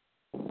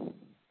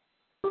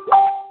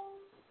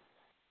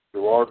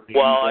 Well,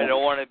 I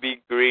don't want to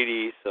be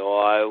greedy, so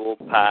I will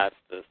pass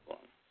this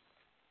one.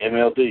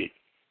 MLD.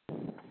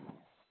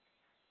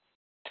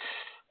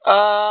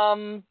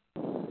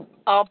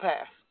 I'll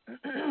pass.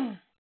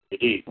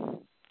 Indeed.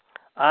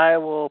 I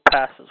will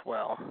pass as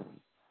well.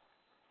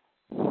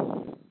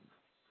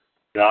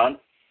 John?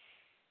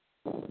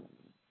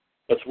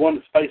 That's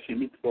one spicy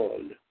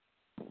meatball.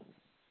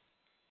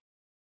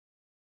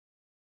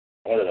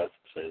 Why did I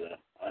say that?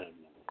 I don't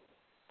know.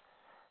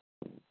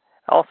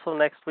 Also,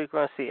 next week we're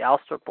going to see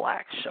Aleister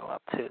Black show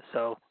up too.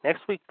 So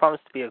next week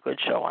promises to be a good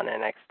show on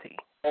NXT.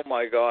 Oh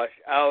my gosh,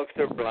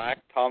 Aleister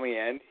Black, Tommy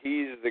End,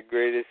 he's the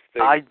greatest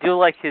thing. I do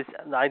like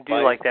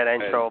that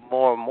intro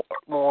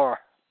more.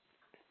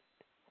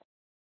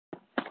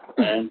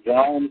 And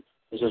John,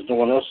 since no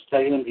one else is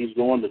taking him, he's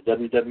going to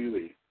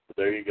WWE. So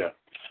there you go.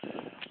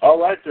 All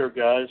right, there,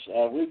 guys.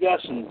 We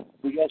got some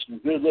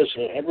good lists.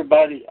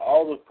 Everybody,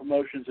 all the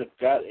promotions have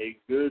got a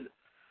good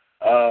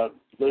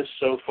list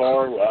so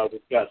far.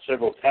 We've got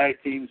several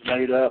tag teams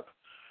made up.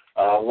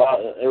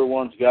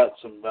 Everyone's got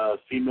some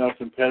female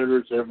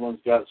competitors.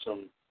 Everyone's got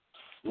some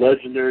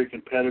legendary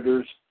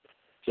competitors.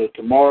 So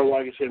tomorrow,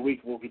 like I said,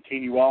 we'll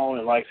continue on,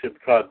 and like I said,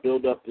 try to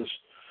build up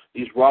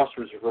these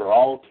rosters for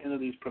all 10 of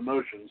these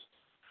promotions.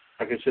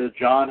 Like I said,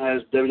 John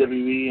has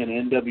WWE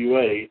and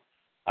NWA.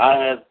 I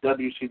have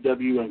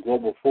WCW and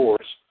Global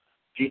Force.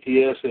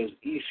 GTS has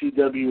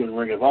ECW and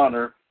Ring of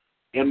Honor.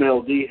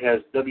 MLD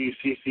has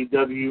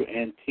WCCW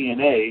and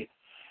TNA.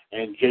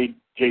 And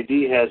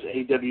JD has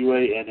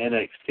AWA and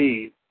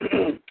NXT.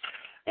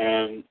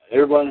 And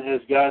everyone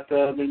has got,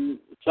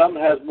 some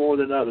has more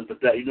than others, but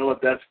that, you know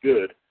what, that's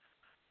good.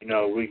 You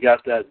know, we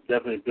got that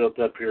definitely built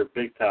up here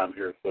big time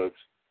here, folks.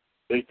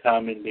 Big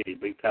time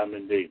indeed, big time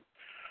indeed.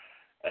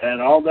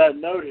 And on that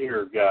note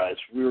here, guys,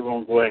 we were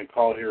going to go ahead and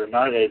call it here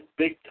tonight a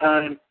big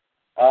time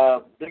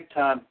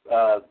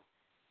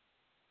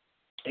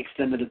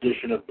extended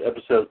edition of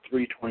episode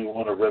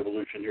 321 of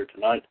Revolution here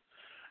tonight.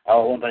 I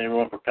want to thank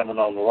everyone for coming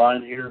on the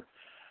line here.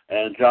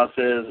 And John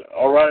says,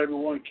 all right,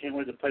 everyone, can't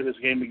wait to play this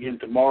game again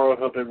tomorrow.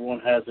 Hope everyone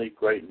has a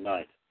great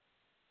night.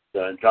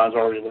 And John's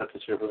already left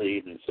us here for the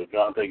evening. So,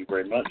 John, thank you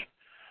very much.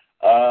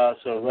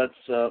 So let's,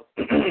 I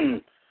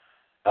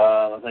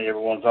think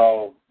everyone's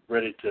all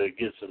ready to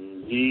get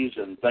some knees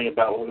and think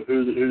about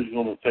who's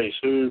going to face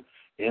who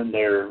in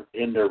their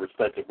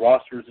respective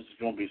rosters. This is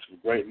going to be some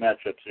great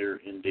matchups here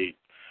indeed.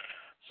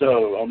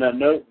 So on that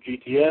note,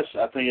 GTS,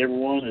 I think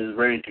everyone is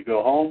ready to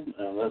go home,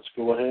 and let's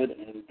go ahead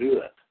and do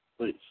that,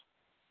 please.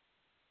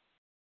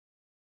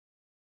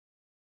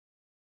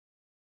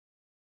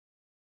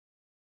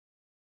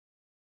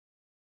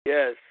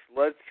 Yes,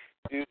 let's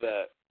do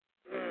that.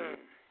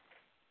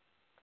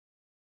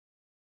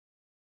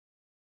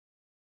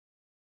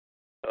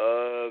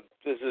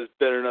 This has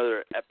been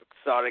another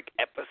episodic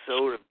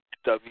episode of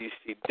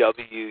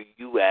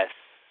WCWUS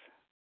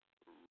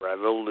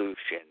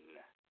Revolution.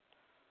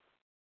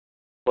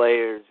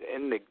 Players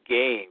in the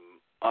game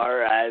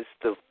are as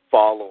the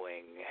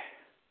following.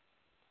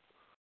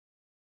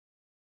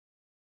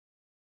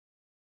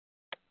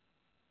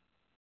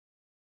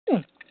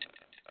 I'm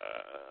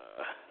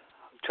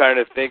trying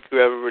to think who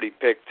everybody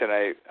picked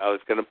tonight. I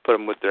was going to put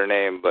them with their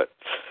name, but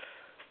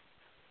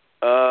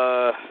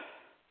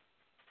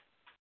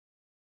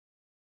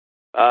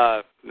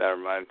never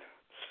mind.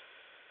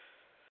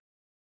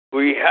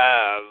 We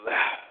have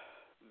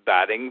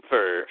batting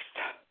first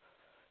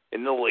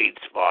in the lead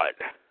spot.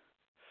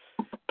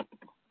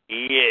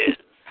 He is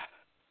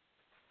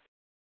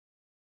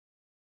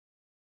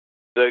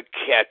the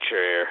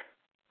catcher,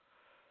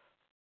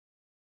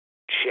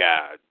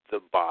 Chad the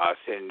Boss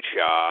and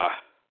Shaw.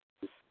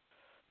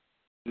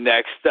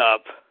 Next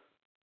up,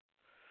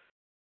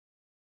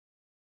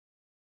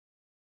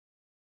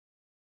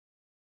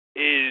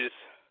 is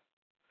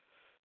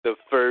the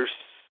first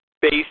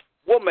base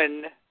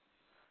woman,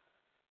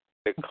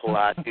 the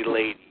classy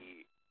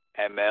lady,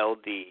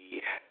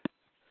 MLD.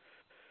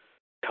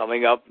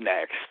 Coming up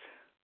next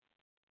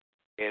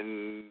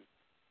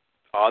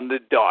on the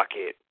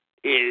docket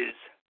is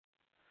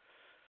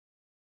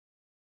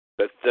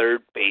the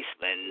third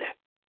baseman,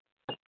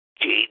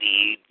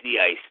 JD the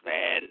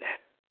Iceman.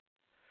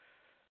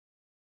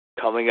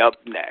 Coming up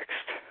next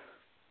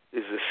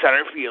is the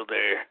center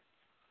fielder,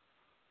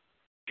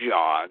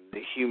 John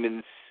the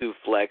Human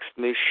Suplex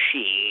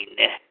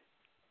Machine.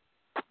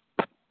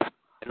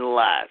 And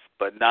last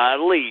but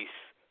not least,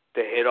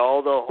 to hit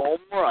all the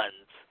home runs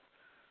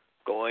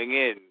going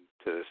in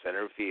to the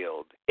center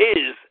field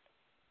is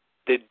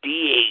the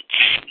DH,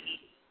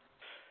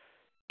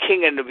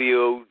 King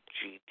NWO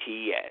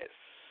GTS.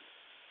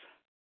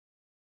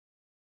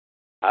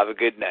 Have a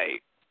good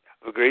night.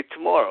 Have a great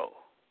tomorrow.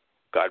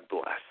 God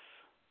bless.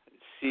 And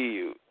see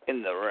you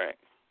in the ring.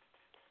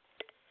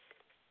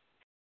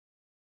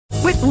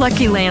 With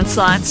Lucky Land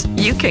Slots,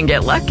 you can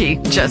get lucky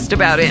just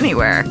about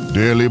anywhere.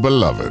 Dearly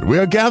beloved, we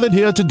are gathered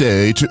here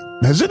today to...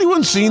 Has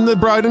anyone seen the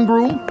bride and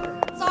groom?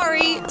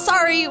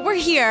 Sorry, we're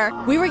here.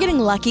 We were getting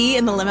lucky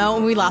in the limo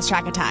and we lost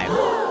track of time.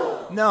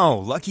 No,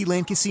 Lucky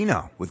Land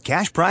Casino, with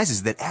cash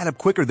prizes that add up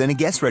quicker than a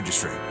guest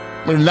registry.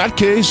 In that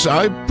case,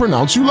 I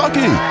pronounce you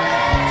lucky.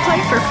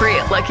 Play for free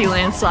at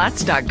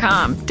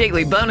LuckyLandSlots.com.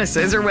 Daily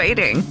bonuses are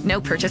waiting. No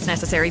purchase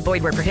necessary.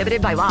 Void where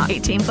prohibited by law.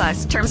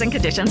 18+. Terms and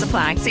conditions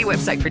apply. See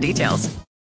website for details.